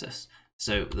Pegasus.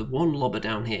 So the one Lobber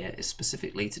down here is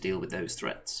specifically to deal with those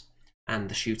threats. And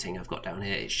the shooting I've got down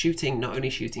here is shooting, not only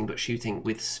shooting, but shooting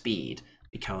with speed,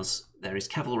 because there is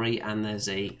cavalry and there's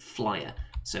a flyer.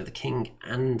 So the King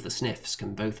and the Sniffs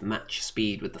can both match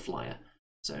speed with the flyer.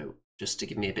 So just to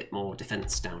give me a bit more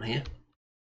defense down here.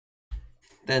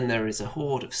 Then there is a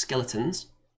horde of skeletons.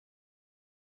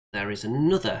 There is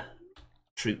another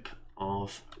troop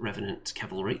of Revenant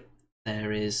Cavalry.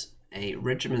 There is a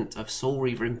regiment of Soul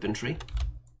Reaver Infantry.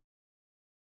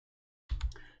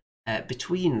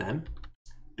 Between them,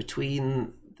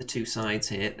 between the 2 sides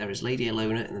here, there is Lady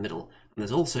Alona in the middle, and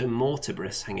there's also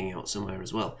Mortibris hanging out somewhere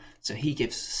as well. So he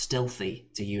gives stealthy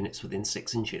to units within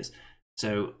 6 inches.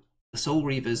 So the Soul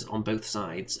Reavers on both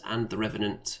sides and the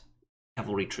Revenant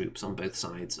Cavalry troops on both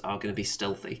sides are going to be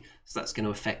stealthy, so that's going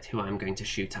to affect who I'm going to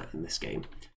shoot at in this game,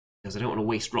 because I don't want to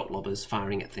waste Rotlobbers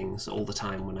firing at things all the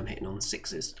time when I'm hitting on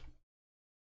 6s.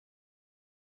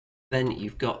 Then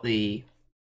you've got the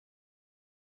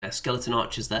skeleton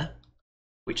archers there,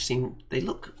 which they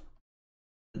look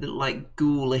like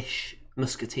ghoulish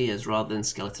musketeers rather than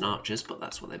skeleton archers, but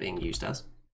that's what they're being used as.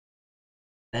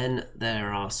 Then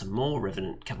there are some more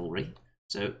Revenant Cavalry.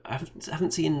 So I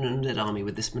haven't seen an Undead army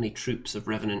with this many troops of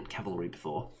Revenant Cavalry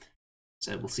before,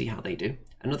 so we'll see how they do.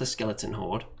 Another skeleton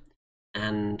horde,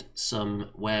 and some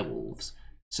werewolves.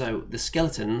 So the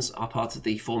skeletons are part of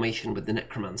the formation with the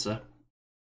Necromancer,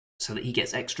 so that he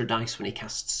gets extra dice when he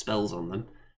casts spells on them,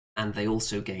 and they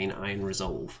also gain Iron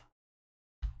Resolve.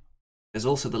 There's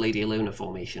also the Lady Alona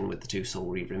formation with the 2 Soul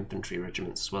Reaver Infantry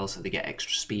regiments as well, so they get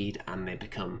extra speed and they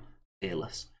become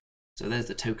fearless. So there's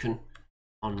the token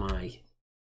on my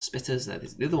spitters,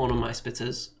 there's the other one on my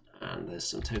spitters, and there's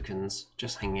some tokens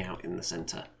just hanging out in the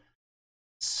centre.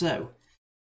 So,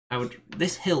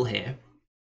 this hill here,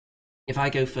 if I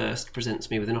go first,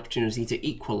 presents me with an opportunity to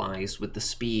equalise with the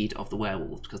speed of the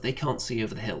werewolves, because they can't see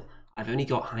over the hill. I've only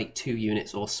got height 2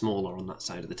 units or smaller on that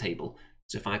side of the table,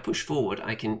 so if I push forward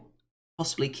I can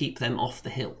possibly keep them off the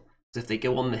hill. Because if they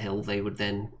go on the hill they would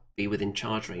then be within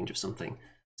charge range of something.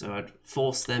 So I'd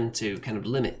force them to kind of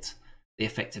limit the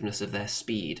effectiveness of their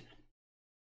speed,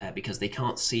 because they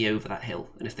can't see over that hill,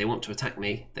 and if they want to attack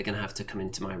me they're going to have to come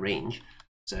into my range.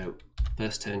 So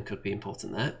first turn could be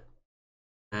important there.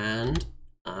 And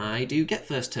I do get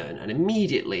first turn and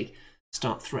immediately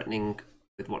start threatening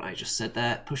with what I just said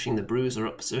there, pushing the bruiser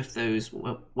up, so if those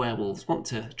werewolves want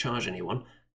to charge anyone,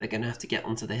 they're going to have to get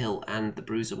onto the hill and the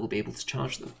Bruiser will be able to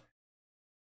charge them.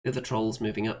 The other trolls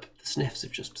moving up, the Sniffs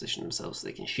have just positioned themselves so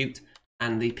they can shoot.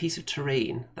 And the piece of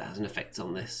terrain that has an effect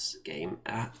on this game,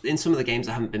 in some of the games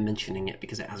I haven't been mentioning it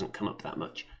because it hasn't come up that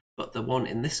much, but the one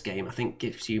in this game I think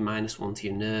gives you -1 to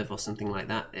your nerve or something like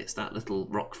that. It's that little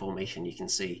rock formation you can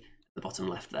see at the bottom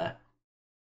left there.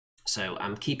 So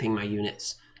I'm keeping my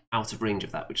units out of range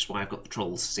of that, which is why I've got the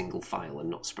trolls single file and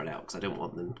not spread out, because I don't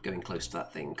want them going close to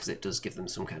that thing, because it does give them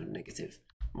some kind of negative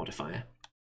modifier.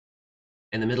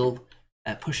 In the middle,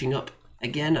 pushing up,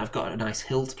 again, I've got a nice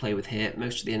hill to play with here.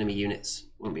 Most of the enemy units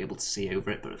won't be able to see over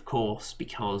it, but of course,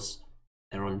 because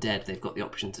they're undead, they've got the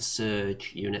option to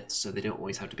surge units, so they don't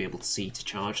always have to be able to see to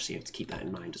charge, so you have to keep that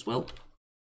in mind as well.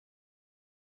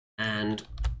 And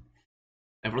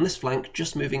over on this flank,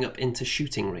 just moving up into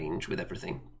shooting range with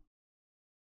everything.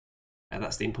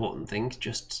 That's the important thing,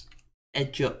 just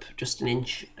edge up just an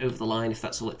inch over the line if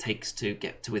that's all it takes to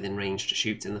get to within range to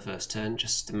shoot in the first turn,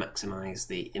 just to maximise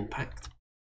the impact.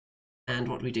 And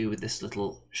what do we do with this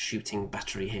little shooting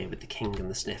battery here with the King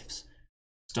and the Sniffs?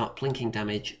 Start plinking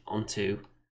damage onto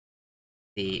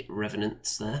the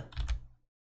Revenants there.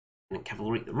 Revenant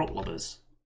Cavalry, the Rock Lobbers.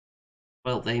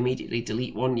 Well, they immediately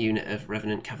delete one unit of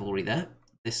Revenant Cavalry there.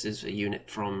 This is a unit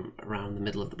from around the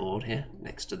middle of the board here,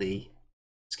 next to the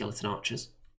Skeleton Archers,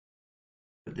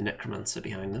 with the Necromancer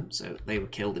behind them, so they were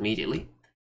killed immediately.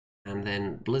 And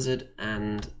then Blizzard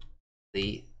and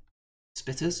the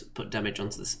Spitters put damage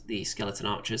onto the Skeleton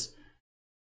Archers.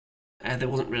 There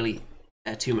wasn't really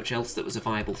too much else that was a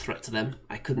viable threat to them.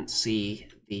 I couldn't see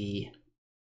the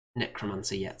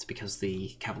Necromancer yet because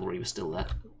the cavalry was still there.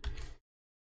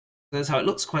 So that's how it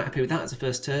looks. Quite happy with that as a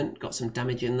first turn. Got some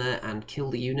damage in there and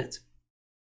killed a unit.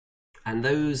 And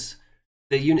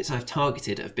the units I've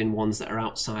targeted have been ones that are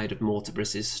outside of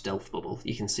Mortibriss's stealth bubble.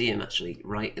 You can see him actually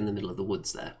right in the middle of the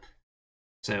woods there.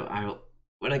 So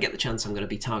when I get the chance, I'm going to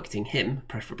be targeting him,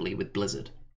 preferably with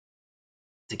Blizzard,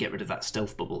 to get rid of that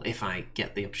stealth bubble if I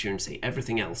get the opportunity.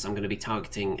 Everything else, I'm going to be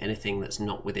targeting anything that's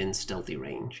not within stealthy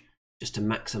range, just to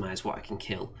maximise what I can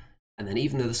kill. And then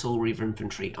even though the Soul Reaver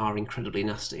infantry are incredibly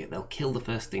nasty, they'll kill the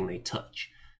first thing they touch.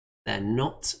 They're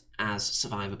not as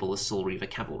survivable as Soul Reaver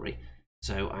cavalry.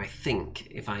 So I think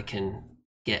if I can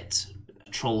get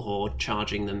a Troll Horde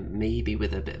charging them, maybe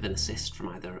with a bit of an assist from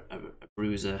either a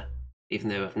Bruiser, even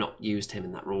though I've not used him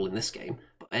in that role in this game,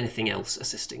 but anything else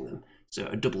assisting them. So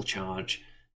a double charge,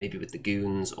 maybe with the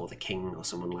Goons or the King or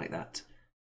someone like that,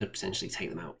 could potentially take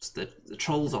them out. The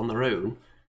Trolls on their own,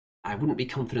 I wouldn't be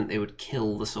confident they would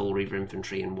kill the Soul Reaver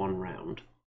infantry in one round.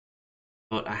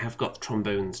 But I have got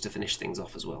Trombones to finish things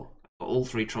off as well. I've got all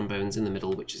 3 Trombones in the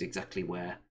middle, which is exactly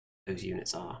where those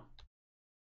units are.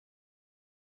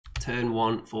 Turn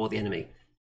 1 for the enemy.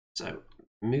 So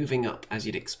moving up as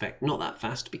you'd expect, not that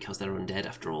fast because they're undead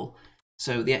after all.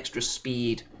 So the extra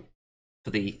speed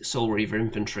for the Soul Reaver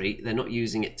infantry, they're not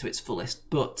using it to its fullest,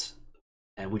 but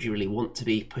would you really want to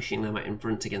be pushing them out in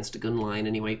front against a gun line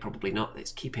anyway? Probably not.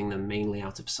 It's keeping them mainly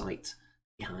out of sight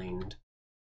behind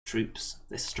troops,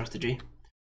 this strategy.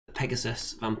 The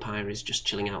Pegasus Vampire is just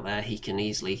chilling out there. He can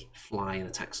easily fly and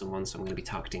attack someone, so I'm going to be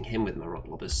targeting him with my Rock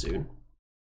Lobbers soon.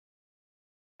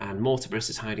 And Mortibriss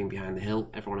is hiding behind the hill.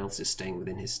 Everyone else is staying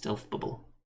within his stealth bubble.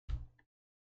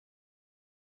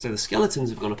 So the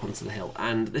skeletons have gone up onto the hill,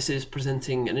 and this is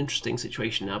presenting an interesting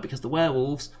situation now because the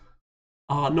werewolves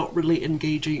are not really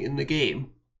engaging in the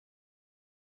game.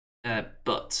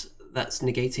 But that's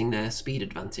negating their speed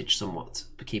advantage somewhat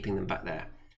for keeping them back there.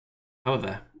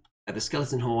 However, the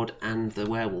Skeleton Horde and the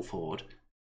Werewolf Horde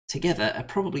together are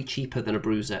probably cheaper than a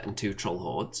Bruiser and 2 Troll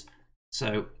Hordes,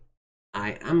 so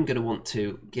I am going to want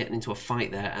to get into a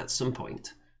fight there at some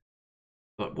point.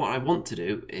 But what I want to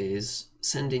do is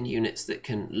send in units that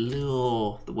can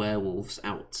lure the werewolves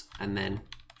out and then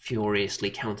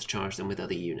furiously countercharge them with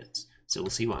other units. So we'll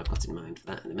see what I've got in mind for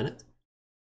that in a minute.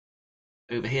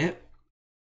 Over here,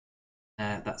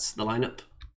 that's the lineup.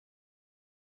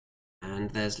 And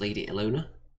there's Lady Ilona.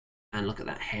 And look at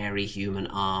that hairy human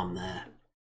arm there.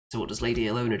 So what does Lady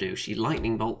Ilona do? She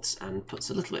lightning bolts and puts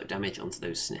a little bit of damage onto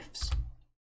those Sniffs.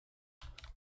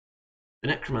 The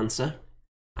Necromancer,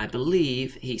 I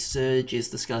believe he surges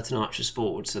the Skeleton Archers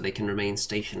forward so they can remain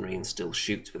stationary and still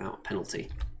shoot without penalty.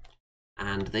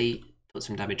 And they put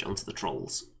some damage onto the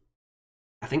Trolls.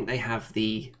 I think they have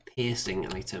the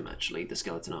piercing item actually, the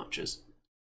Skeleton Archers.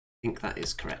 I think that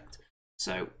is correct.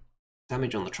 So,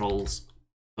 damage on the Trolls,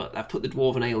 but I've put the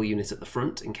Dwarven Ale unit at the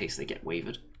front in case they get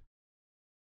wavered.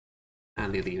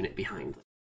 And the other unit behind them.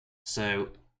 So,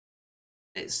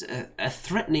 it's a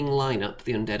threatening lineup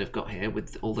the Undead have got here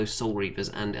with all those Soul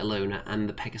Reavers and Ilona and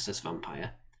the Pegasus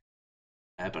Vampire.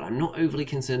 but I'm not overly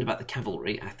concerned about the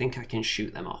cavalry. I think I can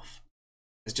shoot them off.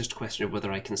 It's just a question of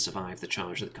whether I can survive the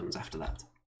charge that comes after that.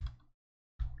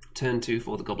 Turn 2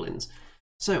 for the goblins.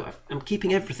 So I'm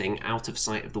keeping everything out of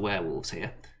sight of the werewolves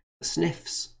here. The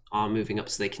sniffs are moving up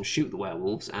so they can shoot the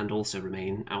werewolves and also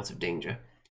remain out of danger.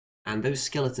 And those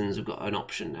skeletons have got an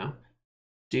option now.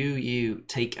 Do you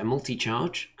take a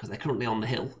multi-charge, because they're currently on the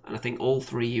hill, and I think all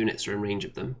 3 units are in range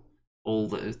of them, all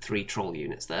the 3 troll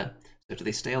units there. So do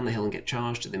they stay on the hill and get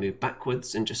charged? Do they move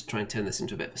backwards and just try and turn this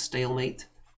into a bit of a stalemate?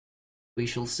 We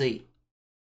shall see.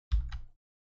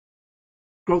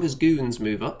 Grogger's goons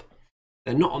move up.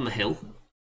 They're not on the hill,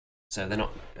 so they're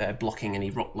not blocking any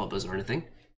rock lobbers or anything.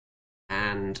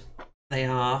 And they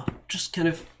are just kind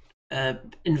of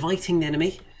inviting the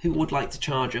enemy who would like to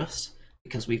charge us,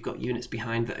 because we've got units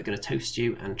behind that are going to toast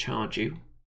you and charge you.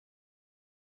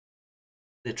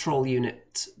 The troll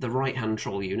unit, the right-hand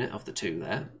troll unit of the 2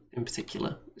 there, in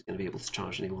particular, is going to be able to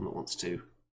charge anyone that wants to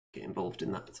get involved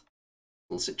in that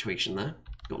little situation there.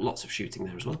 Got lots of shooting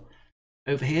there as well.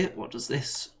 Over here, what does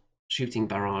this shooting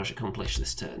barrage accomplish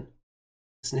this turn?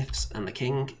 The Sniffs and the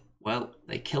King, well,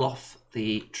 they kill off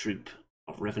the troop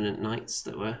of Revenant Knights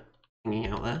that were hanging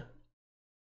out there.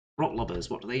 Rock Lobbers,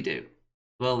 what do?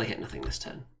 Well, they hit nothing this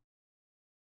turn.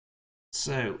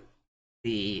 So,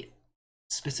 the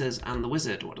Spitters and the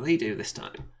Wizard, what do this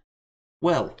time?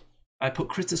 Well, I put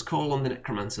Critter's Call on the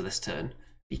Necromancer this turn,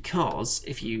 because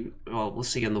if you... well, we'll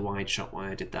see on the wide shot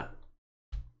why I did that.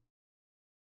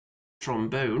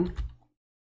 Trombone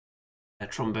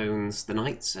trombones the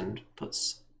Knights and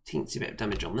puts a teensy bit of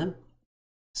damage on them.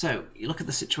 So, you look at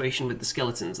the situation with the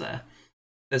skeletons there.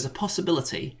 There's a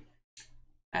possibility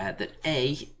that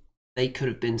A, they could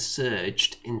have been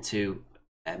surged into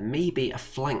maybe a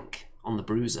flank on the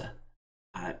Bruiser.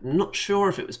 I'm not sure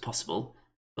if it was possible,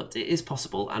 but it is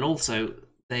possible. And also,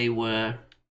 there's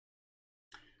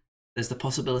the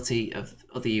possibility of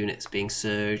other units being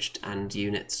surged and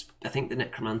units... I think the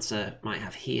Necromancer might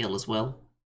have heal as well.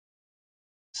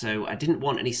 So I didn't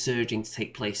want any surging to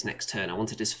take place next turn. I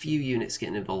wanted as few units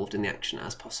getting involved in the action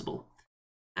as possible.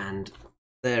 And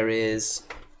there is...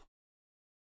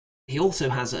 he also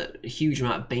has a huge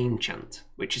amount of Bane Chant,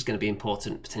 which is going to be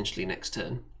important potentially next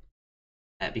turn.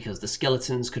 Because the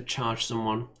skeletons could charge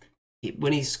someone.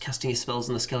 When he's casting his spells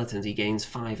on the skeletons, he gains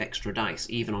 5 extra dice,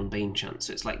 even on Bane Chant.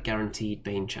 So it's like guaranteed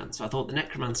Bane Chant. So I thought the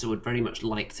Necromancer would very much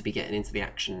like to be getting into the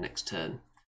action next turn.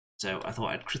 So I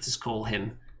thought I'd Critter's Call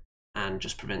him and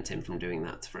just prevent him from doing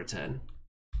that for a turn.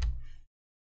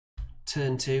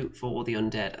 Turn 2 for the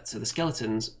Undead. So the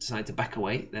skeletons decide to back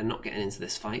away. They're not getting into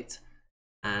this fight.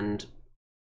 And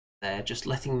they're just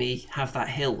letting me have that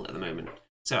hill at the moment.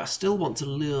 So I still want to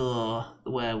lure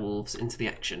the werewolves into the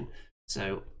action.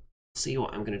 So see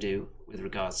what I'm going to do with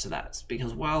regards to that.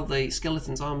 Because while the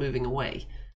skeletons are moving away,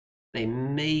 they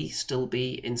may still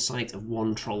be in sight of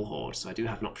 1 troll horde. So I do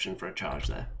have an option for a charge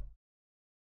there.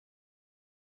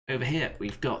 Over here,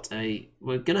 we're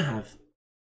going to have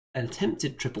an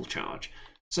attempted triple charge.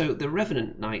 So the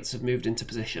Revenant Knights have moved into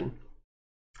position,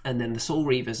 and then the Soul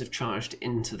Reavers have charged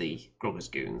into the Grogger's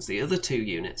Goons. The other 2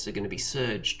 units are going to be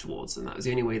surged towards them. That was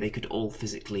the only way they could all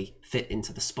physically fit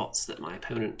into the spots that my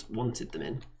opponent wanted them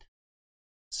in.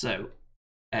 So,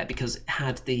 because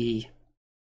had the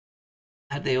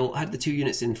 2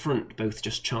 units in front both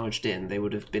just charged in, they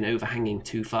would have been overhanging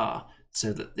too far,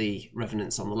 so that the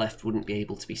Revenants on the left wouldn't be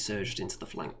able to be surged into the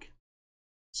flank.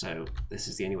 So this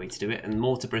is the only way to do it, and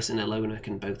Mortabris and Elona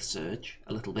can both surge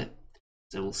a little bit,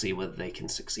 so we'll see whether they can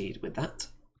succeed with that.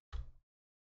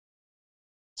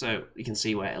 So you can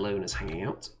see where Elona's hanging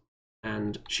out,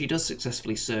 and she does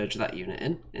successfully surge that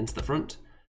unit into the front,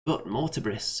 but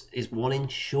Mortabris is 1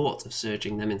 inch short of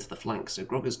surging them into the flank, so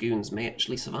Grogger's Goons may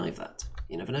actually survive that.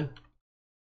 You never know.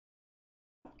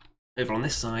 Over on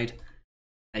this side,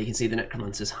 you can see the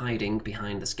Necromancers hiding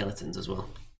behind the skeletons as well.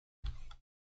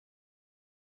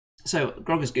 So,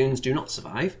 Grogger's Goons do not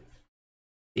survive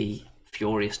the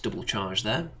furious double charge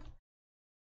there.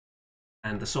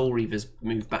 And the Soul Reavers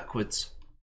move backwards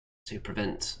to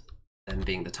prevent them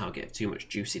being the target of too much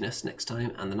juiciness next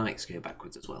time, and the Knights go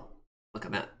backwards as well. Look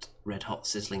at that red hot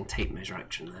sizzling tape measure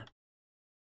action there.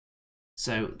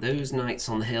 So, those Knights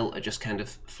on the hill are just kind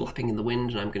of flapping in the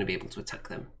wind, and I'm going to be able to attack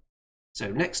them. So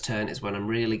next turn is when I'm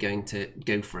really going to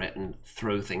go for it and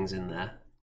throw things in there.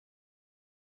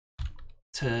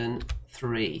 Turn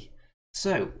 3.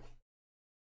 So,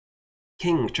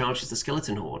 King charges the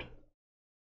Skeleton Horde.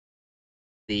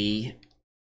 The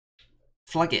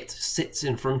Flaggit sits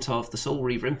in front of the Soul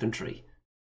Reaver infantry.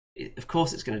 Of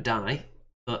course it's going to die,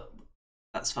 but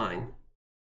that's fine.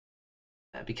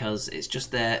 because it's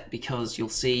just there because you'll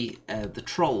see the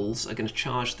trolls are going to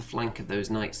charge the flank of those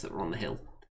knights that were on the hill.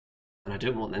 And I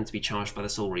don't want them to be charged by the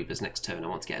Soul Reavers next turn. I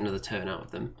want to get another turn out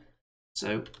of them. So,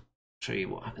 I'll show you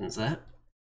what happens there.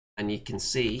 And you can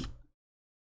see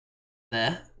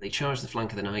there, they charge the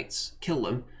flank of the knights, kill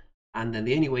them, and then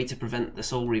the only way to prevent the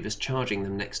Soul Reavers charging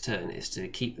them next turn is to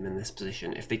keep them in this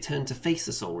position. If they turn to face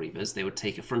the Soul Reavers, they would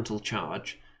take a frontal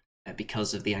charge.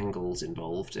 Because of the angles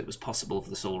involved, it was possible for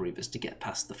the Soul Reavers to get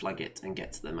past the Flaggit and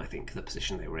get to them, I think, the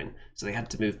position they were in. So they had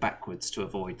to move backwards to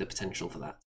avoid the potential for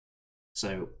that.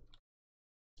 So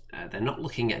they're not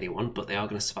looking at anyone, but they are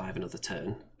going to survive another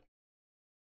turn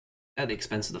at the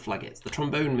expense of the Flaggits. The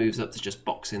Trombone moves up to just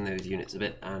box in those units a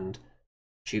bit and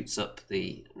shoots up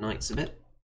the Knights a bit.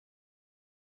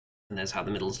 And there's how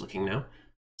the middle's looking now.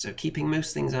 So keeping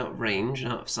most things out of range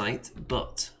and out of sight,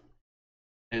 but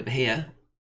over here,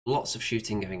 lots of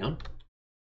shooting going on,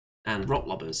 and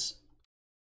Rotlobbers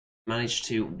managed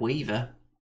to waver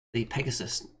the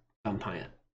Pegasus Vampire.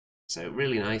 So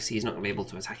really nice, he's not going to be able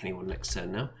to attack anyone next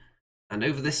turn now. And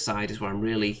over this side is where I'm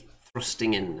really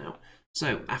thrusting in now.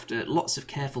 So after lots of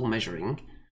careful measuring,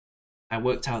 I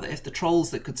worked out that if the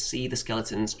trolls that could see the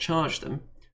skeletons charge them,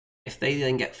 if they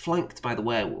then get flanked by the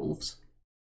werewolves,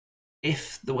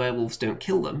 if the werewolves don't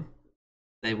kill them,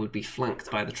 they would be flanked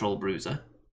by the Troll Bruiser,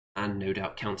 and no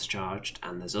doubt countercharged,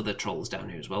 and there's other trolls down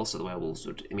here as well, so the werewolves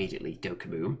would immediately go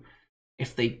kaboom.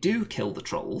 If they do kill the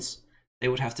trolls, they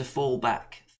would have to fall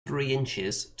back 3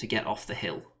 inches to get off the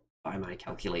hill, by my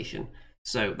calculation.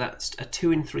 So that's a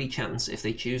 2 in 3 chance, if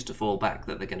they choose to fall back,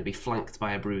 that they're going to be flanked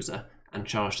by a bruiser and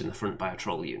charged in the front by a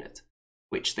troll unit,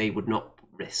 which they would not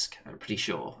risk, I'm pretty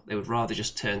sure. They would rather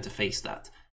just turn to face that.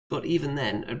 But even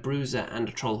then, a bruiser and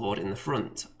a troll horde in the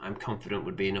front, I'm confident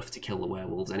would be enough to kill the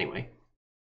werewolves anyway.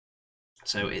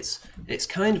 So it's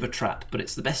kind of a trap, but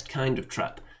it's the best kind of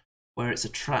trap, where it's a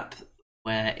trap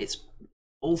where it's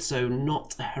also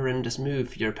not a horrendous move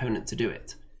for your opponent to do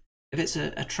it. If it's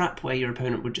a trap where your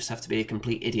opponent would just have to be a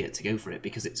complete idiot to go for it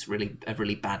because it's really a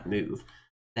really bad move,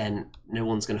 then no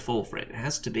one's going to fall for it. It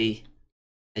has to be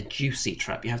a juicy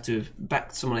trap. You have to have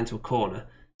backed someone into a corner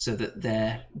so that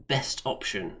their best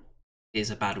option is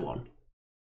a bad one.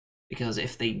 Because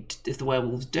if the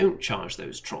werewolves don't charge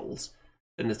those trolls,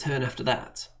 then the turn after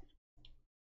that,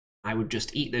 I would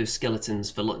just eat those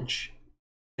skeletons for lunch,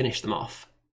 finish them off,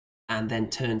 and then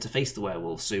turn to face the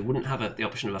werewolves, so you wouldn't have the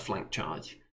option of a flank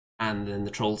charge, and then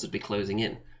the trolls would be closing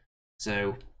in.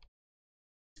 So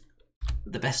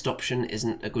the best option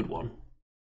isn't a good one,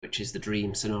 which is the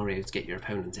dream scenario to get your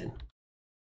opponent in.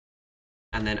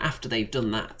 And then after they've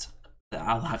done that,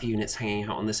 I'll have units hanging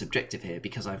out on this objective here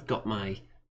because I've got my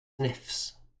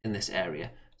sniffs in this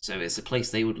area. So it's a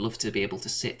place they would love to be able to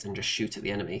sit and just shoot at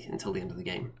the enemy until the end of the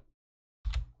game.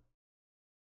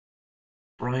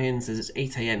 Brian says it's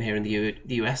 8 AM here in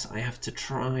the US. I have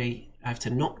to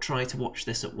not try to watch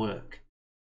this at work.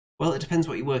 Well, it depends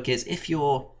what your work is. If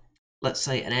you're, let's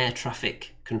say, an air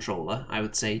traffic controller, I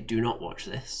would say do not watch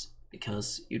this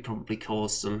because you'd probably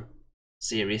cause some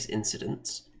serious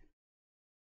incidents.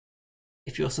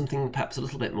 If you're something perhaps a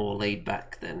little bit more laid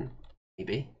back, then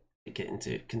maybe take it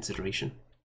into consideration.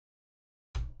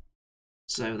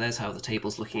 So there's how the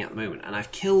table's looking at the moment, and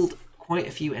I've killed quite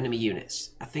a few enemy units.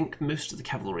 I think most of the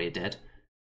cavalry are dead,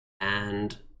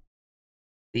 and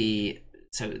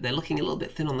so they're looking a little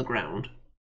bit thin on the ground,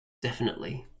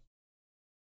 definitely.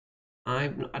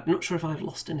 I'm not sure if I've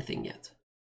lost anything yet.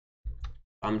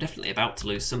 I'm definitely about to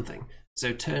lose something.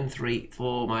 So turn 3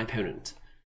 for my opponent.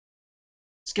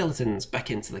 Skeletons back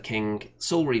into the king.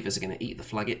 Soul Reavers are going to eat the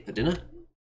Flaggit for dinner,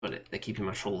 but they're keeping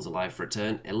my trolls alive for a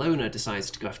turn. Ilona decides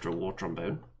to go after a War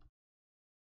Trombone.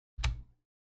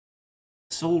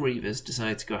 Soul Reavers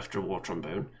decide to go after a War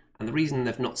Trombone, and the reason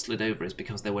they've not slid over is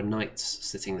because there were knights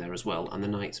sitting there as well, and the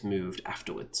knights moved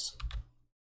afterwards.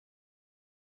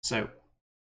 So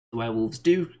the werewolves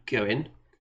do go in.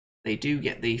 They do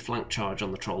get the flank charge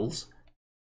on the trolls,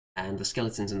 and the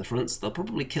skeletons in the front, so they'll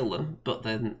probably kill them, but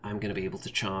then I'm going to be able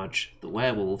to charge the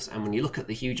werewolves, and when you look at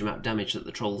the huge amount of damage that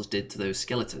the trolls did to those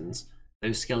skeletons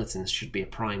should be a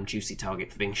prime juicy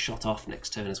target for being shot off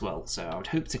next turn as well, so I would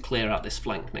hope to clear out this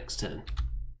flank next turn.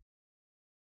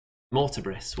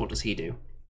 Mortabris, what does he do?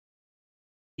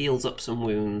 Heals up some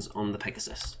wounds on the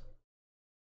Pegasus.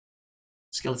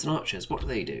 Skeleton Archers, what do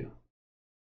they do?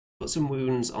 Put some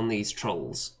wounds on these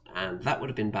trolls, and that would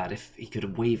have been bad if he could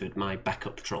have wavered my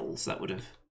backup trolls. That would have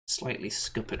slightly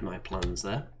scuppered my plans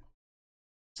there.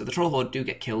 So the Troll Horde do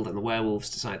get killed, and the werewolves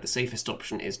decide the safest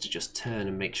option is to just turn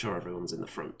and make sure everyone's in the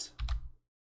front.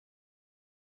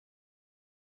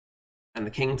 And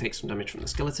the king takes some damage from the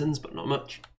skeletons, but not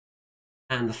much.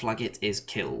 and the Flaggit is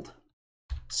killed.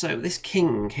 So this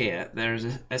king here,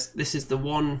 this is the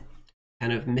one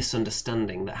kind of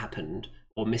misunderstanding that happened,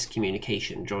 or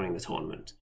miscommunication during the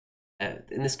tournament.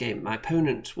 In this game, my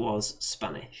opponent was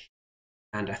Spanish,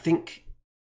 and I think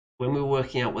when we were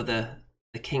working out whether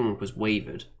the king was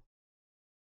wavered,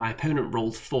 my opponent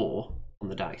rolled 4 on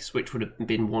the dice, which would have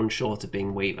been 1 short of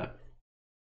being waver.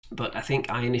 But I think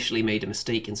I initially made a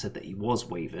mistake and said that he was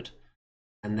wavered,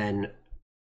 and then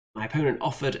my opponent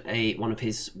offered one of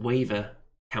his waver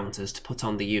counters to put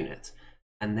on the unit.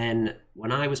 And then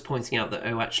when I was pointing out that,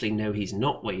 oh, actually, no, he's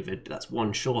not wavered, that's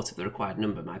 1 short of the required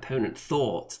number, my opponent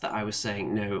thought that I was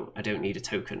saying, no, I don't need a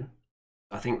token.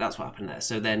 I think that's what happened there.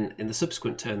 So then in the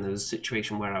subsequent turn, there was a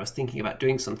situation where I was thinking about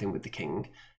doing something with the king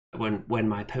when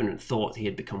my opponent thought he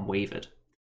had become wavered.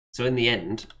 So in the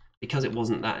end, because it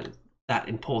wasn't that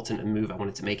important a move I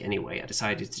wanted to make anyway, I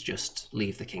decided to just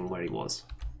leave the king where he was,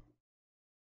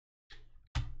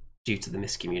 due to the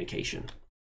miscommunication.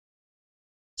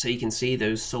 So you can see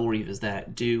those Soul Reavers there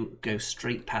do go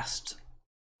straight past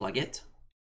Flaggit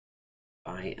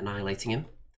by annihilating him,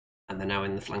 and they're now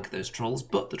in the flank of those trolls,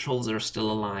 but the trolls are still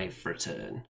alive for a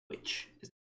turn, which is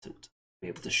important. Be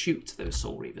able to shoot those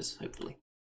Soul Reavers, hopefully.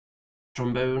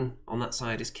 Trombone on that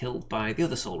side is killed by the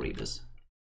other Soul Reavers.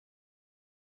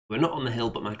 We're not on the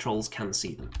hill, but my trolls can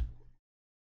see them.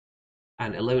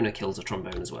 And Ilona kills a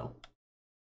Trombone as well,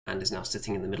 and is now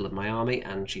sitting in the middle of my army,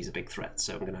 and she's a big threat,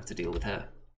 so I'm going to have to deal with her.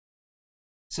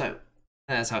 So,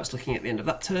 there's how it's looking at the end of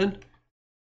that turn.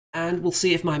 And we'll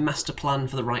see if my master plan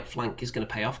for the right flank is going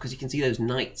to pay off, because you can see those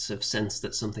knights have sensed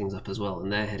that something's up as well,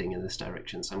 and they're heading in this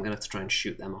direction, so I'm going to have to try and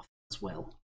shoot them off as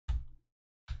well.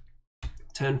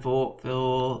 Turn 4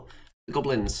 for the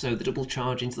goblins, so the double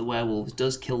charge into the werewolves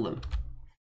does kill them.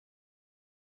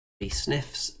 The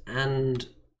sniffs and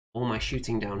all my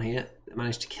shooting down here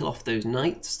managed to kill off those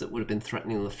knights that would have been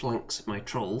threatening the flanks of my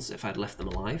trolls if I'd left them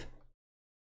alive.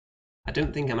 I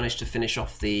don't think I managed to finish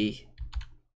off the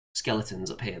skeletons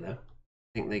up here though.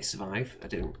 I think they survive.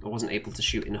 I wasn't able to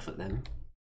shoot enough at them.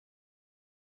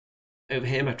 Over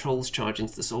here my trolls charge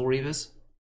into the Soul Reavers.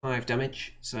 5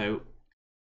 damage, so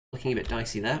looking a bit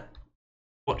dicey there.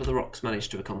 What do the rocks manage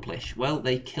to accomplish? Well,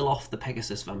 they kill off the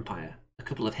Pegasus vampire. A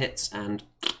couple of hits and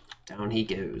down he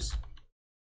goes.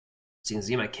 So you can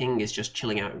see my king is just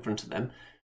chilling out in front of them.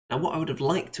 Now what I would have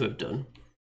liked to have done,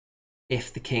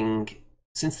 if the king,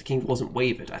 since the king wasn't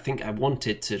wavered, I think I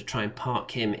wanted to try and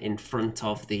park him in front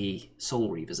of the Soul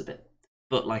Reavers a bit.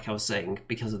 But like I was saying,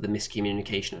 because of the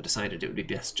miscommunication, I decided it would be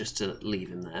best just to leave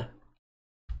him there.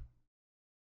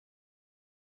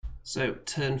 So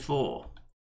turn 4,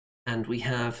 and we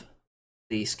have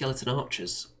the skeleton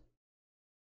archers,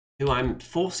 who I'm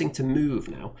forcing to move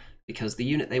now, because the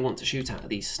unit they want to shoot at are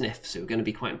these sniffs, who are going to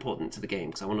be quite important to the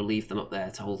game, because I want to leave them up there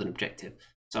to hold an objective.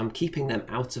 So I'm keeping them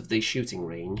out of the shooting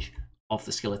range of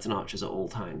the skeleton archers at all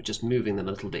times, just moving them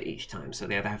a little bit each time. So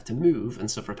they either have to move and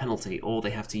suffer a penalty, or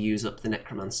they have to use up the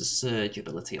Necromancer's Surge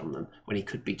ability on them, when he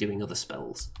could be doing other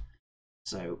spells.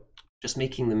 So just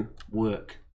making them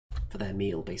work for their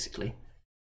meal, basically.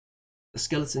 The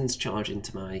skeletons charge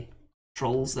into my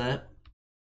trolls there.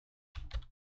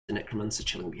 The Necromancer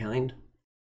chilling behind.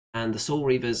 And the Soul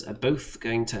Reavers are both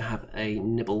going to have a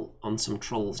nibble on some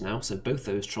trolls now, so both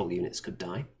those troll units could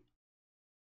die.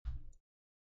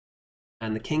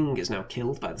 And the king is now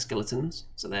killed by the skeletons,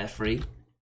 so they're free.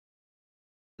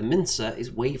 The Mincer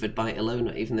is wavered by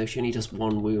Ilona, even though she only does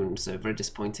 1 wound, so very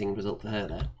disappointing result for her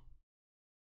there.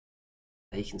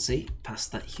 There you can see,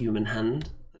 past that human hand,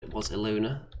 that it was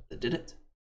Ilona that did it.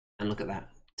 And look at that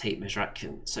tape measure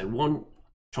action. So 1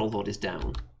 troll horde is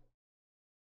down.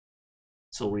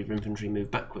 Soul Reaver infantry move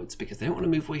backwards because they don't want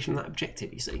to move away from that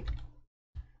objective, you see.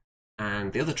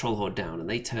 And the other troll horde down, and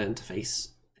they turn to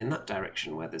face in that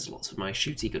direction where there's lots of my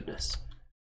shooty goodness.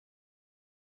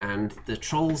 And the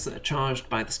trolls that are charged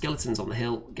by the skeletons on the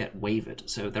hill get wavered,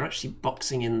 so they're actually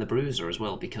boxing in the Bruiser as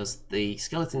well, because the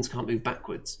skeletons can't move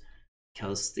backwards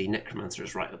because the Necromancer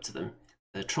is right up to them.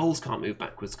 The trolls can't move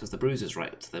backwards because the Bruiser's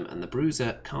right up to them, and the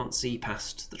Bruiser can't see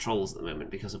past the trolls at the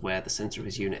moment because of where the centre of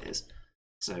his unit is.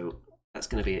 So that's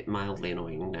going to be mildly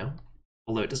annoying now,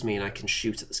 although it does mean I can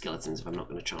shoot at the skeletons if I'm not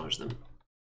going to charge them.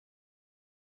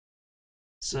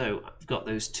 So I've got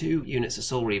those 2 units of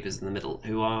Soul Reavers in the middle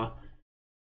who are...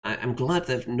 I'm glad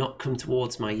they've not come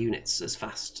towards my units as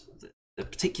fast.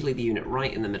 Particularly the unit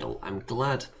right in the middle, I'm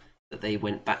glad that they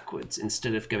went backwards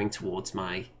instead of going towards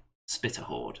my Spitter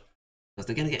Horde, because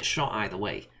they're going to get shot either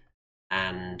way,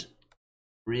 and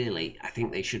really I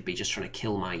think they should be just trying to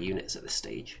kill my units at this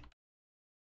stage.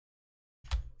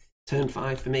 Turn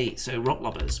 5 for me. So Rock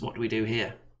Lobbers, what do we do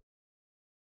here?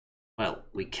 Well,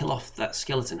 we kill off that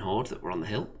skeleton horde that were on the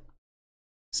hill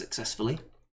successfully,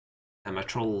 and my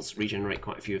trolls regenerate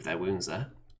quite a few of their wounds there.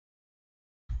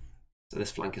 So this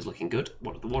flank is looking good.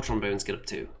 What did the War Trombones get up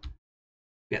to?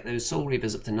 Get those Soul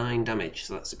Reavers up to 9 damage,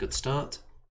 so that's a good start.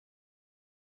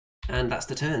 And that's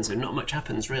the turn, so not much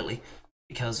happens really,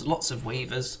 because lots of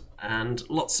waivers and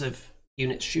lots of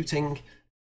units shooting,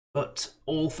 but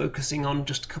all focusing on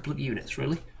just a couple of units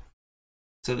really.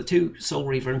 So the 2 Soul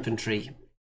Reaver infantry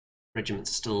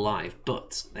regiments are still alive,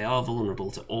 but they are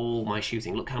vulnerable to all my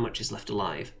shooting. Look how much is left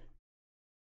alive.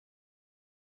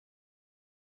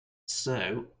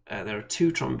 So there are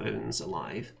 2 trombones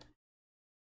alive.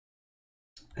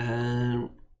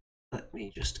 Let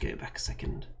me just go back a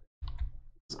second.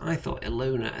 I thought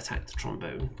Ilona attacked the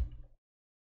trombone.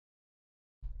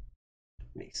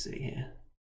 Let me see here.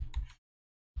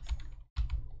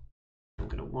 I'm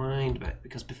going to wind back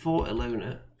because before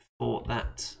Ilona fought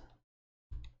that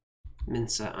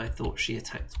Mincer, I thought she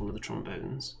attacked one of the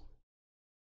trombones.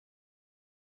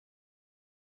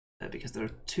 Because there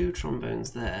are 2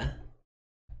 trombones there.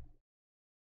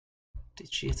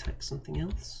 Did she attack something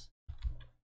else?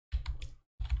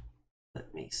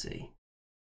 Let me see.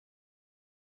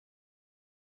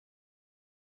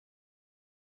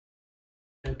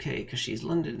 Okay, because she's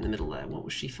landed in the middle there. What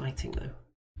was she fighting though?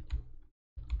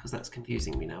 Because that's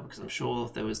confusing me now, because I'm sure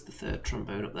there was the 3rd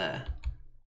trombone up there.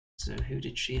 So who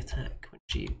did she attack when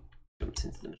she jumped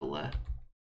into the middle there?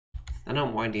 I know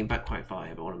I'm winding back quite far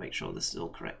here, but I want to make sure this is all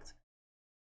correct.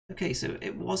 Okay, so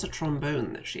it was a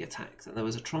trombone that she attacked, and there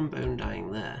was a trombone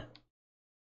dying there.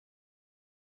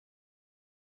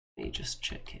 Let me just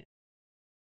check here.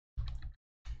 I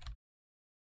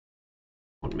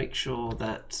want to make sure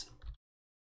that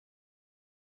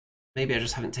maybe I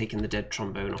just haven't taken the dead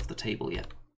trombone off the table yet.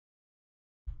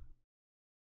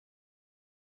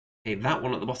 Okay, that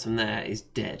one at the bottom there is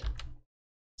dead.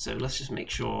 So let's just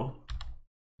make sure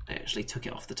I actually took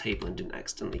it off the table and didn't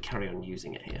accidentally carry on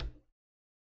using it here.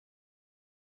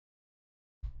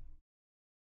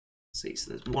 See, so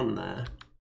there's one there.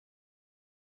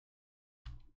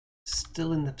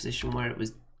 Still in the position where it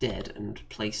was dead and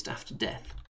placed after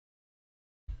death.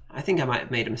 I think I might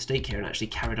have made a mistake here and actually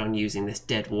carried on using this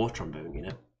dead war trombone, you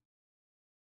know.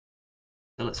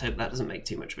 So let's hope that doesn't make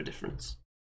too much of a difference.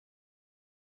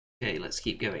 Okay, let's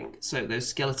keep going. So those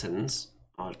skeletons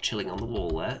are chilling on the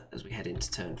wall there as we head into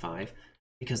turn 5,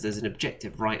 because there's an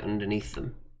objective right underneath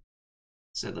them.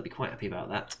 So they'll be quite happy about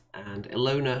that. And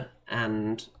Ilona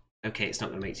and... okay, it's not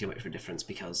going to make too much of a difference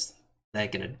because they're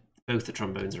going to... both the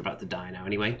trombones are about to die now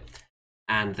anyway.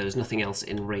 And there's nothing else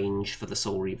in range for the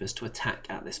Soul Reavers to attack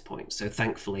at this point. So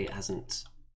thankfully it hasn't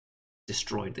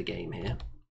destroyed the game here.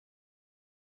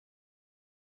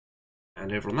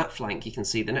 And over on that flank you can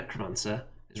see the Necromancer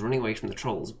is running away from the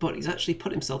trolls, but he's actually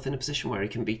put himself in a position where he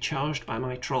can be charged by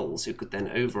my trolls, who could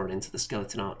then overrun into the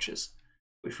skeleton archers,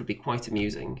 which would be quite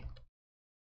amusing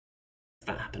if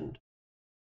that happened.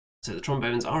 So the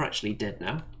trombones are actually dead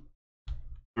now.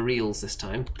 For reals this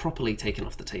time, properly taken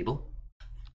off the table.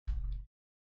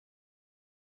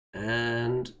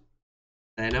 And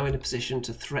they're now in a position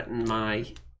to threaten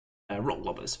my rock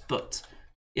lobbers, but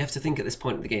you have to think at this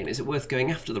point in the game, is it worth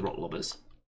going after the rock lobbers?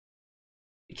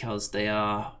 Because they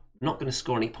are not going to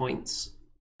score any points,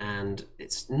 and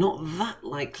it's not that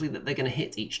likely that they're going to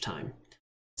hit each time.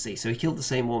 See, so he killed the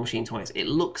same war machine twice. It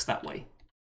looks that way.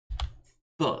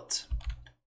 But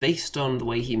based on the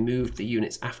way he moved the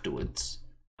units afterwards,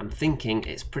 I'm thinking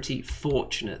it's pretty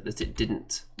fortunate that it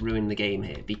didn't ruin the game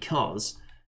here, because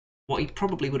what he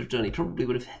probably would have done, he probably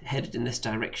would have headed in this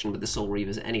direction with the Soul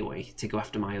Reavers anyway to go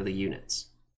after my other units.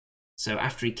 So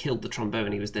after he killed the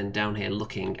trombone, he was then down here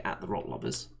looking at the rock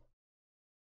lobbers.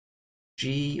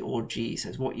 G or G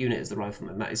says, what unit is the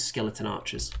rifleman? That is skeleton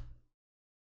archers.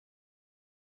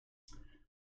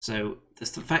 So the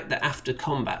fact that after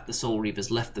combat the Soul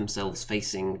Reavers left themselves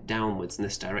facing downwards in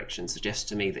this direction suggests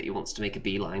to me that he wants to make a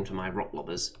beeline for my rock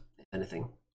lobbers, if anything.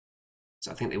 So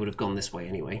I think they would have gone this way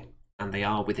anyway, and they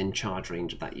are within charge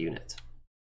range of that unit.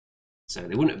 So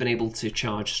they wouldn't have been able to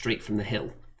charge straight from the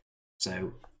hill.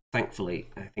 So thankfully,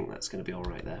 I think that's going to be all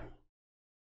right there.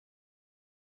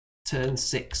 Turn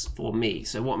 6 for me.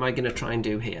 So what am I going to try and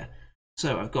do here?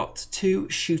 So I've got 2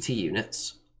 shooter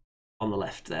units on the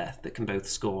left there that can both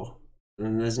score. And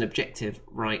then there's an objective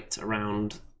right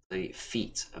around the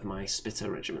feet of my Spitter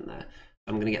regiment there.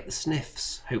 I'm going to get the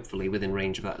Sniffs, hopefully, within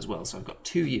range of that as well. So I've got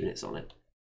 2 units on it.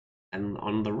 And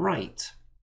on the right,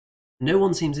 no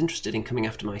one seems interested in coming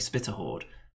after my Spitter horde.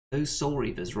 Those Soul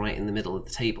Reavers right in the middle of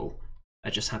the table are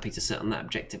just happy to sit on that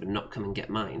objective and not come and get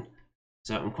mine.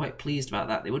 So I'm quite pleased about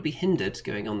that. They would be hindered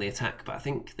going on the attack, but I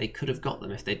think they could have got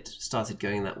them if they'd started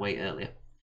going that way earlier.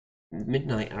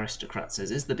 Midnight Aristocrat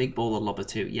says, is the big ball a lobber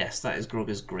too? Yes, that is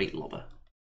Grogger's great lobber.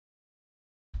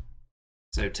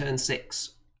 So turn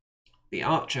 6, the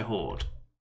Archer Horde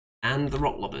and the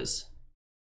Rock Lobbers.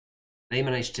 They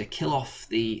managed to kill off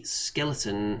the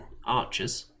skeleton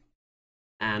archers,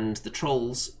 and the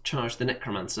trolls charge the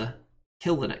Necromancer,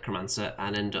 kill the Necromancer,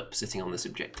 and end up sitting on this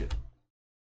objective.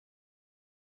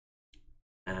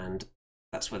 And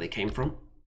that's where they came from.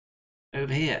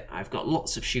 Over here, I've got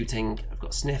lots of shooting. I've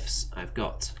got sniffs, I've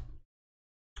got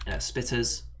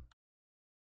spitters,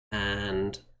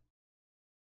 and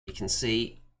you can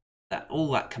see that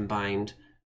all that combined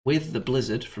with the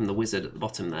blizzard from the wizard at the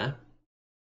bottom there,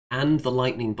 and the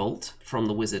lightning bolt from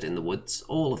the wizard in the woods,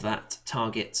 all of that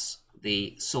targets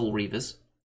the Soul Reavers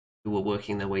who were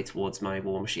working their way towards my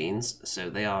war machines, so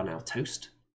they are now toast.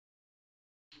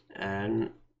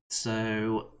 And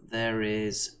so there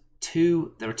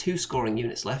are two scoring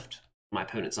units left in my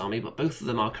opponent's army, but both of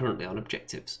them are currently on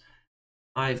objectives.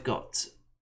 I've got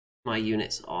my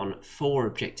units on 4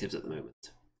 objectives at the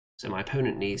moment, so my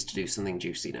opponent needs to do something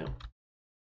juicy now.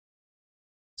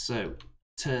 So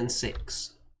turn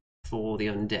 6 for the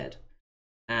undead,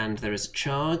 and there is a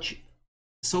charge.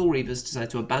 Soul Reavers decide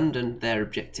to abandon their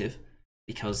objective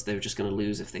because they're just going to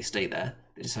lose if they stay there.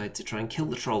 They decide to try and kill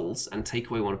the trolls and take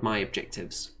away one of my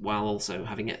objectives while also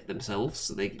having it themselves,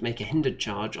 so they make a hindered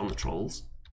charge on the trolls.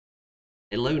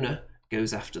 Ilona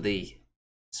goes after the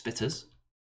spitters,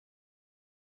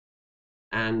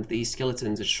 and the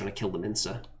skeletons are just trying to kill the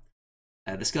mincer.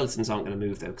 The skeletons aren't going to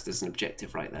move though because there's an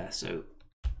objective right there, so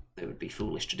they would be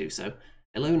foolish to do so.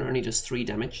 Ilona only does 3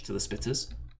 damage to the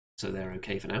spitters, so they're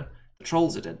okay for now. The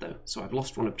trolls are dead though, so I've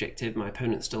lost 1 objective. My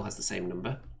opponent still has the same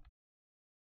number.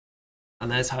 And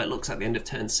there's how it looks at the end of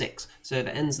turn 6. So if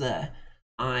it ends there,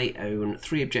 I own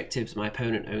 3 objectives, my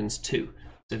opponent owns 2.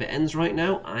 So if it ends right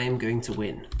now, I am going to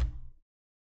win.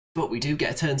 But we do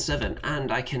get a turn 7,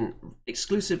 and I can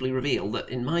exclusively reveal that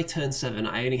in my turn 7,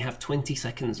 I only have 20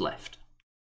 seconds left,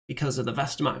 because of the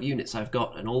vast amount of units I've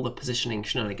got and all the positioning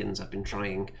shenanigans I've been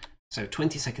trying. So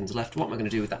 20 seconds left. What am I going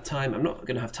to do with that time? I'm not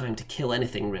going to have time to kill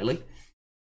anything, really,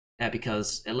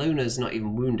 because Ilona's not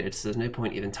even wounded, so there's no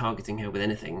point even targeting her with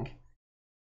anything.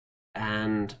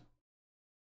 And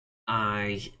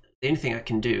the only thing I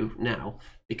can do now,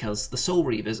 because the Soul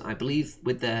Reavers, I believe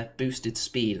with their boosted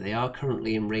speed, they are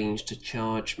currently in range to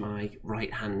charge my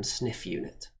right-hand sniff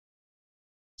unit.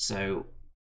 So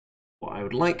what I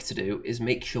would like to do is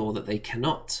make sure that they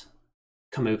cannot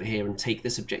come over here and take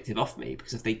this objective off me,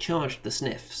 because if they charged the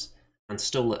sniffs and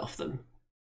stole it off them,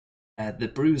 the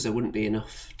bruiser wouldn't be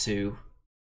enough to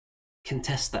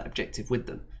contest that objective with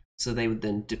them. So they would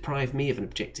then deprive me of an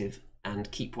objective and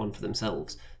keep one for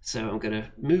themselves. So I'm going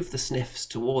to move the sniffs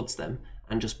towards them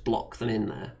and just block them in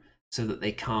there so that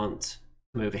they can't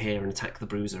come over here and attack the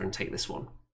bruiser and take this one.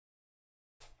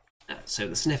 So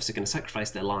the sniffs are going to sacrifice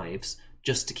their lives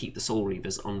just to keep the Soul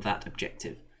Reavers on that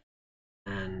objective.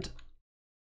 And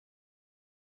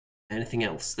anything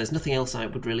else? There's nothing else I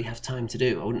would really have time to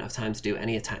do. I wouldn't have time to do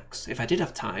any attacks. If I did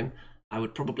have time, I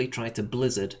would probably try to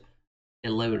blizzard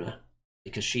Ilona,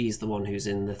 because she's the one who's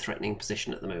in the threatening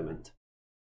position at the moment.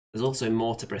 There's also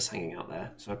Mortibris hanging out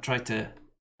there, so I'd try to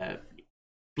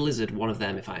blizzard one of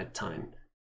them if I had time,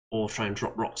 or try and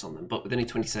drop rocks on them, but with only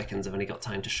 20 seconds I've only got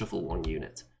time to shuffle 1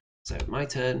 unit. So my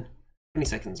turn, 20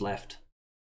 seconds left.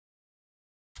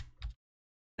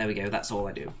 There we go, that's all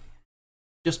I do.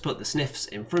 Just put the sniffs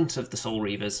in front of the Soul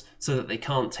Reavers so that they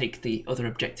can't take the other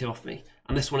objective off me.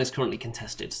 And this one is currently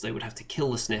contested, so they would have to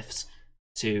kill the sniffs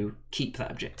to keep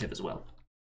that objective as well.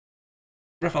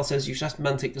 Raphael says, you should ask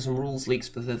Mantic for some rules leaks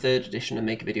for the 3rd edition and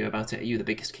make a video about it. Are you the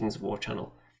biggest Kings of War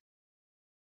channel?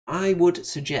 I would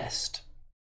suggest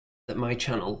that my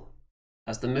channel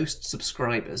has the most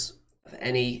subscribers of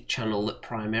any channel that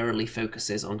primarily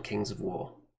focuses on Kings of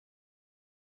War.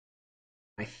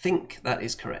 I think that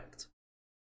is correct.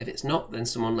 If it's not, then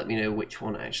someone let me know which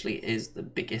one actually is the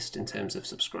biggest in terms of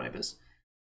subscribers.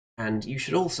 And you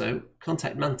should also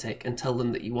contact Mantic and tell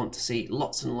them that you want to see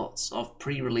lots and lots of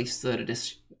pre-release 3rd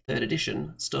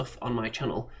edition stuff on my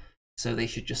channel. So they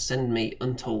should just send me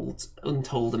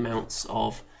untold amounts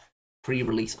of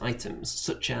pre-release items,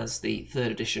 such as the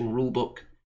 3rd edition rulebook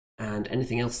and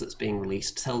anything else that's being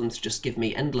released. Tell them to just give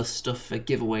me endless stuff for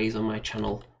giveaways on my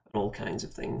channel and all kinds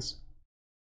of things.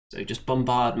 So just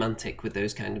bombard Mantic with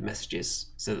those kind of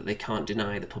messages so that they can't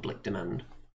deny the public demand.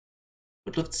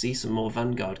 Would love to see some more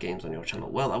Vanguard games on your channel.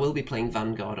 Well, I will be playing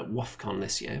Vanguard at WAFCON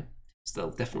this year, so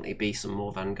there'll definitely be some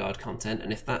more Vanguard content,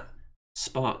 and if that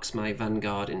sparks my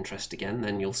Vanguard interest again,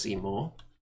 then you'll see more.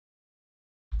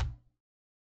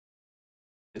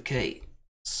 Okay,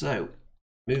 so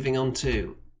moving on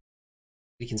to,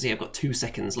 you can see I've got 2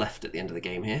 seconds left at the end of the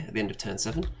game here, at the end of turn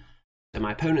 7. So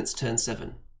my opponent's turn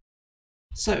 7.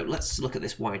 So let's look at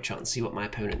this wide shot and see what my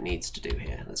opponent needs to do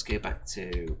here. Let's go back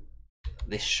to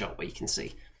this shot where you can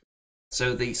see.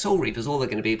 So the Soul Reavers, all they're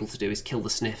going to be able to do is kill the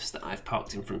sniffs that I've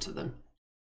parked in front of them.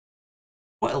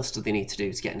 What else do they need to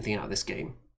do to get anything out of this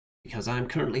game? Because I'm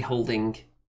currently holding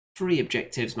 3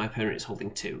 objectives, my opponent is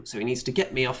holding 2. So he needs to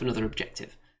get me off another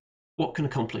objective. What can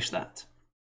accomplish that?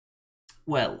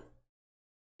 Well,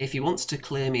 if he wants to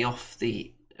clear me off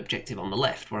the objective on the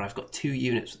left, where I've got 2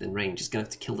 units within range, he's going to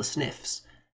have to kill the sniffs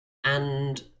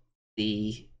and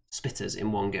the spitters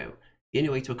in one go. The only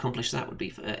way to accomplish that would be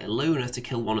for Ilona to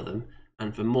kill one of them,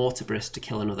 and for Mortibris to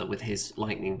kill another with his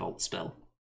lightning bolt spell.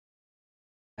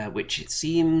 Which it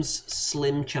seems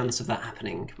slim chance of that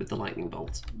happening with the lightning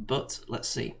bolt, but let's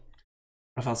see.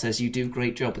 Raphael says, you do a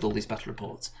great job with all these battle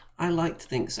reports. I like to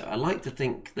think so. I like to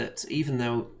think that even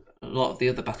though a lot of the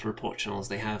other battle report channels,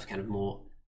 they have kind of more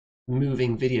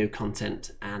moving video content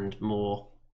and more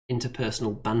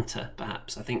interpersonal banter,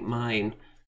 perhaps, I think mine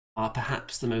are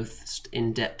perhaps the most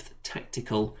in-depth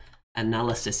tactical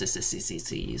analysis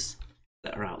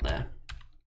that are out there.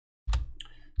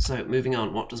 So, moving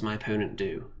on, what does my opponent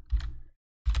do?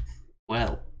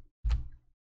 Well,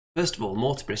 first of all,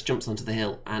 Mortibris jumps onto the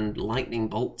hill and lightning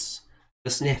bolts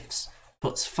the sniffs,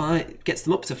 gets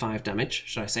them up to 5 damage,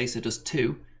 should I say, so does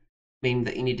 2, meaning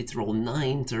that he needed to roll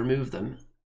 9 to remove them,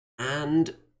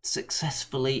 and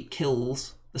successfully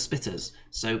kills the spitters.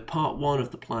 So part 1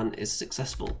 of the plan is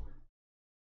successful.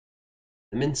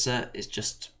 The Mincer is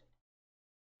just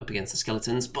up against the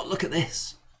skeletons, but look at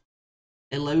this!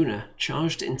 Ilona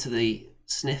charged into the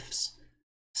sniffs,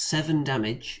 7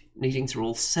 damage, needing to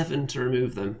roll 7 to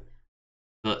remove them,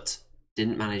 but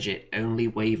didn't manage it, only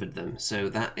wavered them, so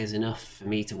that is enough for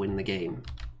me to win the game.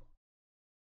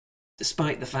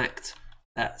 Despite the fact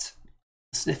that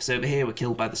the sniffs over here were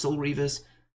killed by the Soul Reavers,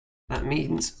 that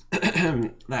means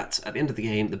that at the end of the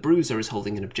game, the Bruiser is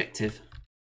holding an objective.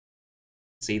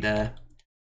 See there?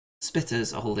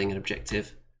 Spitters are holding an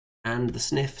objective, and the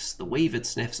sniffs, the wavered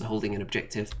sniffs, are holding an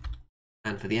objective.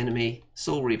 And for the enemy,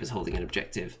 Soul Reavers holding an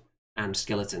objective, and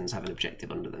skeletons have an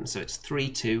objective under them. So it's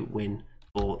 3-2 win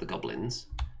for the goblins.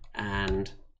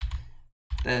 And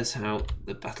there's how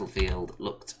the battlefield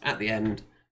looked at the end.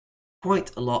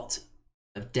 Quite a lot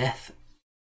of death.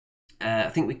 I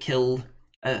think we killed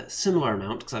a similar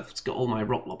amount, because I've got all my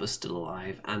rock lobbers still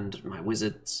alive, and my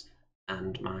wizards,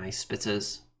 and my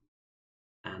spitters,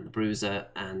 and the Bruiser,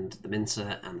 and the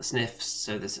Mincer, and the Sniffs,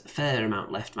 so there's a fair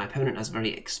amount left. My opponent has very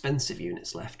expensive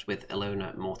units left, with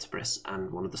Ilona, Mortibris,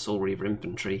 and one of the Soul Reaver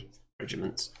infantry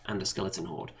regiments, and a skeleton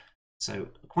horde. So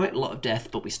quite a lot of death,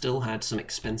 but we still had some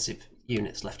expensive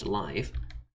units left alive.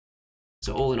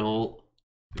 So all in all,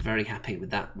 very happy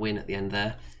with that win at the end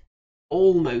there.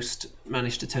 Almost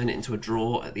managed to turn it into a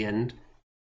draw at the end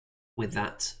with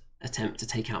that attempt to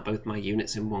take out both my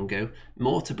units in one go.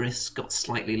 Mortibris got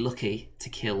slightly lucky to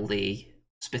kill the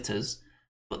spitters,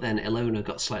 but then Ilona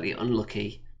got slightly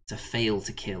unlucky to fail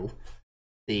to kill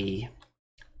the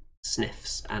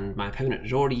sniffs, and my opponent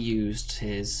had already used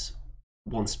his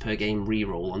once per game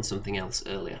reroll on something else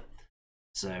earlier.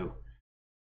 So,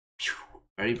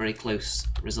 very, very close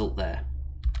result there.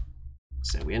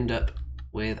 So we end up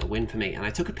with a win for me, and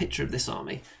I took a picture of this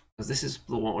army because this is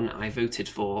the one I voted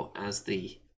for as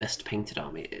the best painted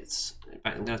army. It's, in fact,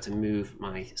 I'm going to have to move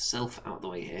myself out of the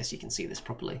way here so you can see this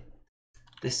properly.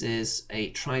 This is a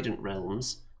Trident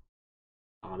Realms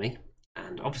army,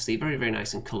 and obviously very, very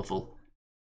nice and colourful.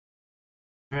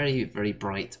 Very, very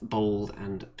bright, bold,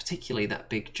 and particularly that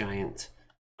big giant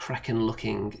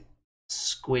Kraken-looking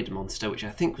squid monster, which I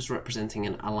think was representing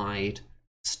an allied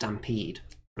stampede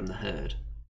from the herd.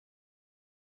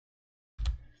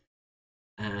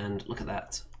 And look at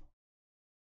that.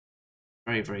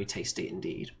 Very, very tasty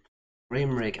indeed.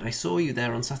 Graham Rigg, I saw you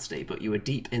there on Saturday, but you were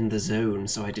deep in the zone,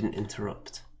 so I didn't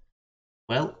interrupt.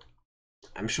 Well,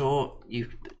 I'm sure you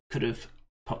could have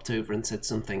popped over and said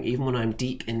something. Even when I'm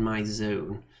deep in my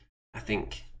zone, I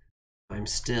think I'm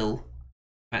still...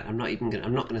 In fact,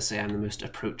 I'm not gonna say I'm the most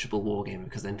approachable wargamer,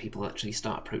 because then people actually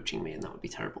start approaching me, and that would be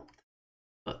terrible.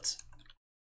 But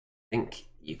I think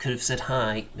you could have said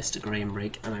hi, Mr. Graham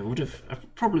Rigg, and I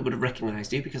probably would have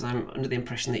recognised you, because I'm under the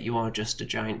impression that you are just a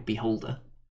giant beholder.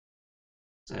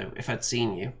 So if I'd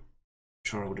seen you, I'm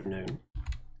sure I would have known.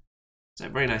 So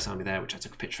very nice army there, which I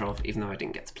took a picture of, even though I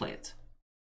didn't get to play it.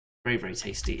 Very, very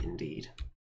tasty indeed.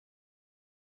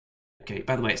 Okay,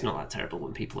 by the way, it's not that terrible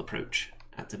when people approach.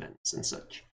 at events and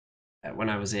such. When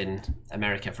I was in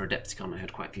America for Adepticon, I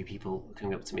had quite a few people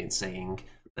coming up to me and saying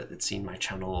that they'd seen my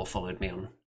channel or followed me on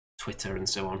Twitter and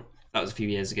so on. That was a few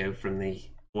years ago from the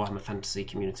Warhammer Fantasy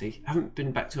community. I haven't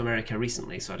been back to America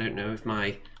recently, so I don't know if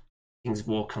my Kings of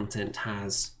War content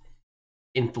has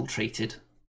infiltrated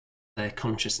their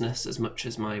consciousness as much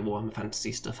as my Warhammer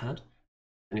Fantasy stuff had.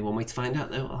 Only one way to find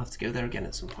out though, I'll have to go there again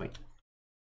at some point.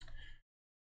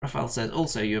 Raphael says,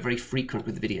 also, you're very frequent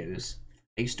with videos.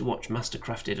 I used to watch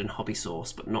Mastercrafted and Hobby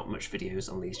Source, but not much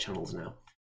videos on these channels now.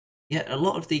 Yet a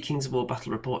lot of the Kings of War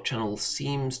Battle Report channels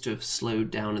seems to have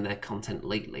slowed down in their content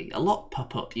lately. A lot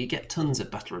pop up. You get tons of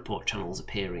Battle Report channels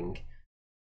appearing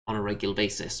on a regular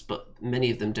basis, but many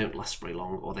of them don't last very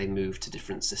long, or they move to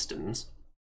different systems.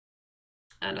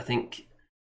 And I think,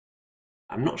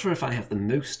 I'm not sure if I have the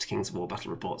most Kings of War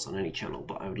Battle Reports on any channel,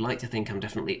 but I would like to think I'm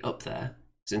definitely up there,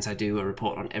 since I do a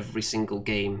report on every single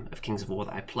game of Kings of War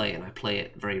that I play, and I play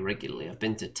it very regularly. I've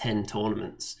been to 10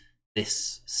 tournaments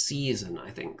this season,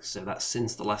 I think, so that's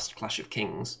since the last Clash of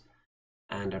Kings,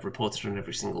 and I've reported on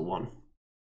every single one.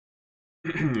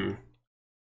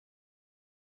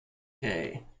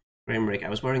 Okay, Graham Rig, I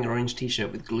was wearing an orange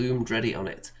t-shirt with Gloom Dreddy on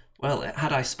it. Well,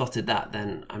 had I spotted that,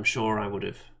 then I'm sure I would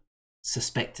have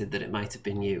suspected that it might have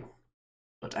been you,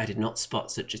 but I did not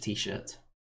spot such a t-shirt.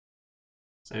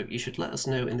 So you should let us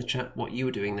know in the chat what you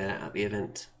were doing there at the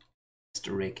event,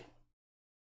 Mr. Rig.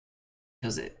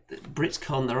 Because at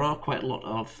BritCon, there are quite a lot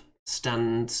of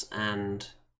stands and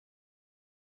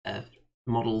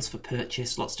models for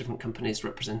purchase, lots of different companies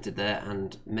represented there,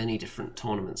 and many different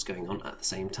tournaments going on at the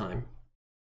same time.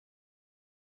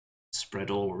 Spread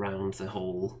all around the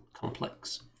whole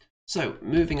complex. So,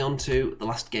 moving on to the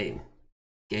last game,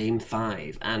 Game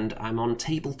 5, and I'm on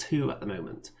Table 2 at the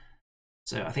moment.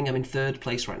 So I think I'm in 3rd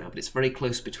place right now, but it's very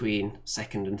close between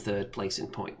 2nd and 3rd place in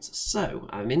points. So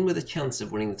I'm in with a chance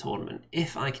of winning the tournament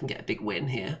if I can get a big win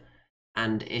here,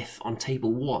 and if on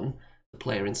Table 1 the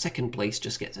player in 2nd place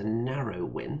just gets a narrow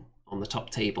win on the top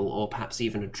table, or perhaps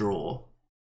even a draw,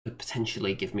 could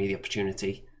potentially give me the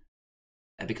opportunity,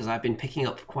 because I've been picking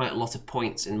up quite a lot of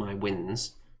points in my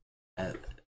wins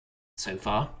so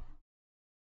far.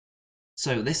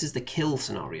 So this is the kill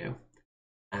scenario.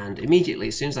 And immediately,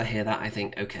 as soon as I hear that, I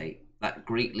think, okay, that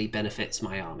greatly benefits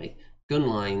my army. Gun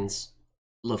lines,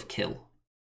 love kill.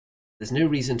 There's no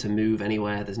reason to move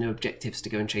anywhere. There's no objectives to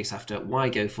go and chase after. Why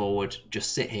go forward?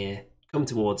 Just sit here, come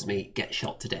towards me, get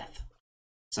shot to death.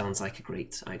 Sounds like a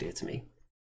great idea to me.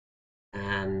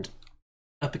 And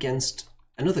up against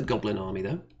another Goblin army,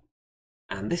 though.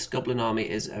 And this Goblin army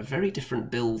is a very different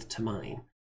build to mine.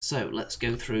 So let's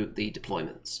go through the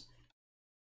deployments.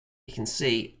 You can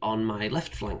see on my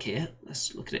left flank here,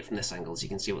 let's look at it from this angle so you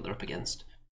can see what they're up against.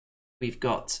 We've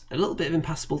got a little bit of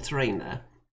impassable terrain there.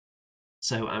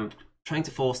 So I'm trying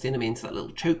to force the enemy into that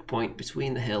little choke point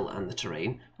between the hill and the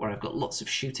terrain, where I've got lots of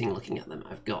shooting looking at them.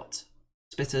 I've got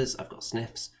spitters, I've got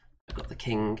sniffs, I've got the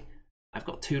king, I've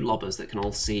got 2 lobbers that can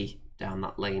all see down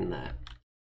that lane there.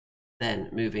 Then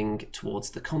moving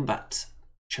towards the combat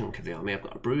chunk of the army, I've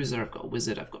got a bruiser, I've got a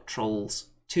wizard, I've got trolls,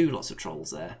 lots of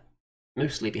trolls there.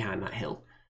 Mostly behind that hill,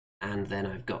 and then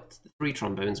I've got the 3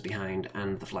 trombones behind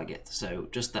and the flagget. So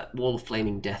just that wall of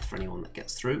flaming death for anyone that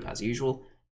gets through, as usual.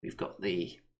 We've got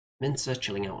the mincer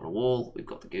chilling out on a wall, we've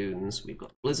got the goons, we've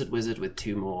got the blizzard wizard with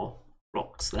 2 more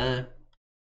rocks there,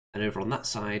 and over on that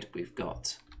side we've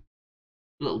got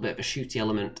a little bit of a shooty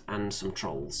element and some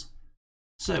trolls.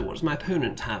 So what does my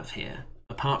opponent have here?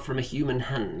 Apart from a human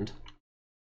hand,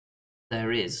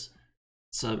 there is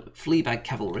some Fleabag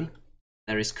cavalry.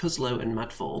 There is Cuslow and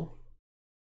Madfall.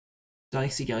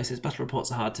 Dicey Guy says, battle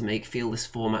reports are hard to make. Feel this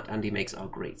format Andy makes are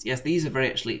great. Yes, these are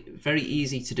very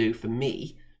easy to do for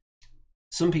me.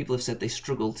 Some people have said they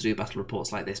struggle to do battle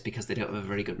reports like this because they don't have a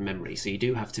very good memory. So you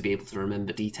do have to be able to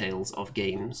remember details of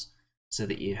games so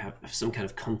that you have some kind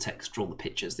of context for all the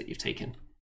pictures that you've taken.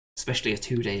 Especially a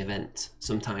 2-day event,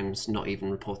 sometimes not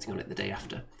even reporting on it the day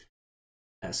after.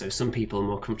 So some people are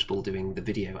more comfortable doing the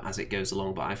video as it goes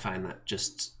along, but I find that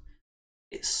just...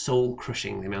 it's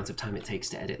soul-crushing the amount of time it takes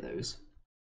to edit those.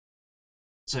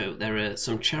 So there are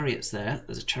some chariots there.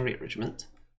 There's a chariot regiment.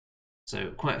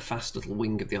 So quite a fast little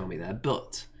wing of the army there.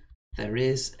 But there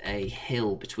is a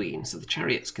hill between. So the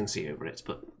chariots can see over it,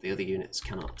 but the other units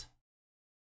cannot.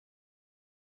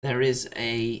 There is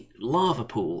a lava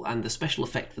pool. And the special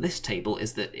effect for this table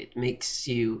is that it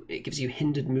gives you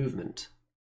hindered movement.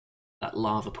 That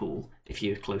lava pool, if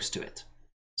you're close to it.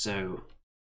 So...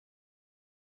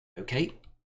 okay.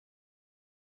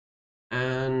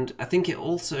 And I think it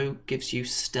also gives you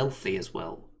stealthy as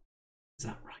well. Is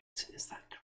that right? Is that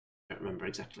correct? I don't remember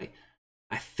exactly.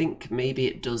 I think maybe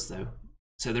it does though.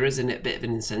 So there is a bit of an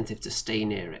incentive to stay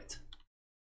near it.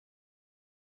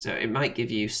 So it might give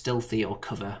you stealthy or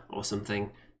cover or something,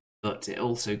 but it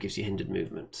also gives you hindered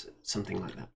movement, something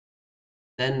like that.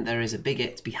 Then there is a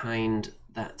bigot behind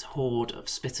that horde of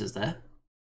spitters there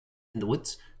in the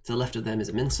woods. To the left of them is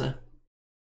a mincer.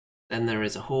 Then there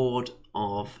is a horde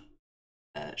of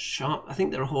sharp, I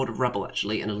think they're a horde of rabble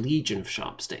actually, and a legion of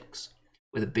sharp sticks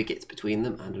with a bigot between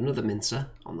them and another mincer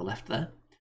on the left there.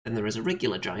 Then there is a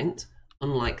regular giant,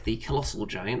 unlike the colossal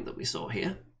giant that we saw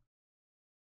here,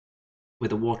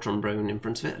 with a war trombone in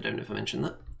front of it. I don't know if I mentioned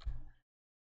that.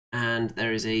 And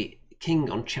there is a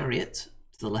king on chariot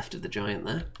to the left of the giant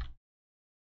there.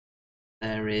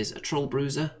 There is a troll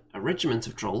bruiser, a regiment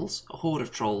of trolls, a horde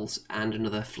of trolls, and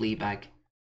another Fleabag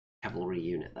cavalry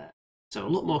unit there. So a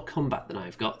lot more combat than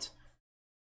I've got.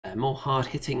 More hard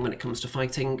hitting when it comes to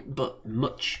fighting, but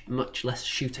much, much less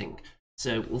shooting.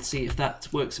 So we'll see if that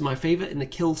works in my favour in the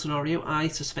kill scenario. I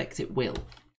suspect it will.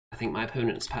 I think my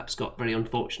opponent's perhaps got very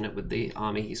unfortunate with the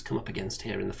army he's come up against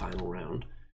here in the final round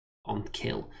on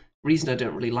kill. Reason I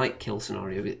don't really like kill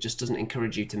scenario, it just doesn't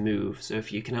encourage you to move. So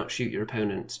if you can outshoot your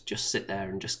opponent, just sit there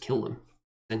and just kill them,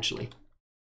 essentially.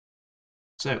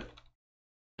 So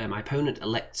my opponent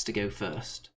elects to go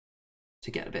first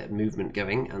to get a bit of movement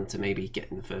going and to maybe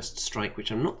get in the first strike,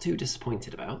 which I'm not too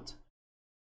disappointed about,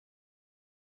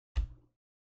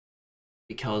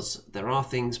 because there are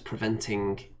things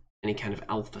preventing any kind of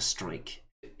alpha strike,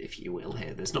 if you will,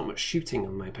 here. There's not much shooting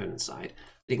on my opponent's side.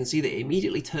 You can see that it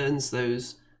immediately turns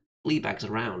those Fleabags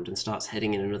around and starts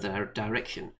heading in another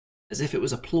direction, as if it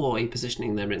was a ploy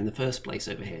positioning them in the first place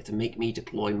over here to make me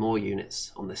deploy more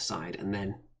units on this side and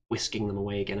then whisking them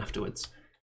away again afterwards.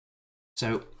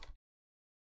 So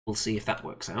we'll see if that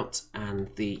works out,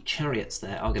 and the chariots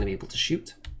there are going to be able to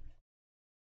shoot.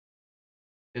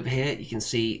 Over here you can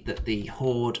see that the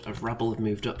horde of rabble have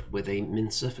moved up with a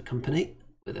mincer for company,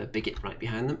 with a bigot right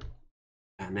behind them,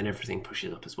 and then everything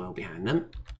pushes up as well behind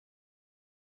them.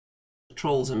 The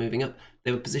trolls are moving up.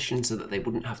 They were positioned so that they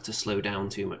wouldn't have to slow down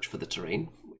too much for the terrain,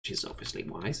 which is obviously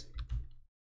wise.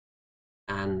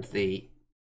 And the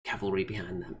cavalry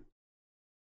behind them.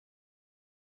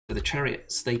 For the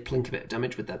chariots, they plink a bit of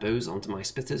damage with their bows onto my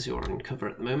spitters, who are on cover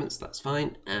at the moment, so that's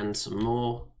fine. And some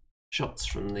more shots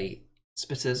from the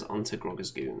spitters onto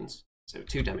Grogger's goons. So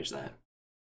 2 damage there.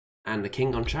 And the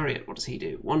king on chariot, what does he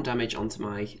do? 1 damage onto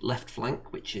my left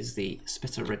flank, which is the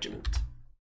spitter regiment.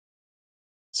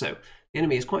 So the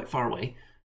enemy is quite far away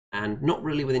and not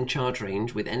really within charge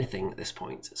range with anything at this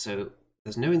point. So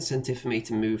there's no incentive for me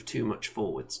to move too much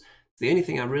forwards. The only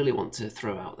thing I really want to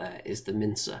throw out there is the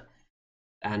mincer,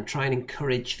 and try and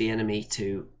encourage the enemy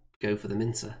to go for the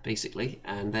mincer, basically,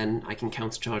 and then I can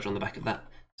countercharge on the back of that.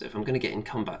 So if I'm going to get in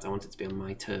combat, I want it to be on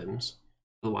my terms.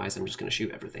 Otherwise, I'm just going to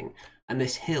shoot everything. And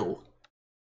this hill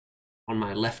on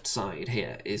my left side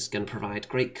here is going to provide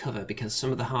great cover, because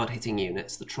some of the hard-hitting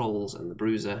units, the trolls and the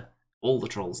bruiser, all the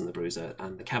trolls and the bruiser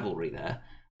and the cavalry there,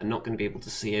 are not going to be able to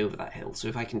see over that hill. So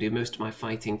if I can do most of my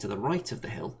fighting to the right of the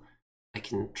hill, I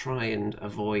can try and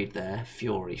avoid their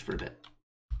fury for a bit.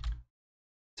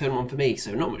 Turn 1 for me,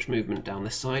 so not much movement down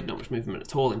this side, not much movement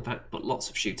at all in fact, but lots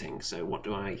of shooting. So what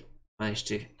do I manage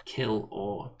to kill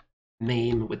or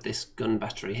maim with this gun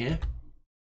battery here?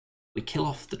 We kill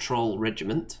off the troll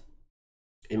regiment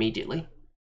immediately,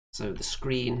 so the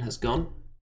screen has gone.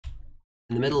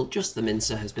 In the middle, just the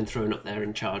mincer has been thrown up there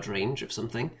in charge range of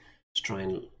something to try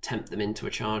and tempt them into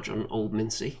a charge on old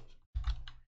Mincy.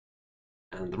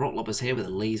 And the Rotlobbers here with a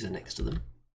laser next to them.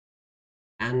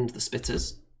 And the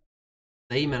spitters,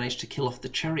 they managed to kill off the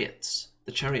chariots,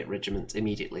 the chariot regiment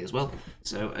immediately as well.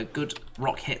 So a good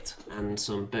rock hit and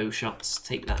some bow shots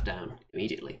take that down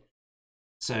immediately.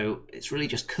 So it's really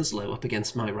just Cuslow up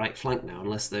against my right flank now,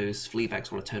 unless those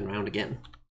Fleabags want to turn around again.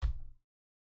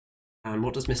 And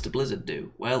what does Mr. Blizzard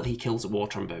do? Well, he kills a war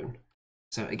trombone.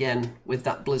 So again, with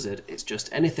that Blizzard, it's just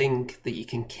anything that you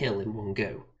can kill in one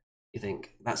go. You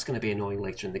think, that's going to be annoying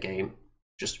later in the game.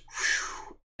 Just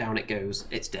whoosh, down it goes,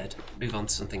 it's dead. Move on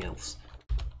to something else.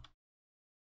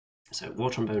 So war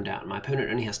trombone down. My opponent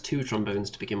only has 2 trombones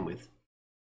to begin with.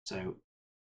 So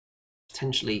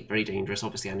potentially very dangerous.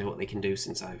 Obviously I know what they can do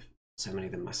since I've so many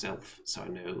of them myself, so I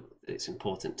know that it's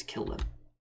important to kill them.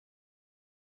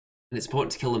 And it's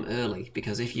important to kill them early,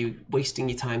 because if you're wasting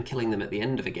your time killing them at the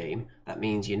end of a game, that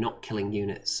means you're not killing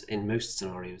units in most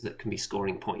scenarios that can be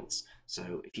scoring points.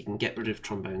 So if you can get rid of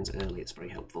trombones early, it's very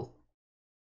helpful.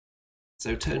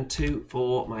 So turn 2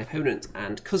 for my opponent,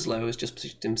 and Cuslow has just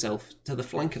positioned himself to the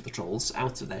flank of the trolls,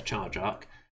 out of their charge arc.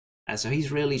 So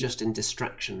he's really just in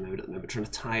distraction mode at the moment, trying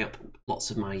to tie up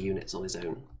lots of my units on his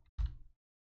own.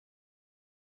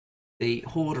 The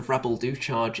horde of rabble do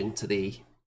charge into the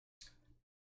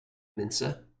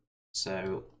Mincer,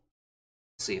 so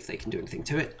see if they can do anything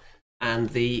to it. And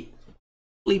the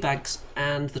Fleabags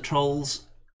and the Trolls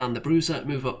and the Bruiser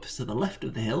move up to the left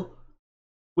of the hill,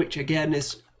 which again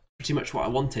is pretty much what I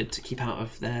wanted, to keep out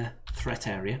of their threat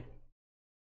area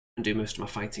and do most of my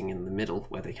fighting in the middle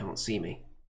where they can't see me.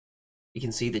 You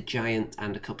can see the Giant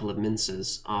and a couple of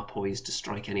Mincers are poised to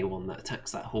strike anyone that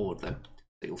attacks that horde though,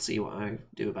 so you'll see what I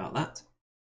do about that.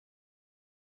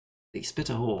 The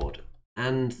Spitter Horde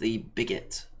and the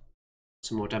Bigot,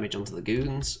 some more damage onto the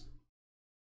Goons.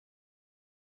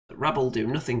 The Rabble do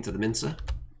nothing to the Mincer.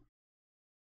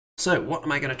 So what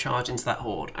am I going to charge into that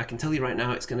horde? I can tell you right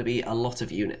now it's going to be a lot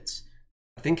of units.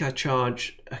 I think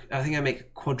I make a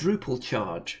quadruple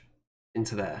charge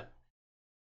into there.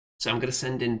 So I'm going to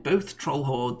send in both Troll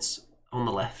Hordes on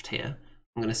the left here.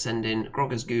 I'm going to send in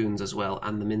Grogger's Goons as well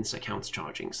and the Mincer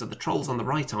countercharging. So the Trolls on the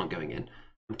right aren't going in.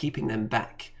 I'm keeping them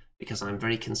back because I'm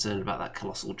very concerned about that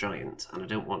Colossal Giant and I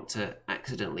don't want to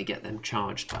accidentally get them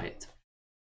charged by it.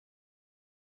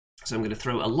 So I'm going to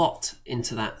throw a lot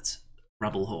into that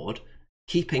Rabble Horde,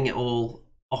 keeping it all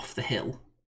off the hill,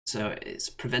 so it's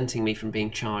preventing me from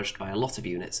being charged by a lot of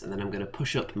units, and then I'm going to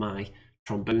push up my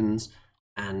trombones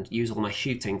and use all my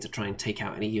shooting to try and take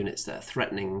out any units that are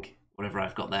threatening whatever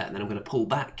I've got there, and then I'm going to pull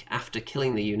back after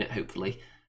killing the unit, hopefully,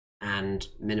 and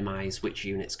minimise which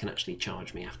units can actually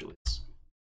charge me afterwards.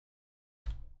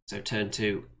 So turn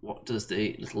 2, what does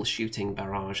the little shooting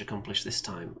barrage accomplish this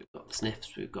time? We've got the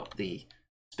Sniffs, we've got the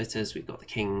Spitters, we've got the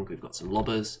King, we've got some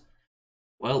Lobbers.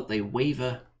 Well, they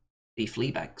waver the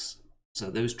Fleabags, so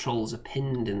those Trolls are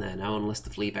pinned in there now unless the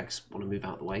Fleabags want to move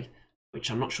out of the way, which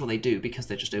I'm not sure they do because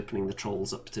they're just opening the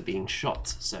Trolls up to being shot,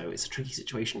 so it's a tricky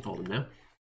situation for them now.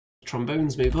 The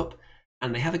Trombones move up,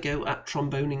 and they have a go at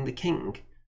tromboning the King,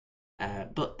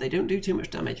 but they don't do too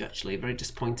much damage actually, very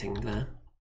disappointing there.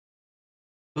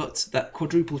 But that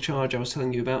quadruple charge I was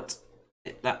telling you about,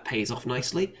 that pays off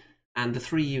nicely, and the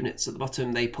 3 units at the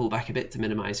bottom, they pull back a bit to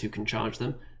minimise who can charge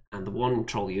them. And the 1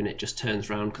 troll unit just turns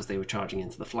round because they were charging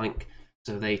into the flank,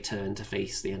 so they turn to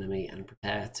face the enemy and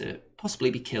prepare to possibly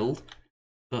be killed,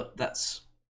 but that's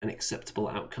an acceptable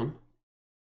outcome.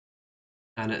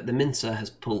 And the Mincer has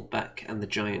pulled back and the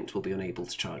Giant will be unable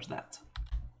to charge that.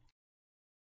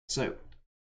 So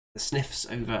the Sniffs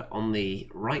over on the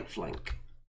right flank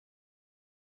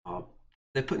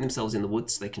they're putting themselves in the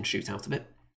woods so they can shoot out a bit,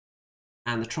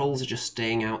 and the Trolls are just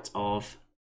staying out of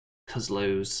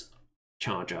Cuzlo's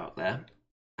charge arc there,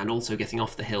 and also getting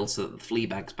off the hill so that the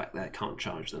Fleabags back there can't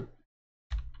charge them.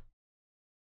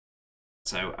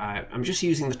 So I'm just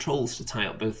using the Trolls to tie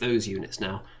up both those units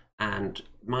now, and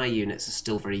my units are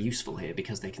still very useful here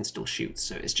because they can still shoot.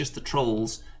 So it's just the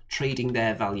Trolls trading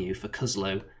their value for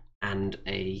Cuzlo and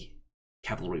a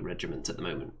cavalry regiment at the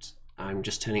moment. I'm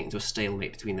just turning it into a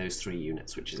stalemate between those 3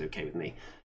 units, which is okay with me.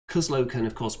 Cuzlo can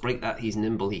of course break that, he's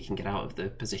nimble, he can get out of the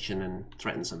position and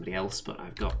threaten somebody else, but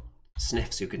I've got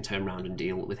Sniffs who can turn around and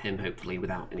deal with him hopefully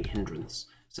without any hindrance,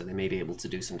 so they may be able to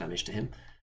do some damage to him.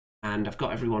 And I've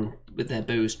got everyone with their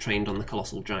bows trained on the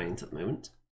Colossal Giant at the moment.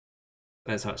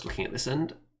 There's how it's looking at this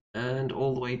end, and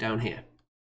all the way down here.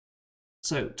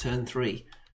 So, turn 3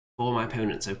 for my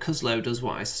opponent. So Cuzlo does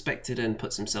what I suspected and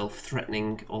puts himself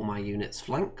threatening all my units'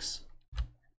 flanks.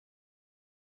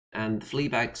 And the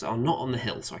Fleabags are not on the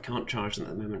hill, so I can't charge them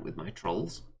at the moment with my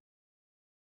Trolls.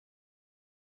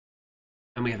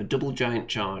 And we have a double Giant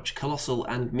charge, Colossal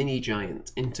and Mini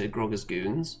Giant into Grogger's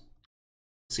Goons.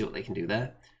 See what they can do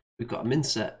there. We've got a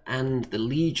Mincer and the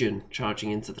Legion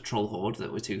charging into the Troll Horde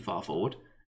that were too far forward,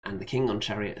 and the King on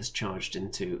Chariot has charged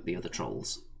into the other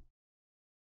Trolls.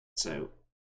 So,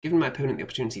 giving my opponent the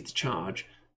opportunity to charge,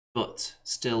 but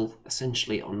still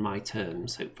essentially on my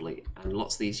terms, hopefully, and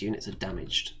lots of these units are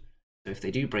damaged. So if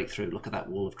they do break through, look at that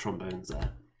wall of trombones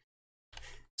there.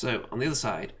 So, on the other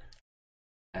side,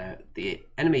 the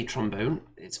enemy trombone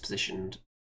is positioned,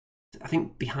 I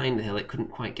think, behind the hill. It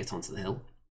couldn't quite get onto the hill,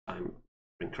 if I'm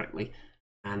remembering correctly,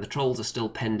 and the Trolls are still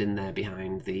penned in there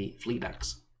behind the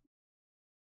Fleabags.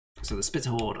 So the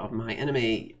Spitter Horde of my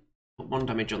enemy put 1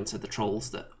 damage onto the Trolls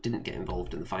that didn't get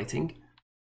involved in the fighting,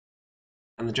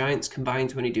 and the Giants combined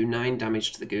to only do 9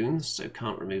 damage to the Goons, so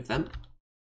can't remove them.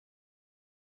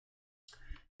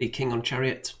 The King on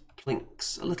Chariot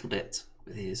plinks a little bit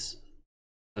with his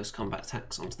close combat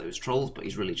attacks onto those Trolls, but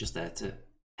he's really just there to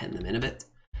pen them in a bit.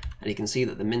 And you can see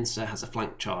that the Mincer has a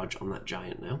flank charge on that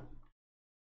Giant now,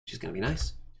 which is going to be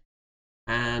nice.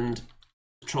 And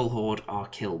the Troll Horde are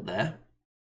killed there.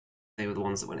 They were the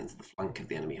ones that went into the flank of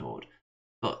the enemy horde.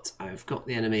 But I've got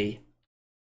the enemy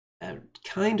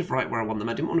kind of right where I want them.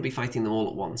 I didn't want to be fighting them all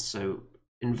at once, so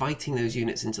inviting those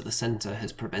units into the centre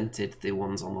has prevented the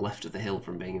ones on the left of the hill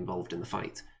from being involved in the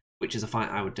fight, which is a fight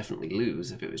I would definitely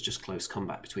lose if it was just close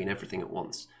combat between everything at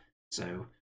once. So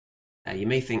you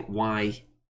may think, why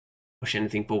push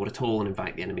anything forward at all and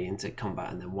invite the enemy into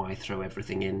combat, and then why throw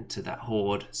everything into that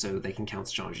horde so they can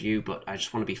countercharge you? But I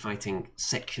just want to be fighting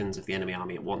sections of the enemy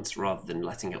army at once rather than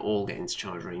letting it all get into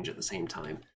charge range at the same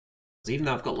time. Because even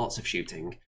though I've got lots of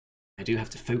shooting, I do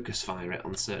have to focus fire it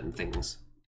on certain things.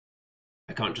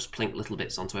 I can't just plink little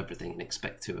bits onto everything and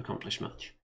expect to accomplish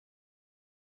much.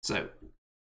 So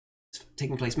it's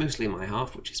taking place mostly in my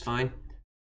half, which is fine,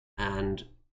 and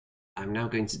I'm now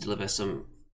going to deliver some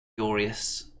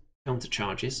furious counter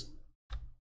charges.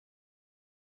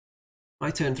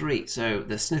 My turn 3, so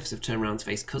the Sniffs have turned around to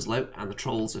face Cuzlo, and the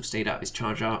Trolls have stayed out of his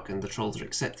charge arc, and the Trolls are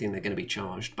accepting they're going to be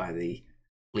charged by the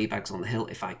Fleabags on the hill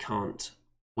if I can't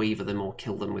waver them or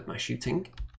kill them with my shooting.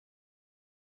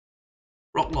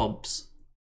 Rock Lobs,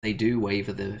 they do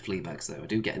waver the Fleabags though. I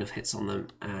do get enough hits on them,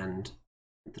 and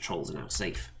the Trolls are now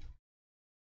safe.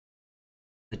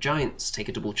 The Giants take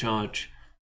a double charge.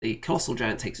 The Colossal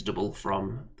Giant takes a double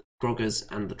from the Groggers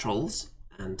and the Trolls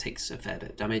and takes a fair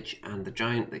bit of damage, and the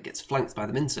Giant that gets flanked by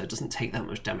the Mincer doesn't take that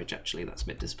much damage actually. That's a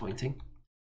bit disappointing.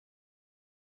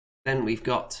 Then we've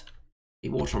got the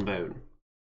War Trombone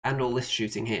and all this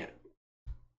shooting here.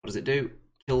 What does it do?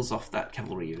 Kills off that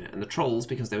cavalry unit, and the Trolls,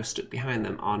 because they were stuck behind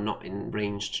them, are not in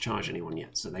range to charge anyone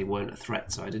yet, so they weren't a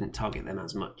threat, so I didn't target them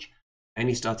as much. I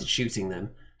only started shooting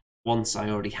them once I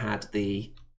already had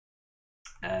the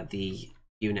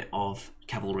unit of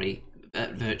cavalry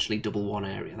at virtually double one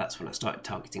area. That's when I started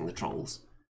targeting the Trolls.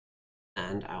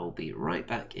 And I will be right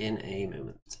back in a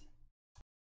moment.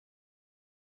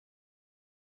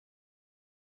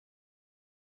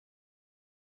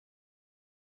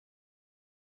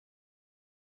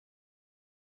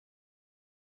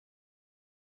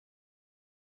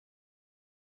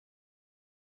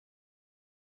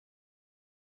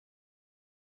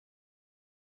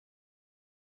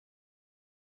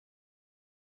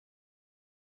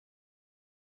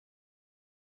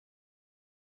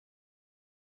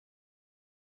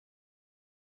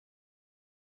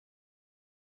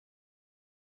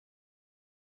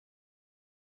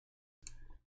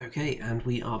 Okay, and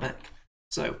we are back.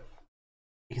 So,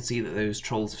 you can see that those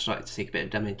Trolls have started to take a bit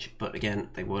of damage, but again,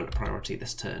 they weren't a priority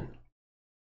this turn.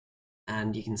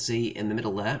 And you can see in the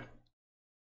middle there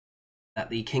that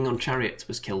the King on Chariot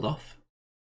was killed off.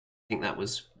 I think that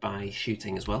was by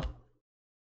shooting as well.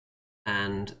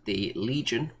 And the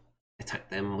Legion attacked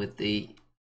them with a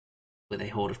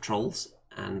horde of Trolls,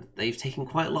 and they've taken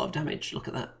quite a lot of damage. Look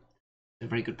at that. A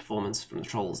very good performance from the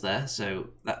Trolls there, so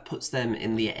that puts them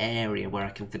in the area where I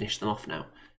can finish them off now.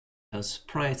 Because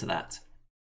prior to that,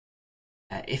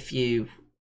 if you're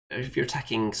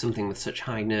attacking something with such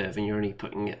high nerve and you're only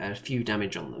putting a few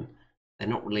damage on them, they're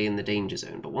not really in the danger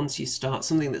zone. But once you start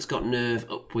something that's got nerve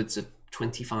upwards of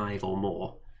 25 or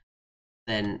more,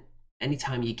 then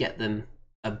anytime you get them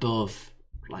above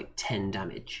like 10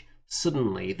 damage,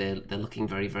 suddenly they're looking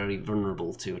very, very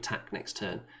vulnerable to attack next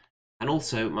turn. And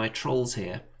also, my Trolls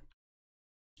here,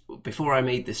 before I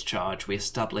made this charge, we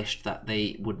established that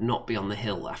they would not be on the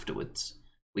hill afterwards.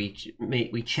 We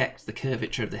checked the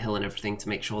curvature of the hill and everything to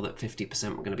make sure that 50%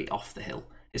 were going to be off the hill.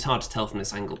 It's hard to tell from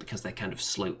this angle because they're kind of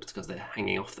sloped because they're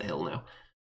hanging off the hill now.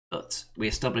 But we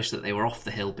established that they were off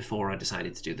the hill before I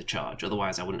decided to do the charge.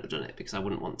 Otherwise, I wouldn't have done it because I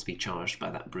wouldn't want to be charged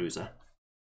by that bruiser,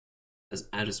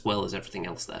 as well as everything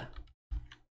else there.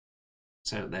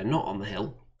 So they're not on the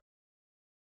hill.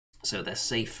 So they're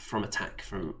safe from attack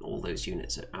from all those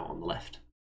units out on the left.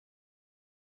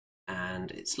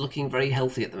 And it's looking very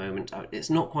healthy at the moment.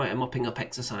 It's not quite a mopping up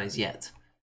exercise yet,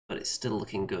 but it's still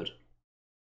looking good.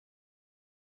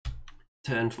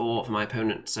 Turn 4 for my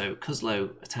opponent. So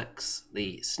Cuzlo attacks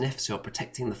the Sniffs, who are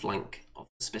protecting the flank of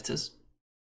the Spitters.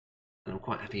 And I'm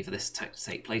quite happy for this attack to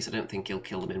take place. I don't think he'll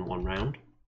kill them in one round.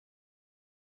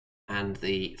 And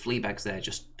the Fleabags there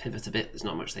just pivot a bit. There's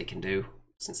not much they can do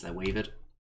since they're wavered.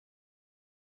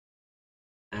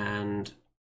 And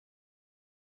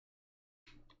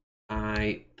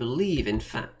I believe, in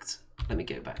fact, let me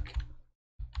go back.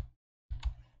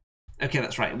 Okay,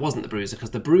 that's right, it wasn't the Bruiser,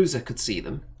 because the Bruiser could see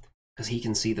them, because he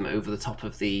can see them over the top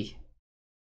of the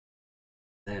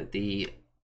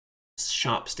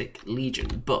Sharpstick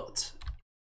Legion, but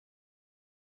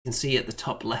you can see at the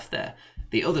top left there,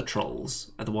 the other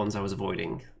Trolls are the ones I was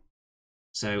avoiding.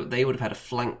 So they would have had a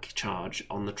flank charge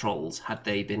on the Trolls had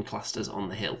they been classed as on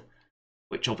the hill,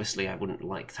 which obviously I wouldn't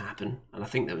like to happen, and I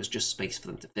think there was just space for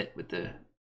them to fit with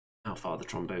how far the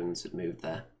Trombones had moved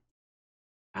there.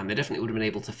 And they definitely would have been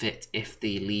able to fit if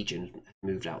the Legion had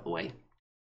moved out the way.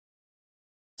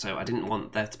 So I didn't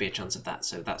want there to be a chance of that,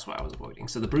 so that's what I was avoiding.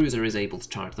 So the Bruiser is able to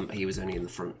charge them, but he was only in the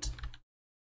front.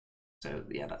 So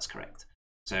yeah, that's correct.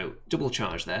 So double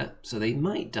charge there, so they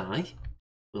might die,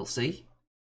 we'll see.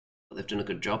 But they've done a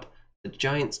good job. The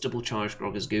Giants double charge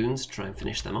Grogger's Goons to try and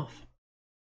finish them off.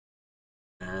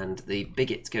 And the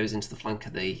Bigot goes into the flank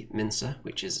of the Mincer,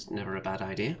 which is never a bad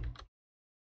idea.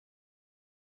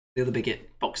 The other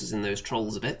Bigot boxes in those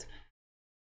Trolls a bit.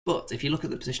 But if you look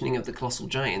at the positioning of the Colossal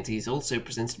Giant, he's also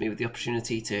presented me with the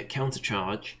opportunity to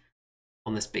countercharge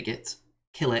on this Bigot,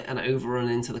 kill it, and overrun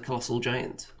into the Colossal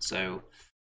Giant. So,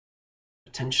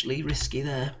 potentially risky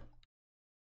there.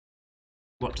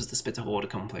 What does the Spitter Horde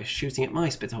accomplish? Shooting at my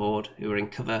Spitter Horde, who are in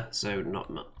cover, so not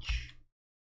much.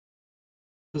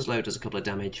 Puzzlo does a couple of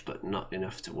damage, but not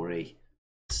enough to worry.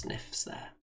 Sniffs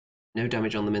there. No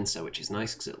damage on the Mincer, which is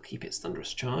nice because it'll keep its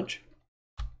Thunderous Charge.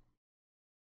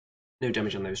 No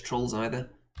damage on those Trolls either.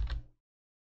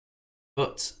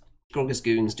 But Grogger's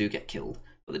Goons do get killed.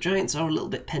 But the Giants are a little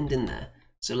bit penned in there,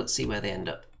 so let's see where they end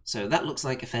up. So that looks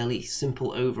like a fairly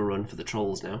simple overrun for the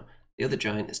Trolls now. The other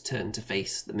Giant has turned to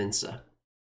face the Mincer.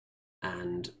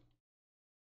 And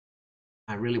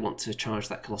I really want to charge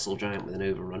that Colossal Giant with an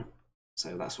overrun.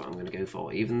 So that's what I'm going to go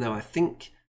for. Even though I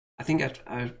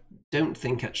don't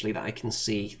think actually that I can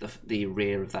see the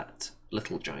rear of that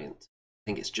little Giant. I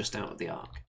think it's just out of the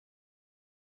arc.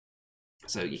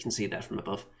 So you can see there from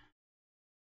above.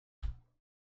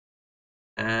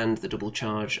 And the double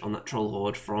charge on that Troll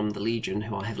Horde from the Legion,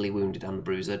 who are heavily wounded, and the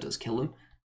Bruiser does kill them.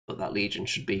 But that Legion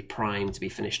should be primed to be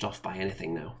finished off by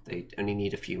anything now. They only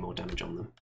need a few more damage on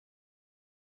them.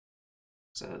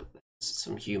 So there's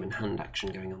some human hand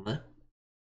action going on there.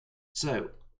 So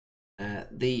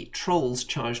the Trolls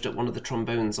charged at one of the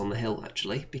Trombones on the hill,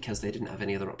 actually, because they didn't have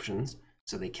any other options.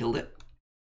 So they killed it.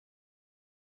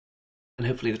 And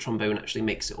hopefully the Trombone actually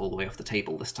makes it all the way off the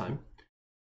table this time.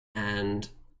 And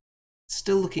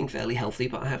still looking fairly healthy,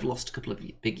 but I have lost a couple of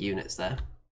big units there.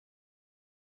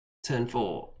 Turn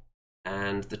 4.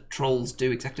 And the Trolls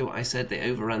do exactly what I said.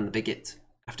 They overran the Bigot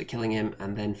after killing him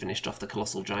and then finished off the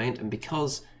Colossal Giant. And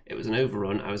because it was an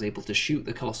overrun, I was able to shoot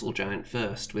the Colossal Giant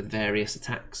first with various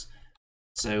attacks.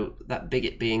 So that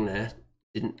Bigot being there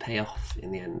didn't pay off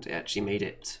in the end. It actually made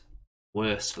it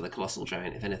worse for the Colossal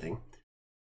Giant, if anything.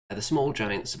 The small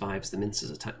Giant survives the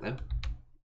Mincer's attack, though.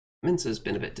 Mincer's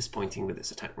been a bit disappointing with its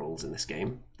attack rolls in this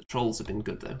game. The Trolls have been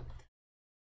good, though.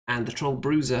 And the Troll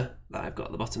Bruiser that I've got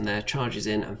at the bottom there charges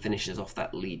in and finishes off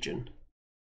that Legion.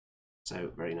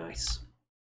 So, very nice.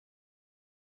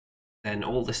 Then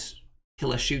all this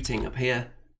killer shooting up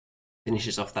here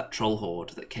finishes off that Troll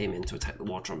Horde that came in to attack the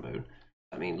War Trombone.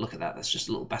 I mean, look at that. That's just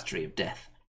a little battery of death.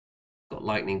 I've got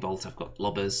Lightning Bolt, I've got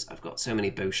Lobbers, I've got so many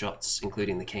bow shots,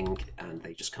 including the King, and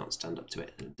they just can't stand up to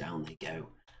it, and down they go.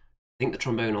 I think the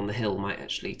Trombone on the hill might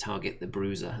actually target the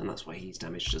Bruiser, and that's why he's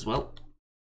damaged as well.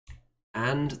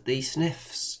 And the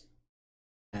Sniffs.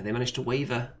 They managed to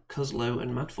waver Cuzlo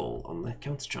and Madfall on the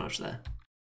countercharge there.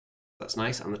 That's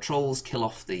nice, and the Trolls kill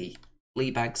off the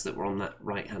flea bags that were on that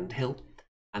right-hand hill,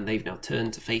 and they've now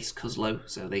turned to face Cuzlo,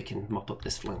 so they can mop up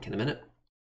this flank in a minute.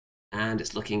 And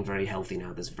it's looking very healthy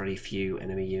now. There's very few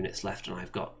enemy units left, and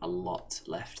I've got a lot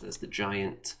left. There's the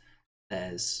Giant,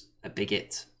 there's a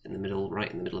Bigot in the middle,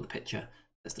 right in the middle of the picture.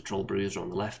 There's the Troll Bruiser on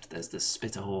the left, there's the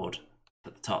Spitter Horde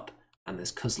at the top, and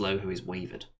there's Cuzlo, who is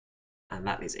wavered. And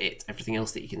that is it. Everything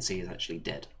else that you can see is actually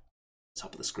dead.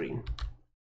 Top of the screen.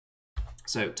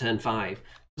 So, turn 5.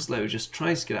 Cuzlo just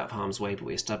tries to get out of harm's way, but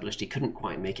we established he couldn't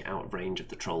quite make it out of range of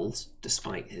the Trolls,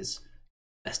 despite his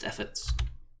best efforts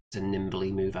to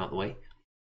nimbly move out the way.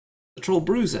 The Troll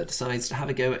Bruiser decides to have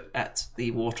a go at the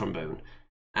War Trombone,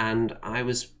 and I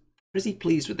was pretty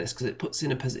pleased with this because it puts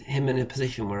him in a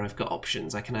position where I've got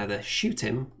options. I can either shoot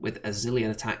him with a zillion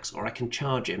attacks, or I can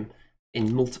charge him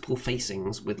in multiple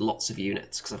facings with lots of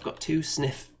units, because I've got 2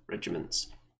 Sniff regiments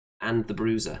and the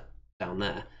Bruiser down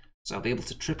there, so I'll be able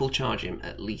to triple charge him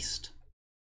at least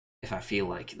if I feel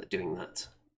like doing that.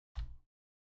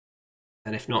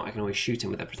 And if not, I can always shoot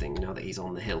him with everything now that he's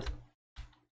on the hill.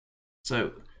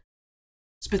 So,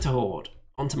 Spitter Horde.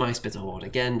 Onto my Spitter Horde.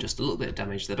 Again, just a little bit of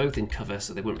damage. They're both in cover,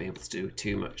 so they wouldn't be able to do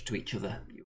too much to each other,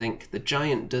 you would think. The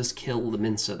Giant does kill the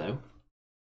Mincer, though.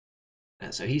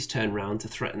 So he's turned round to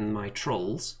threaten my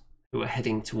Trolls, who are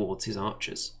heading towards his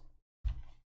archers.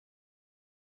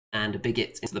 And a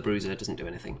Bigot into the Bruiser doesn't do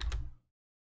anything.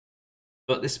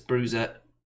 But this Bruiser,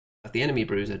 the enemy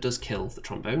Bruiser, does kill the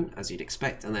Trombone, as you'd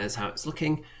expect, and there's how it's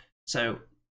looking. So,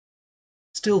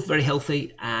 still very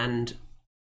healthy, and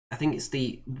I think it's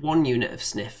the 1 unit of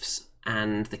Sniffs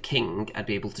and the King I'd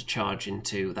be able to charge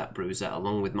into that Bruiser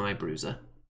along with my Bruiser.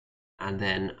 and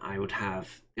then I would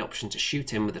have the option to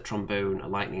shoot him with a trombone, a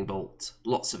lightning bolt,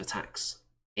 lots of attacks,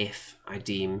 if I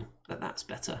deem that that's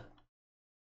better.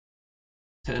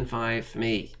 Turn 5 for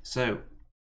me. So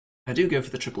I do go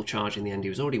for the triple charge in the end. He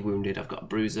was already wounded. I've got a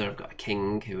bruiser, I've got a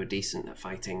king who are decent at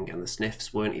fighting, and the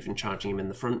sniffs weren't even charging him in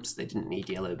the front, so they didn't need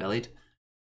yellow-bellied.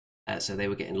 So they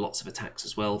were getting lots of attacks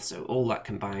as well. So all that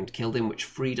combined killed him, which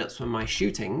freed up some of my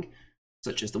shooting,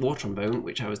 such as the war trombone,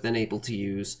 which I was then able to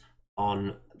use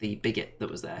on the bigot that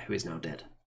was there, who is now dead.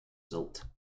 Result.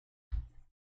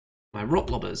 My rock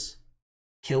lobbers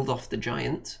killed off the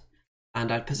giant,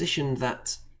 and I positioned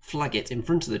that flagget in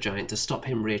front of the giant to stop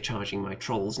him recharging my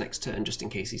trolls next turn, just in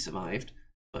case he survived.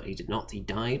 But he did not. He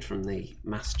died from the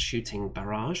massed shooting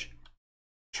barrage.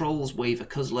 Trolls wave a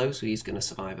Cuzlo, so he's going to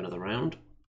survive another round.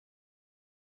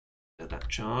 That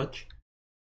charge.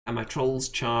 And my trolls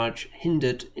charge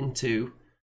hindered into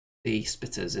the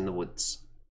spitters in the woods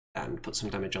and put some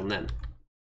damage on them.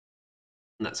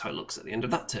 And that's how it looks at the end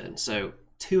of that turn. So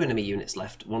 2 enemy units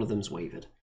left, one of them's wavered.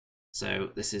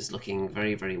 So this is looking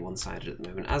very, very one-sided at the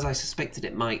moment, as I suspected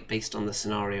it might based on the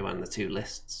scenario and the 2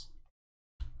 lists.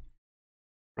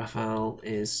 Raphael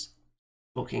is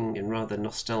talking in rather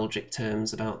nostalgic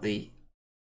terms about the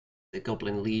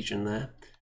Goblin Legion there.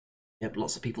 Yep,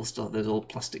 lots of people still have those old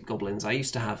plastic goblins. I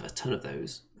used to have a ton of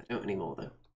those. I don't anymore,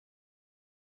 though.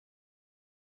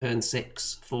 Turn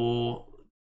 6 for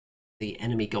the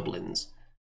enemy goblins.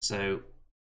 So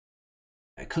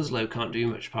Cuzlo can't do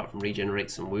much apart from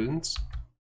regenerate some wounds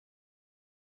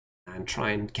and try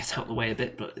and get out of the way a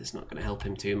bit, but it's not going to help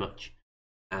him too much.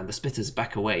 And the spitters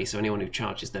back away, so anyone who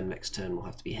charges them next turn will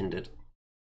have to be hindered.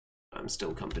 I'm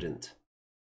still confident.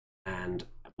 And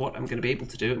what I'm going to be able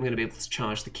to do, I'm going to be able to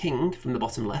charge the king from the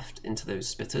bottom left into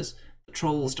those spitters, the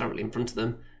trolls directly in front of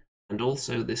them, and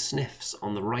also the sniffs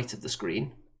on the right of the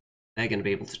screen. They're going to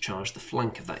be able to charge the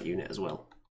flank of that unit as well.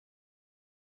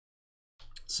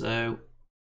 So,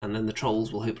 and then the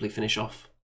trolls will hopefully finish off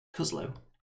Cuzlo.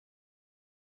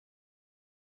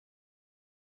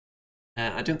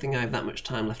 I don't think I have that much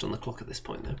time left on the clock at this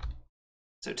point though.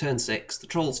 So turn 6, the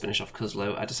trolls finish off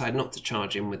Cuzlo. I decide not to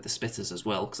charge him with the spitters as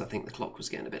well, because I think the clock was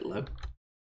getting a bit low.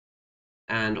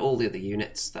 And all the other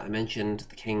units that I mentioned,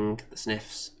 the king, the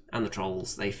sniffs, and the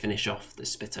trolls, they finish off the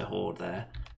spitter horde there.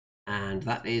 And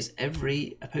that is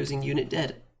every opposing unit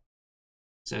dead.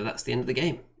 So that's the end of the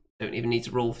game. Don't even need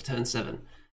to roll for turn 7.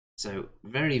 So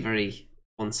very, very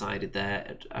one-sided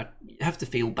there. I have to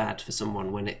feel bad for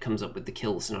someone when it comes up with the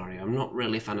kill scenario. I'm not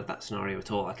really a fan of that scenario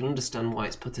at all. I can understand why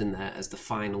it's put in there as the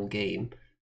final game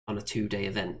on a 2-day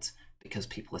event, because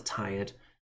people are tired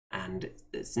and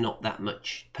it's not that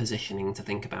much positioning to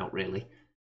think about really.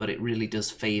 But it really does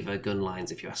favour gun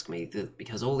lines, if you ask me,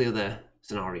 because all the other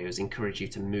scenarios encourage you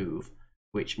to move,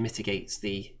 which mitigates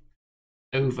the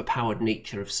overpowered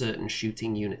nature of certain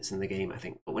shooting units in the game, I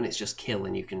think. But when it's just kill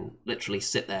and you can literally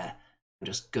sit there and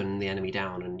just gun the enemy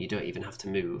down and you don't even have to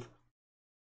move.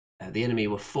 The enemy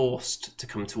were forced to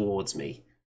come towards me,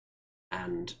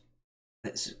 and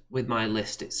with my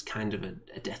list it's kind of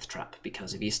a death trap,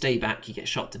 because if you stay back you get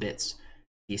shot to bits.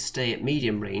 If you stay at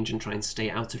medium range and try and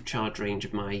stay out of charge range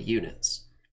of my units,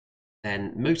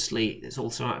 then mostly it's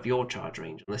also out of your charge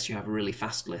range, unless you have a really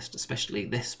fast list, especially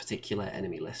this particular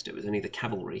enemy list. It was only the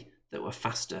cavalry that were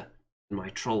faster than my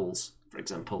trolls, for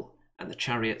example, and the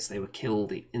chariots, they were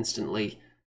killed instantly.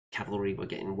 Cavalry were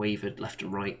getting wavered left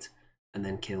and right and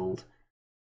then killed.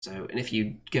 So, and if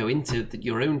you go into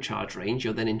your own charge range,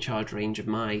 you're then in charge range of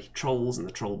my trolls and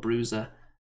the troll bruiser,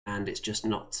 and it's just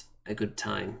not a good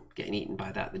time getting eaten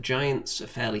by that. The giants are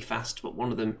fairly fast, but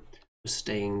one of them was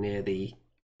staying near the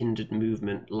hindered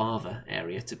movement lava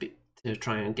area to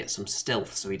try and get some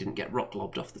stealth so he didn't get rock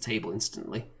lobbed off the table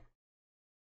instantly.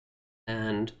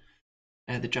 And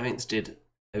the giants did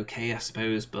okay, I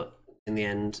suppose, but in the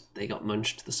end they got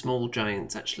munched. The small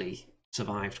giants actually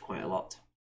survived quite a lot.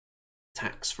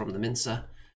 Attacks from the mincer.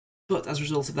 But as a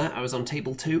result of that, I was on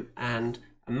table 2 and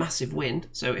a massive win.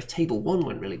 So if table 1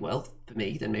 went really well for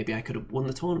me, then maybe I could have won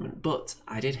the tournament. But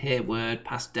I did hear word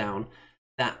passed down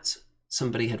that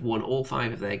somebody had won all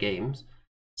 5 of their games.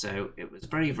 So it was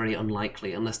very, very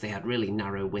unlikely, unless they had really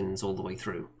narrow wins all the way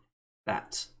through,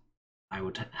 that I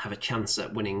would have a chance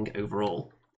at winning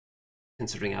overall,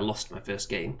 considering I lost my first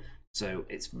game. So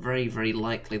it's very, very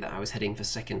likely that I was heading for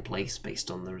 2nd place based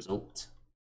on the result.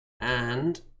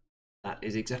 And that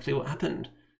is exactly what happened.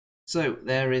 So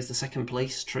there is the 2nd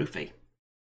place trophy.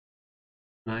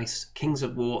 Nice Kings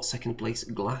of War 2nd place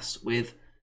glass with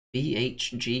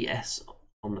BHGS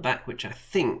on the back, which I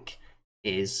think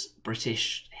is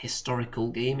British Historical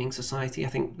Gaming Society. I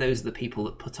think those are the people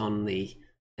that put on the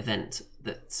event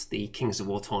that the Kings of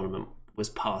War tournament was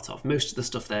part of. Most of the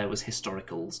stuff there was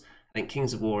historicals. I think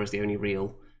Kings of War is the only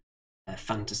real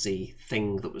fantasy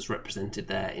thing that was represented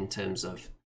there in terms of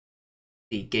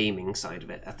the gaming side of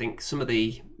it. I think some of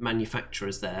the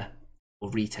manufacturers there or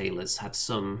retailers had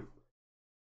some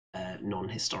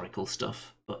non-historical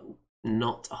stuff, but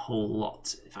not a whole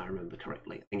lot, if I remember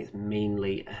correctly. I think it's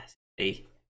mainly a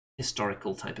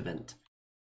historical type event.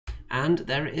 And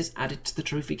there it is, added to the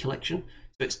trophy collection.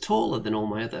 So it's taller than all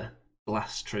my other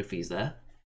glass trophies there.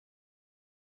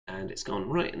 And it's gone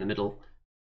right in the middle,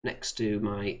 next to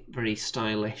my very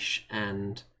stylish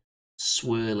and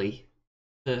swirly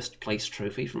first place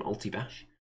trophy from Ultibash.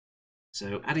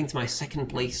 So adding to my second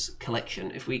place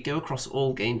collection, if we go across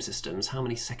all game systems, how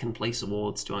many second place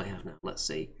awards do I have now? Let's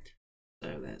see.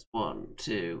 So there's 1,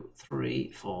 2,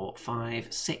 3, 4,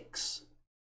 5, 6,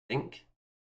 I think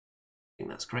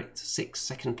that's correct. 6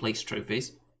 second place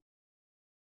trophies.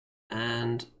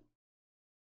 And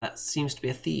that seems to be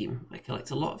a theme. I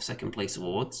collect a lot of second place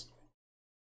awards.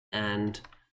 And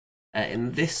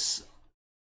in this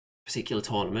particular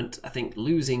tournament, I think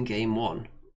losing game 1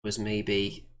 was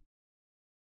maybe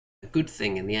a good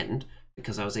thing in the end,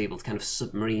 because I was able to kind of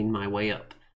submarine my way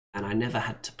up, and I never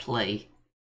had to play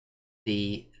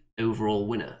the overall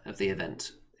winner of the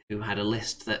event, who had a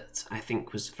list that I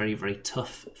think was very, very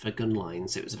tough for gun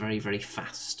lines. It was very, very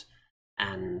fast,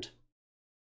 and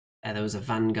there was a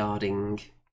vanguarding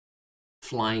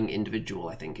flying individual,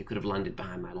 I think, who could have landed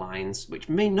behind my lines, which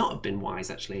may not have been wise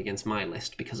actually against my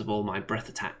list because of all my breath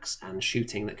attacks and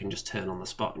shooting that can just turn on the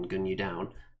spot and gun you down,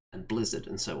 and blizzard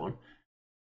and so on.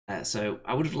 So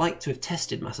I would have liked to have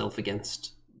tested myself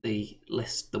against the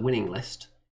winning list,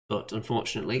 but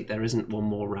unfortunately there isn't one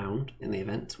more round in the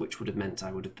event, which would have meant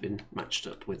I would have been matched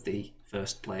up with the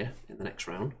first player in the next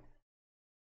round.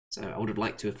 So I would have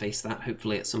liked to have faced that,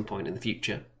 hopefully at some point in the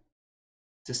future,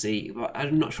 to see. But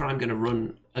I'm not sure I'm going to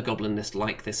run a goblin list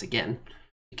like this again,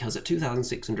 because at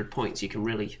 2,600 points you can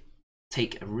really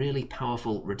take a really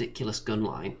powerful, ridiculous gun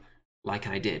line like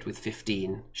I did with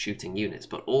 15 shooting units,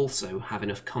 but also have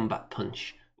enough combat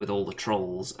punch with all the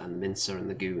trolls and the mincer and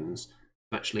the goons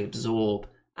to actually absorb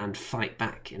and fight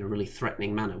back in a really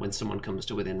threatening manner when someone comes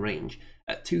to within range.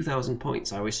 At 2,000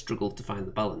 points, I always struggled to find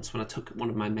the balance. When I took one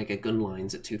of my mega gun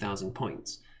lines at 2,000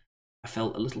 points, I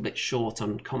felt a little bit short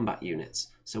on combat units.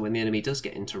 So when the enemy does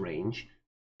get into range,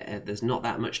 there's not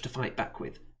that much to fight back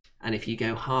with. And if you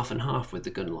go half and half with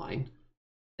the gun line,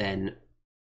 then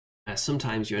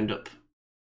sometimes you end up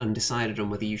undecided on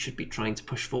whether you should be trying to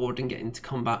push forward and get into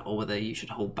combat or whether you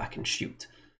should hold back and shoot.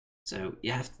 So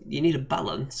you need a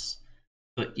balance,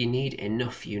 but you need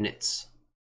enough units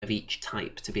of each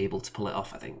type to be able to pull it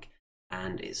off, I think.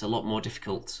 And it's a lot more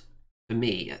difficult for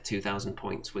me at 2,000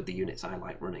 points with the units I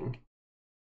like running.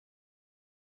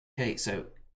 Okay, so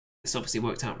this obviously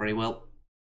worked out very well.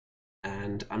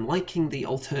 And I'm liking the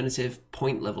alternative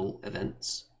point level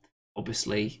events.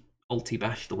 Obviously,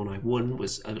 Ultibash, the one I won,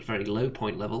 was at a very low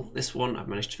point level. This one I've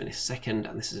managed to finish second,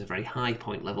 and this is a very high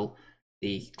point level.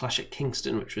 The Clash at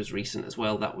Kingston, which was recent as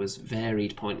well, that was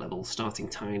varied point level, starting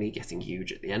tiny, getting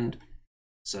huge at the end.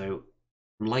 So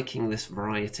I'm liking this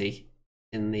variety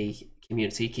in the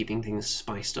community, keeping things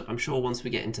spiced up. I'm sure once we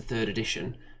get into 3rd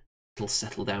edition, it'll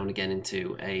settle down again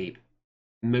into a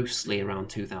mostly around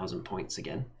 2,000 points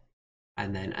again.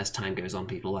 And then as time goes on,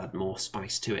 people will add more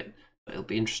spice to it. But it'll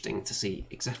be interesting to see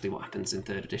exactly what happens in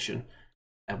 3rd edition,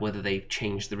 whether they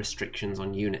change the restrictions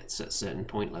on units at certain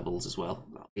point levels as well.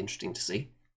 That'll be interesting to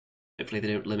see. Hopefully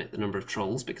they don't limit the number of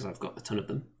trolls, because I've got a ton of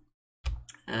them.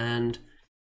 And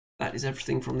that is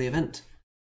everything from the event.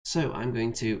 So I'm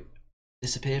going to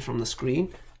disappear from the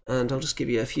screen, and I'll just give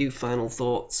you a few final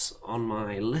thoughts on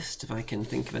my list if I can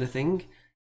think of anything,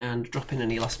 and drop in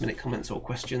any last minute comments or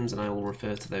questions, and I will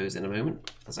refer to those in a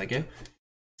moment as I go.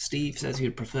 Steve says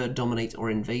he'd prefer dominate or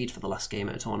invade for the last game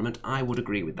at a tournament. I would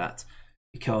agree with that,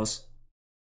 because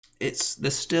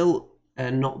there's still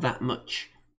not that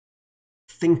much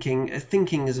thinking.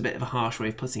 Thinking is a bit of a harsh way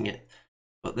of putting it,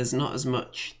 but there's not as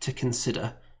much to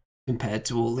consider compared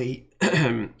to all the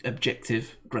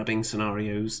objective grabbing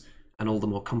scenarios and all the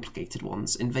more complicated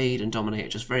ones. Invade and dominate are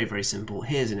just very, very simple.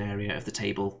 Here's an area of the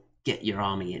table, get your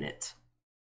army in it.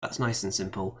 That's nice and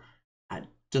simple. It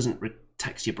doesn't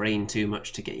tax your brain too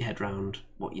much to get your head around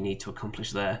what you need to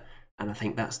accomplish there, and I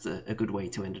think that's a good way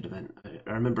to end an event.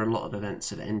 I remember a lot of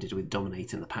events have ended with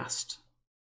dominate in the past,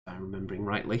 if I'm remembering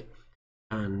rightly,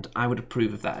 and I would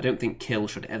approve of that. I don't think kill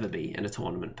should ever be in a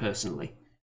tournament, personally,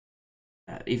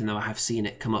 even though I have seen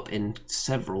it come up in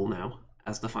several now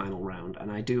as the final round,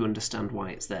 and I do understand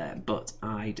why it's there, but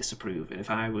I disapprove.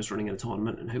 If I was running a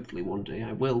tournament, and hopefully one day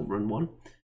I will run one,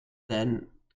 then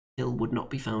kill would not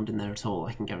be found in there at all,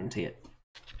 I can guarantee it.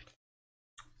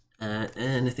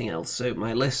 Anything else? So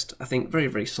my list, I think very,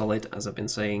 very solid, as I've been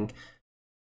saying.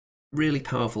 Really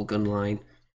powerful gun line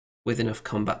with enough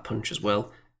combat punch as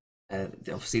well.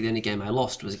 Obviously the only game I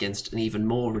lost was against an even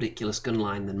more ridiculous gun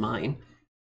line than mine,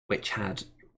 which had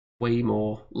way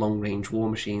more long-range war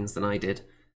machines than I did.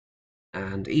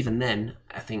 And even then,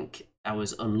 I think I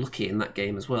was unlucky in that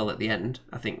game as well at the end.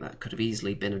 I think that could have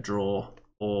easily been a draw,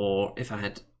 or if I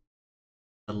had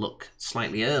a look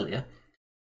slightly earlier,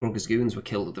 Grogger's Goons were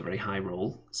killed with a very high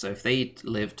roll, so if they'd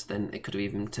lived, then it could have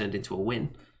even turned into a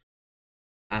win.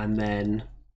 And then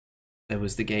there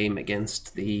was the game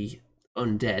against the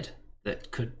Undead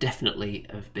that could definitely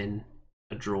have been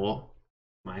a draw.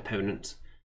 My opponent,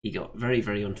 he got very,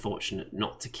 very unfortunate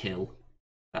not to kill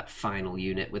that final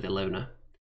unit with Ilona,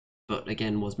 but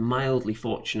again was mildly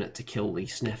fortunate to kill the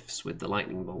Sniffs with the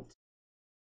Lightning Bolt.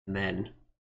 And then,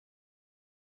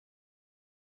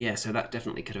 yeah, so that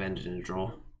definitely could have ended in a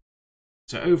draw.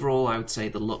 So overall, I would say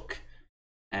the luck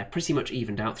pretty much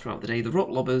evened out throughout the day. The Rock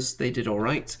Lobbers, they did all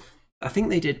right. I think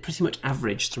they did pretty much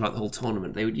average throughout the whole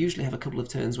tournament. They would usually have a couple of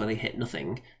turns where they hit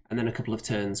nothing, and then a couple of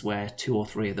turns where 2 or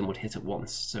 3 of them would hit at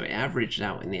once. So it averaged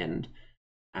out in the end.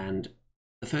 And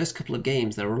the first couple of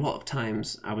games, there were a lot of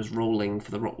times I was rolling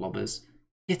for the Rock Lobbers,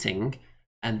 hitting,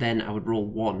 and then I would roll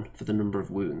 1 for the number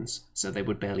of wounds. So they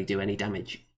would barely do any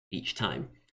damage each time.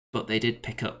 But they did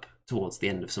pick up towards the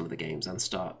end of some of the games and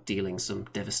start dealing some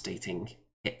devastating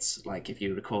hits. Like if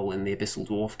you recall in the Abyssal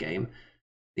Dwarf game,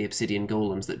 the Obsidian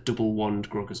Golems that double wand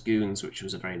Grogger's Goons, which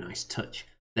was a very nice touch.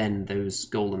 Then those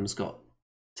golems got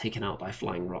taken out by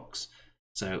flying rocks.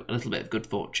 So a little bit of good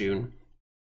fortune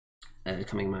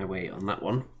coming my way on that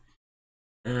one.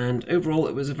 And overall,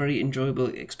 it was a very enjoyable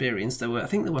experience. I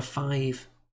think there were five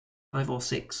or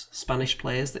six Spanish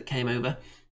players that came over,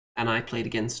 and I played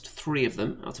against 3 of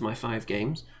them out of my 5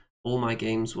 games. All my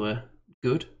games were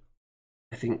good.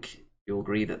 I think you'll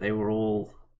agree that they were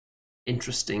all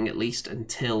interesting, at least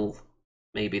until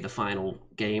maybe the final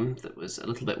game that was a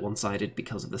little bit one-sided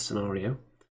because of the scenario.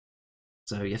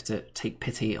 So you have to take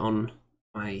pity on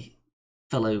my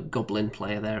fellow Goblin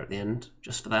player there at the end,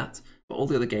 just for that. But all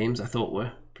the other games I thought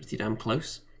were pretty damn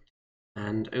close.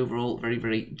 And overall, very,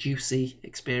 very juicy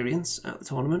experience at the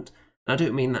tournament. And I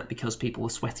don't mean that because people were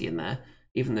sweaty in there,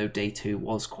 even though day 2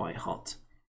 was quite hot.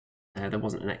 There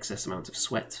wasn't an excess amount of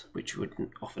sweat, which you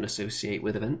wouldn't often associate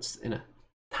with events in a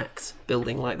packed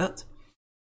building like that.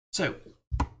 So,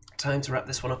 time to wrap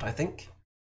this one up, I think.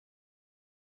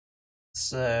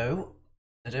 So,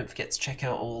 don't forget to check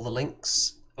out all the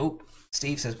links. Oh,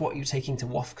 Steve says, what are you taking to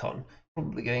WAFCON?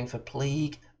 Probably going for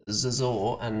Plague,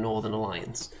 Zazor, and Northern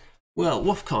Alliance. Well,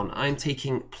 WAFCON, I'm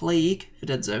taking Plague for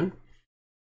Dead Zone,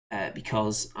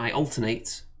 because I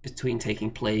alternate between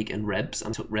taking Plague and Rebs,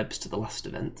 and took Rebs to the last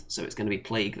event, so it's going to be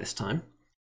Plague this time.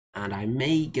 And I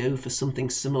may go for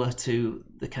something similar to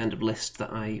the kind of list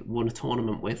that I won a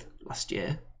tournament with last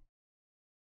year.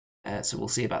 So we'll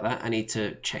see about that. I need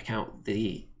to check out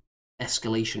the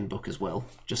escalation book as well,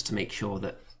 just to make sure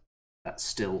that that's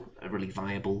still a really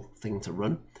viable thing to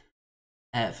run.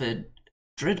 For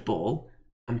Dreadball,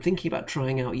 I'm thinking about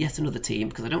trying out yet another team,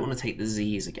 because I don't want to take the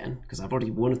Z's again, because I've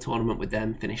already won a tournament with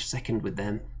them, finished 2nd with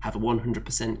them, have a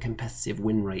 100% competitive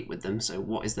win rate with them, so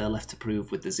what is there left to prove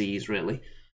with the Z's, really?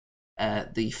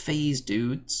 The Phase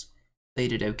dudes, they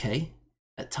did okay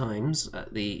at times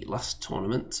at the last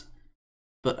tournament,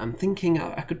 but I'm thinking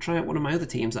I could try out one of my other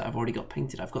teams that I've already got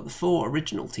painted. I've got the 4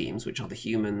 original teams, which are the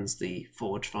Humans, the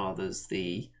Forge Fathers,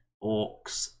 the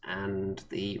Orcs, and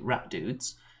the Rat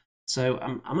dudes. So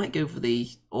I might go for the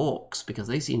Orcs, because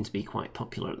they seem to be quite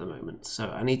popular at the moment. So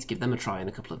I need to give them a try in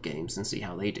a couple of games and see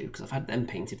how they do, because I've had them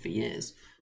painted for years.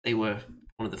 They were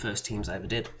one of the first teams I ever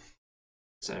did.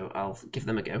 So I'll give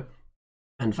them a go.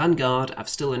 And Vanguard, I've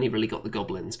still only really got the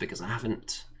Goblins, because I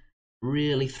haven't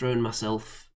really thrown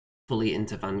myself fully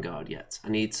into Vanguard yet. I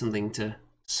need something to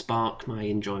spark my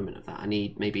enjoyment of that. I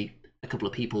need maybe a couple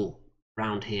of people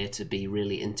around here to be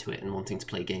really into it and wanting to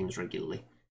play games regularly.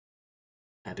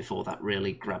 Before that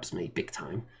really grabs me big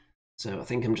time. So I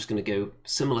think I'm just going to go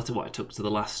similar to what I took to the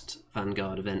last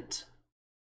Vanguard event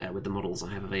with the models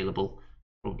I have available.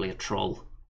 Probably a troll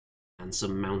and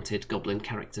some mounted goblin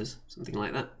characters, something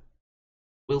like that.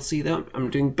 We'll see though. I'm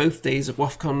doing both days of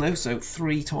WAFCON though, so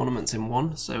 3 tournaments in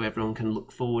one, so everyone can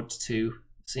look forward to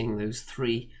seeing those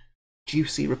 3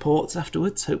 juicy reports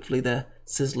afterwards. Hopefully they're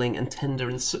sizzling and tender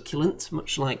and succulent,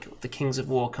 much like the Kings of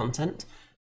War content,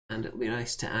 and it'll be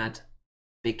nice to add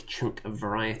big chunk of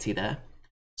variety there.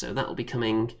 So that'll be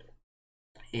coming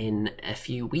in a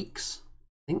few weeks.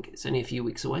 I think it's only a few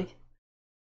weeks away,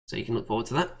 so you can look forward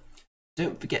to that.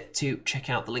 Don't forget to check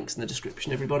out the links in the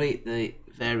description, everybody. The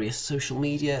various social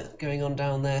media going on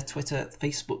down there, Twitter,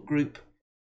 Facebook group,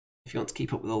 if you want to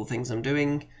keep up with all the things I'm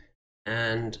doing.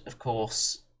 And, of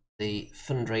course, the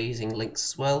fundraising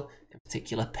links as well, in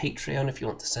particular Patreon if you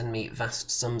want to send me vast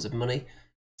sums of money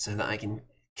so that I can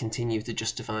continue to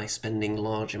justify spending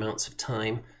large amounts of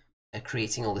time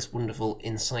creating all this wonderful,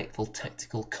 insightful,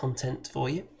 tactical content for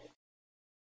you.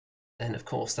 Then, of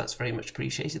course, that's very much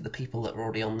appreciated, the people that are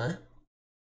already on there.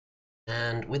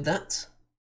 And with that,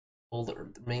 all that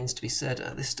remains to be said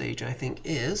at this stage, I think,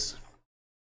 is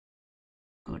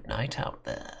good night out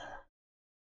there,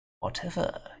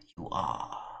 whatever you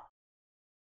are.